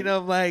 I've seen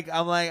them like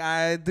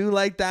I do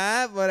like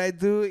that, but I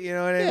do. You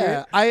know what I mean?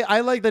 Yeah, I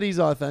like that he's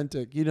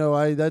authentic.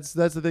 That's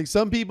the thing.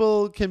 Some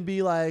people can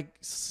be like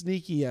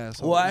sneaky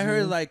assholes. Well, I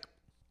heard like.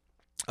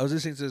 I was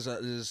listening to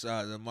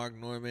the Mark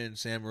Norman and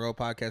Sam Moreau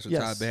podcast with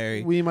Todd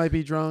Barry. We Might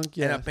Be Drunk.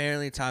 Yeah. And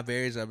apparently Todd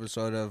Barry's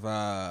episode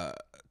of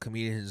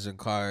Comedians in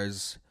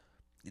Cars,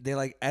 they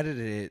like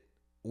edited it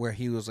where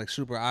he was like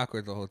super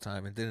awkward the whole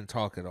time and didn't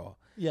talk at all.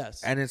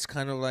 Yes. And it's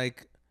kind of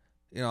like,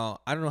 I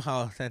don't know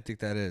how authentic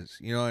that is.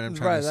 You know what I'm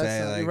trying to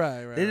say?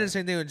 Right. They did the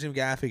same thing with Jim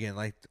Gaffigan.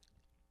 Like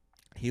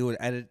he would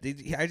edit.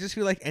 I just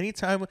feel like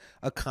anytime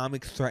a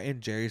comic threatened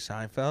Jerry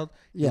Seinfeld,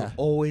 he would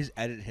always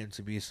edit him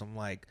to be some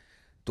like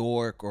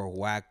dork or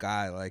whack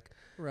guy. Like,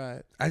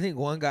 right. I think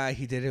one guy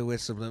he did it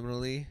with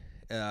subliminally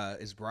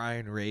is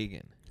Brian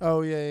Reagan.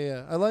 Oh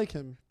yeah. I like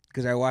him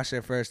because I watched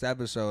that first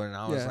episode and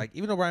I was like,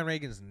 even though Brian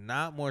Reagan's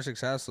not more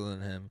successful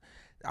than him,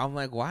 I'm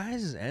like, why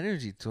is his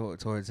energy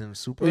towards him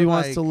super? He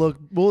wants to look.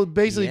 Well,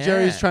 basically,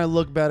 Jerry's trying to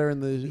look better in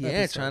the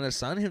episode. Trying to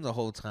sun him the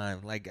whole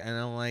time. Like, and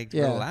I'm like,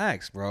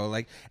 relax, bro.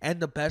 Like, and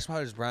the best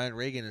part is Brian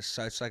Reagan is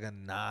such like a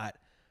not.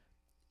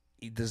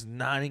 He does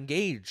not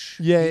engage.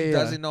 He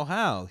doesn't know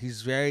how.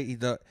 He's very.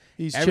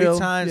 He's every chill.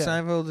 time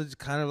Seinfeld is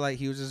kind of like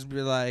he would just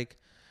be like,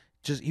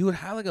 he would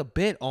have like a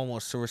bit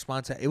almost to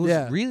respond to. It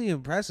was really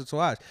impressive to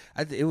watch.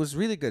 It was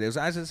really good. It's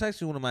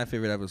actually one of my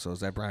favorite episodes,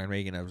 that Brian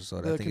Reagan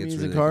episode. I think it's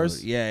really Cars.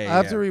 Good. Yeah, I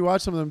have to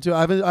rewatch some of them too.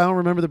 I don't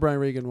remember the Brian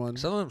Reagan one.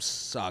 Some of them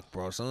suck,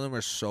 bro. Some of them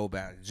are so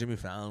bad. Jimmy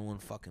Fallon one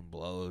fucking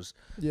blows.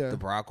 Yeah. The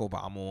Barack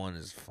Obama one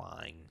is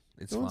fine.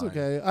 It's fine.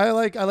 Okay. I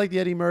like the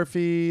Eddie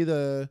Murphy.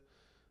 The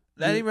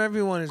Eddie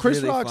Murphy one is Chris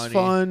really Rock's funny.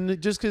 fun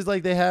just because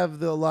like they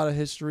have a lot of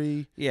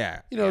history. Yeah,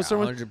 you know,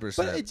 100%.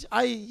 But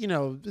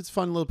it's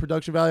fun little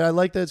production value. I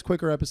like that it's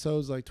quicker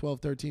episodes, like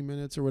 12, 13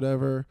 minutes or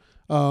whatever.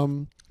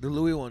 The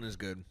Louis one is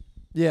good.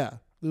 Yeah,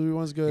 Louis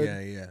one's good.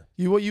 Yeah.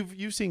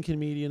 You've seen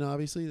Comedian,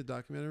 obviously, the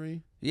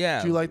documentary.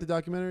 Yeah. Do you like the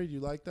documentary? Do you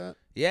like that?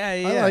 Yeah.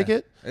 I like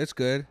it. It's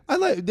good. I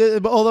like,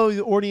 although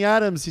Orny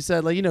Adams, he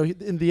said, like, you know,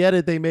 in the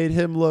edit they made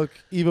him look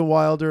even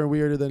wilder and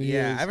weirder than he is.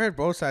 Yeah, I've heard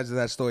both sides of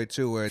that story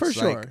too, where it's for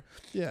sure. Like,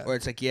 yeah, where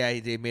it's like,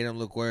 they made him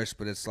look worse,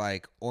 but it's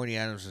like Orny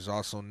Adams is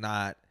also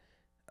not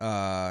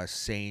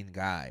sane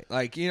guy.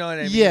 Like, you know what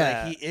I mean?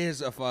 Yeah, like, he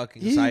is a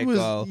fucking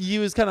psycho. He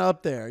was kind of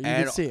up there. You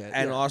could see it,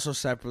 and also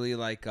separately,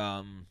 like,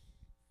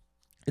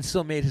 it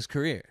still made his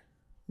career.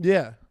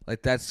 Yeah.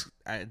 Like, that's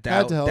what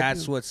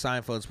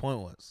Seinfeld's point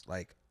was.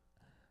 Like,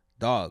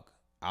 dog,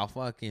 I'll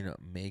fucking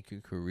make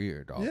your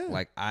career, dog.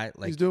 Yeah.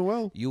 He's doing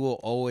well. You will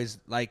always,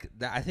 like,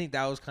 I think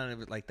that was kind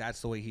of, like, that's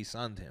the way he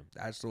sunned him.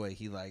 That's the way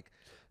he, like,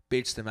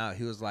 bitched him out.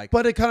 He was like,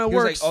 but it kind of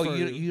works. Like,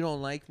 you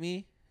don't like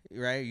me,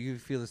 right? You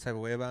feel this type of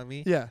way about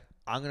me? Yeah.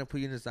 I'm going to put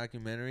you in this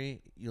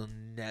documentary. You'll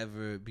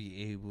never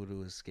be able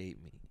to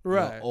escape me.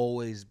 Right. You'll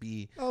always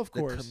be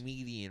the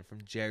comedian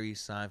from Jerry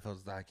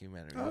Seinfeld's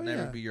documentary. You'll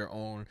never be your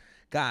own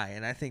guy.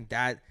 And I think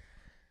that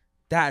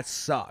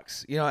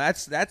sucks. You know,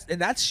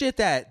 that's shit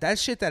that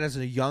as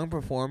a young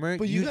performer,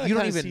 but you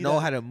don't even know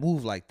how to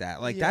move like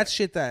that. Like, that's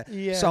shit that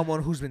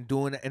someone who's been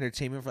doing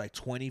entertainment for like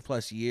 20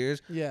 plus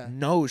years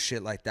knows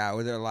shit like that,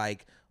 where they're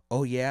like,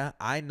 oh yeah,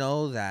 I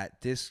know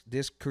that this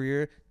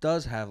career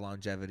does have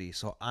longevity,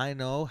 so I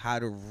know how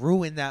to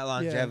ruin that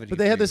longevity. But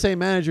they had the same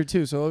manager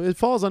too, so it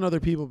falls on other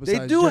people besides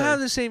They do Jerry. have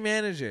the same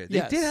manager.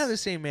 They did have the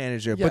same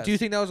manager. Yes. But do you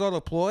think that was all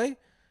a ploy?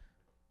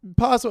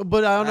 Possible,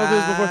 but I don't know if it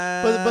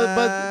was before.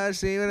 But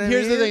see what I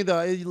here's mean? the thing, though.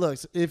 It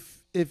looks,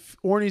 if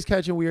Orny's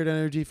catching weird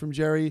energy from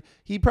Jerry,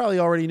 he probably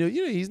already knew.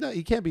 You know,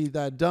 he can't be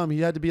that dumb.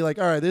 He had to be like,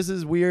 all right, this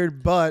is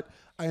weird, but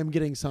I am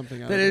getting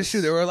something out of it. That is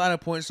true. There were a lot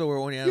of points though where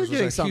Orny Adams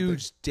was a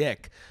huge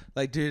dick.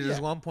 Like, dude, there's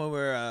one point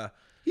where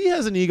he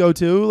has an ego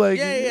too. Like,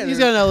 he's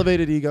got an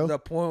elevated ego. The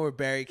point where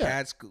Barry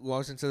Katz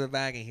walks into the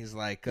back and he's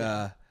like,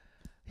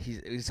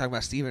 he's talking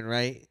about Steven,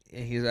 right?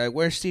 And he's like,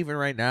 where's Steven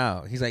right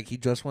now? He's like, he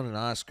just won an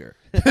Oscar.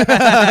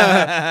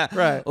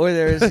 Right. Or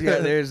there's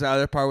the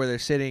other part where they're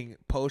sitting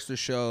post the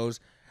shows.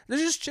 They're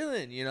just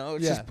chilling, you know?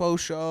 It's just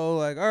post show.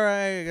 Like, all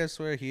right, I guess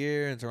we're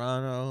here in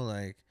Toronto.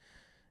 Like,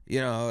 you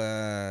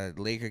know,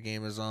 Laker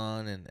game is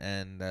on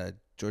and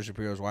George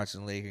Shapiro's watching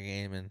the Laker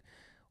game and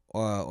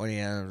Orny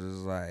Adams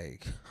is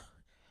like,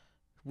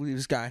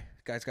 this guy's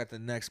got the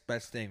next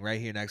best thing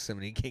right here next to him,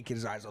 and he can't get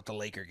his eyes off the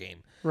Laker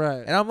game. Right.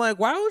 And I'm like,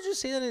 why would you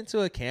say that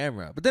into a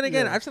camera? But then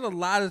again, I've said a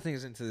lot of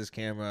things into this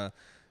camera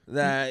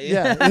that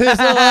there's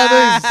a lot of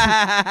things.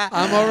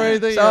 I'm already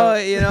thinking. So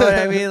you know what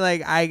I mean?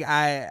 Like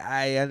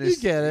I understand.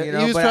 You get it. You know,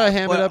 he was trying to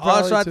ham it up.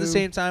 Also at the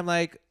same time,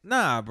 like,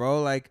 nah,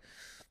 bro. Like,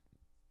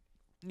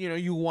 you know,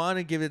 you want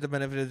to give it the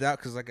benefit of the doubt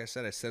because, like I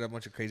said a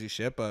bunch of crazy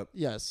shit, but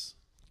yes.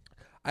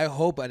 I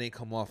hope I didn't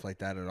come off like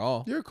that at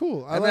all. You're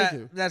cool. I like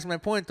you. That's my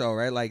point, though,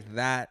 right? Like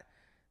that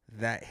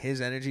his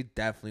energy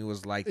definitely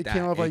was like it that.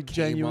 Came off like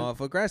genuine. Came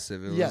off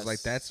aggressive. It was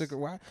like that's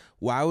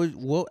why would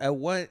at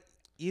what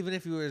even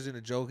if he was in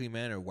a joking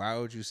manner, why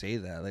would you say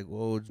that? Like,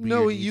 what would be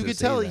your need you to could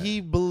say tell that?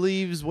 he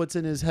believes what's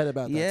in his head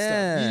about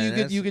that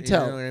stuff. You could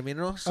tell. You know what I mean?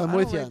 And also, I'm I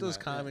with don't you like on those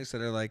that, comics that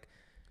are like.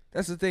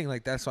 That's the thing.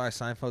 Like, that's why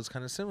Seinfeld's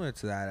kind of similar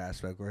to that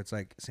aspect, where it's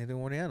like same thing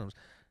with Orny Adams.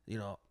 You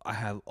know, I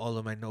have all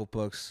of my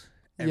notebooks,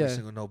 every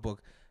single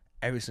notebook,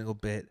 every single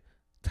bit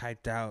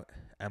typed out,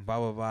 and blah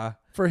blah blah.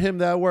 For him,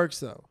 that works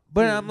though.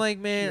 But I'm like,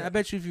 man, I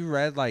bet you if you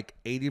read like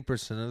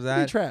 80% of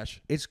that,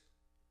 trash. It's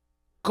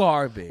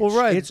garbage. Well,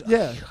 right. It's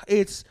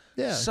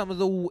some of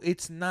the.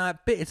 It's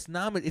not. It's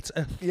not. It's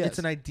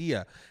an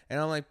idea. And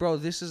I'm like, bro,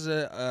 this is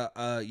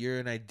you're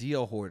an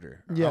idea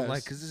hoarder. Yes. I'm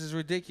like, because this is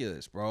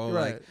ridiculous, bro.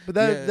 Right. Like, but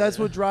that's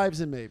what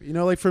drives him. Maybe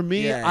like for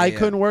me, I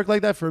couldn't work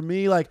like that. For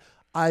me, like.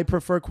 I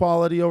prefer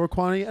quality over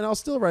quantity, and I'll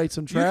still write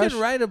some trash. You can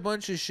write a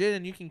bunch of shit,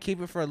 and you can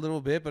keep it for a little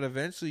bit, but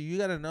eventually you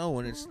got to know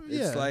when it's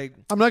like...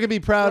 I'm not going to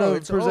be proud of...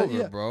 It's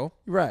over, bro.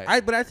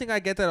 Right. But I think I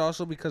get that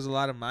also because a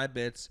lot of my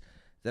bits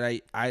that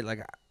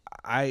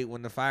I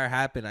when the fire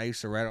happened, I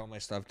used to write all my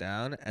stuff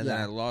down, and then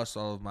I lost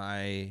all of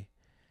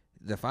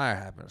the fire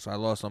happened, so I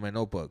lost all my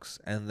notebooks,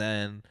 and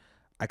then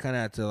I kind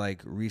of had to,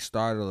 like,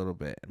 restart a little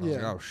bit, and I was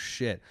like, oh,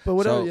 shit. But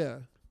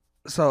whatever,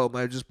 So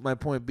my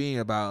point being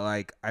about,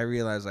 like, I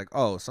realized, like,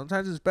 oh,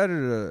 sometimes it's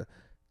better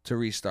to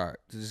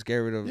restart, to just get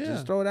rid of,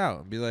 just throw it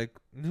out and be like,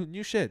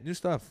 new shit, new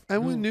stuff.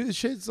 And when new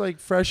shit's like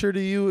fresher to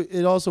you,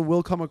 it also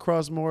will come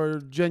across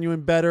more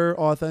genuine, better,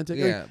 authentic.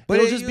 Yeah, like, but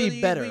it'll just be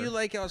better. You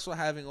like also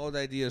having old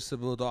ideas to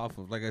build off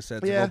of, like I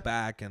said, to go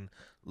back and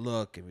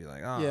look and be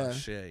like, oh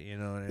shit, you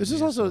know what I mean? This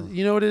is also,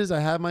 you know what it is? I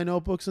have my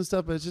notebooks and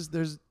stuff, but it's just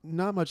there's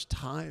not much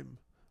time.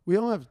 We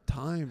don't have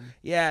time.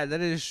 Yeah,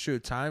 that is true.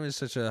 Time is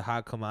such a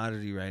hot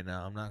commodity right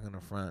now. I'm not gonna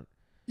front.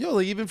 Yo,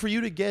 like even for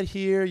you to get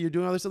here, you're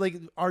doing all this stuff. Like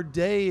our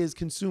day is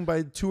consumed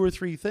by 2 or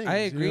 3 things. I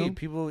agree. You know?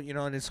 People,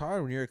 and it's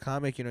hard when you're a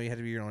comic. You have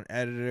to be your own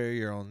editor,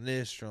 your own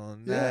this, your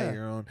own that,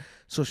 your own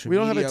social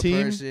media don't have a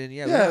team. person.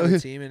 Yeah, we don't have a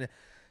team.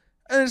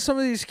 And some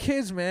of these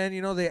kids, man,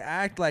 they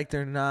act like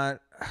they're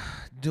not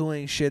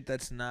doing shit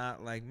that's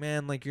not like,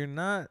 man, like you're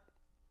not.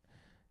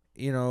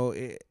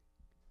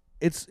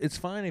 It's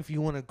fine if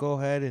you want to go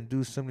ahead and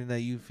do something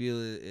that you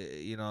feel,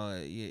 you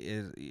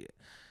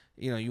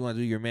want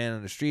to do your man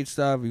on the street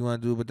stuff. You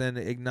want to do, but then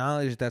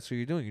acknowledge that's what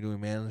you're doing. You're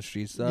doing man on the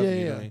street stuff.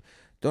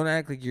 Don't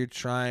act like you're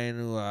trying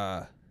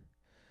to,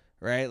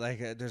 right? Like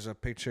there's a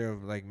picture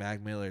of like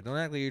Mac Miller. Don't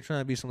act like you're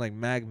trying to be some like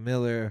Mac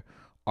Miller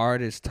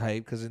artist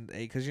type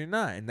because you're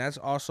not, and that's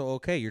also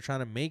okay. You're trying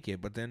to make it,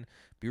 but then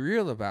be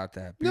real about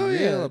that. Be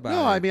real about it.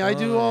 No, I mean I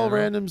do all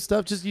random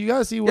stuff. Just you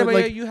gotta see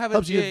what you have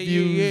helps you get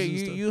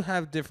views. You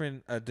have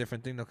a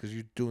different thing though because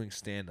you're doing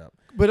stand up.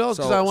 But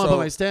also because I want to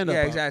put my stand up.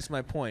 Yeah, exactly. That's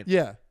my point.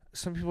 Yeah.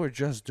 Some people are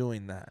just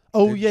doing that.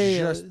 Oh,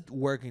 They're just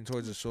working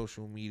towards the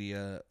social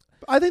media.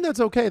 I think that's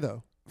okay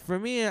though. For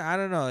me, I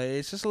don't know.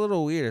 It's just a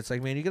little weird. It's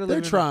like, man, you gotta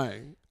live. They're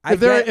trying. If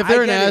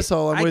they're an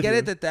asshole, I'm with you. I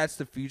get it that's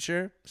the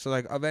future. So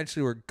like,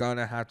 eventually, we're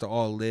gonna have to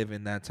all live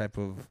in that type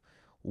of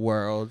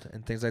world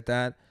and things like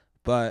that.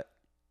 But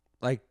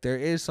like, there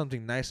is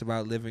something nice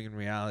about living in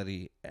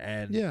reality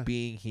and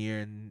being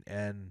here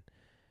and.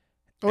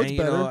 It's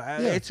better.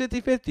 It's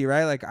 50-50,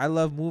 right? Like, I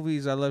love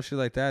movies. I love shit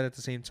like that at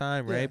the same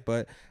time, right?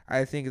 But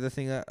I think the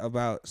thing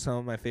about some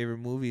of my favorite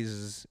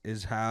movies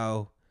is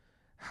how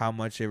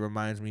much it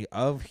reminds me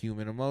of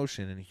human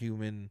emotion and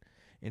human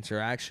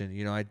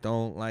interaction. I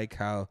don't like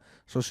how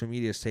social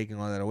media is taking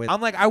all that away.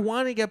 I'm like, I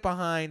want to get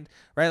behind,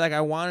 right? Like,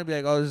 I want to be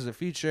like, oh, this is the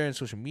future and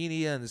social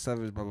media and this stuff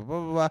is blah, blah, blah,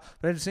 blah, blah.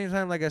 But at the same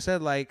time, like I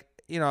said, like,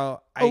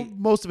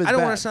 most of it's I don't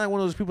bad. want to sound like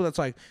one of those people that's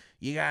like,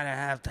 you got to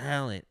have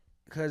talent.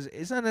 Because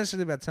it's not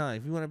necessarily about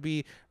talent. If you want to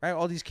be, right,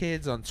 all these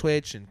kids on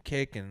Twitch and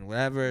Kick and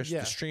whatever,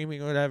 the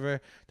streaming or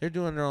whatever, they're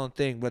doing their own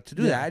thing. But to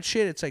do that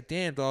shit, it's like,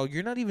 damn, dog,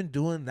 you're not even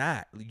doing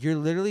that. You're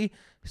literally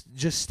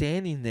just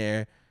standing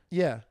there.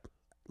 Yeah.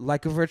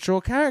 Like a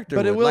virtual character.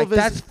 But it will. Like,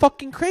 that's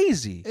fucking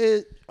crazy.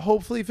 It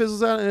hopefully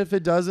fizzles out, and if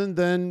it doesn't,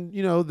 then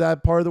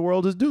that part of the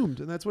world is doomed,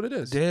 and that's what it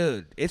is.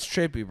 Dude, it's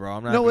trippy, bro.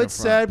 I'm not. No, it's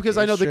sad because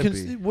I know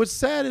what's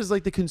sad is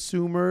like the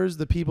consumers,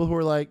 the people who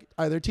are like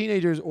either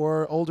teenagers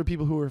or older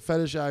people who are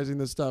fetishizing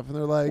this stuff, and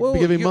they're like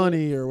giving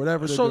money or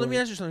whatever. So let me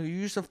ask you something. You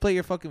used to play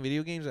your fucking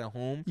video games at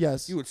home.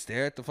 Yes. You would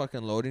stare at the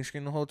fucking loading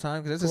screen the whole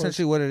time because that's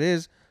essentially what it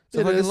is.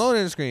 It's a fucking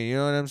loading screen, you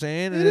know what I'm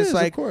saying? And it's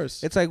like, of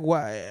course. It's like,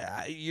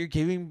 why you're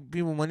giving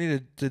people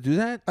money to do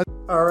that?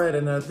 All right,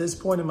 and at this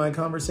point in my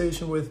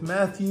conversation with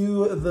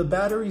Matthew, the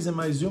batteries in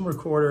my Zoom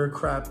recorder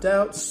crapped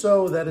out,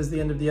 so that is the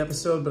end of the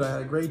episode, but I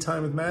had a great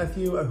time with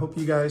Matthew. I hope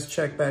you guys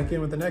check back in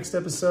with the next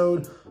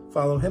episode.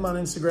 Follow him on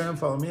Instagram,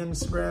 follow me on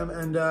Instagram,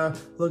 and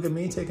look at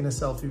me taking a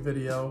selfie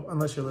video.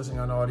 Unless you're listening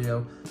on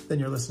audio, then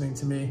you're listening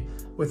to me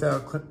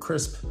without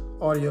crisp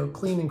audio,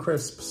 clean and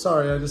crisp.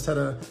 Sorry, I just had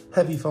a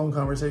heavy phone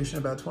conversation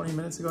about 20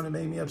 minutes ago and it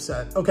made me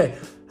upset. Okay,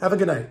 have a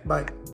good night. Bye.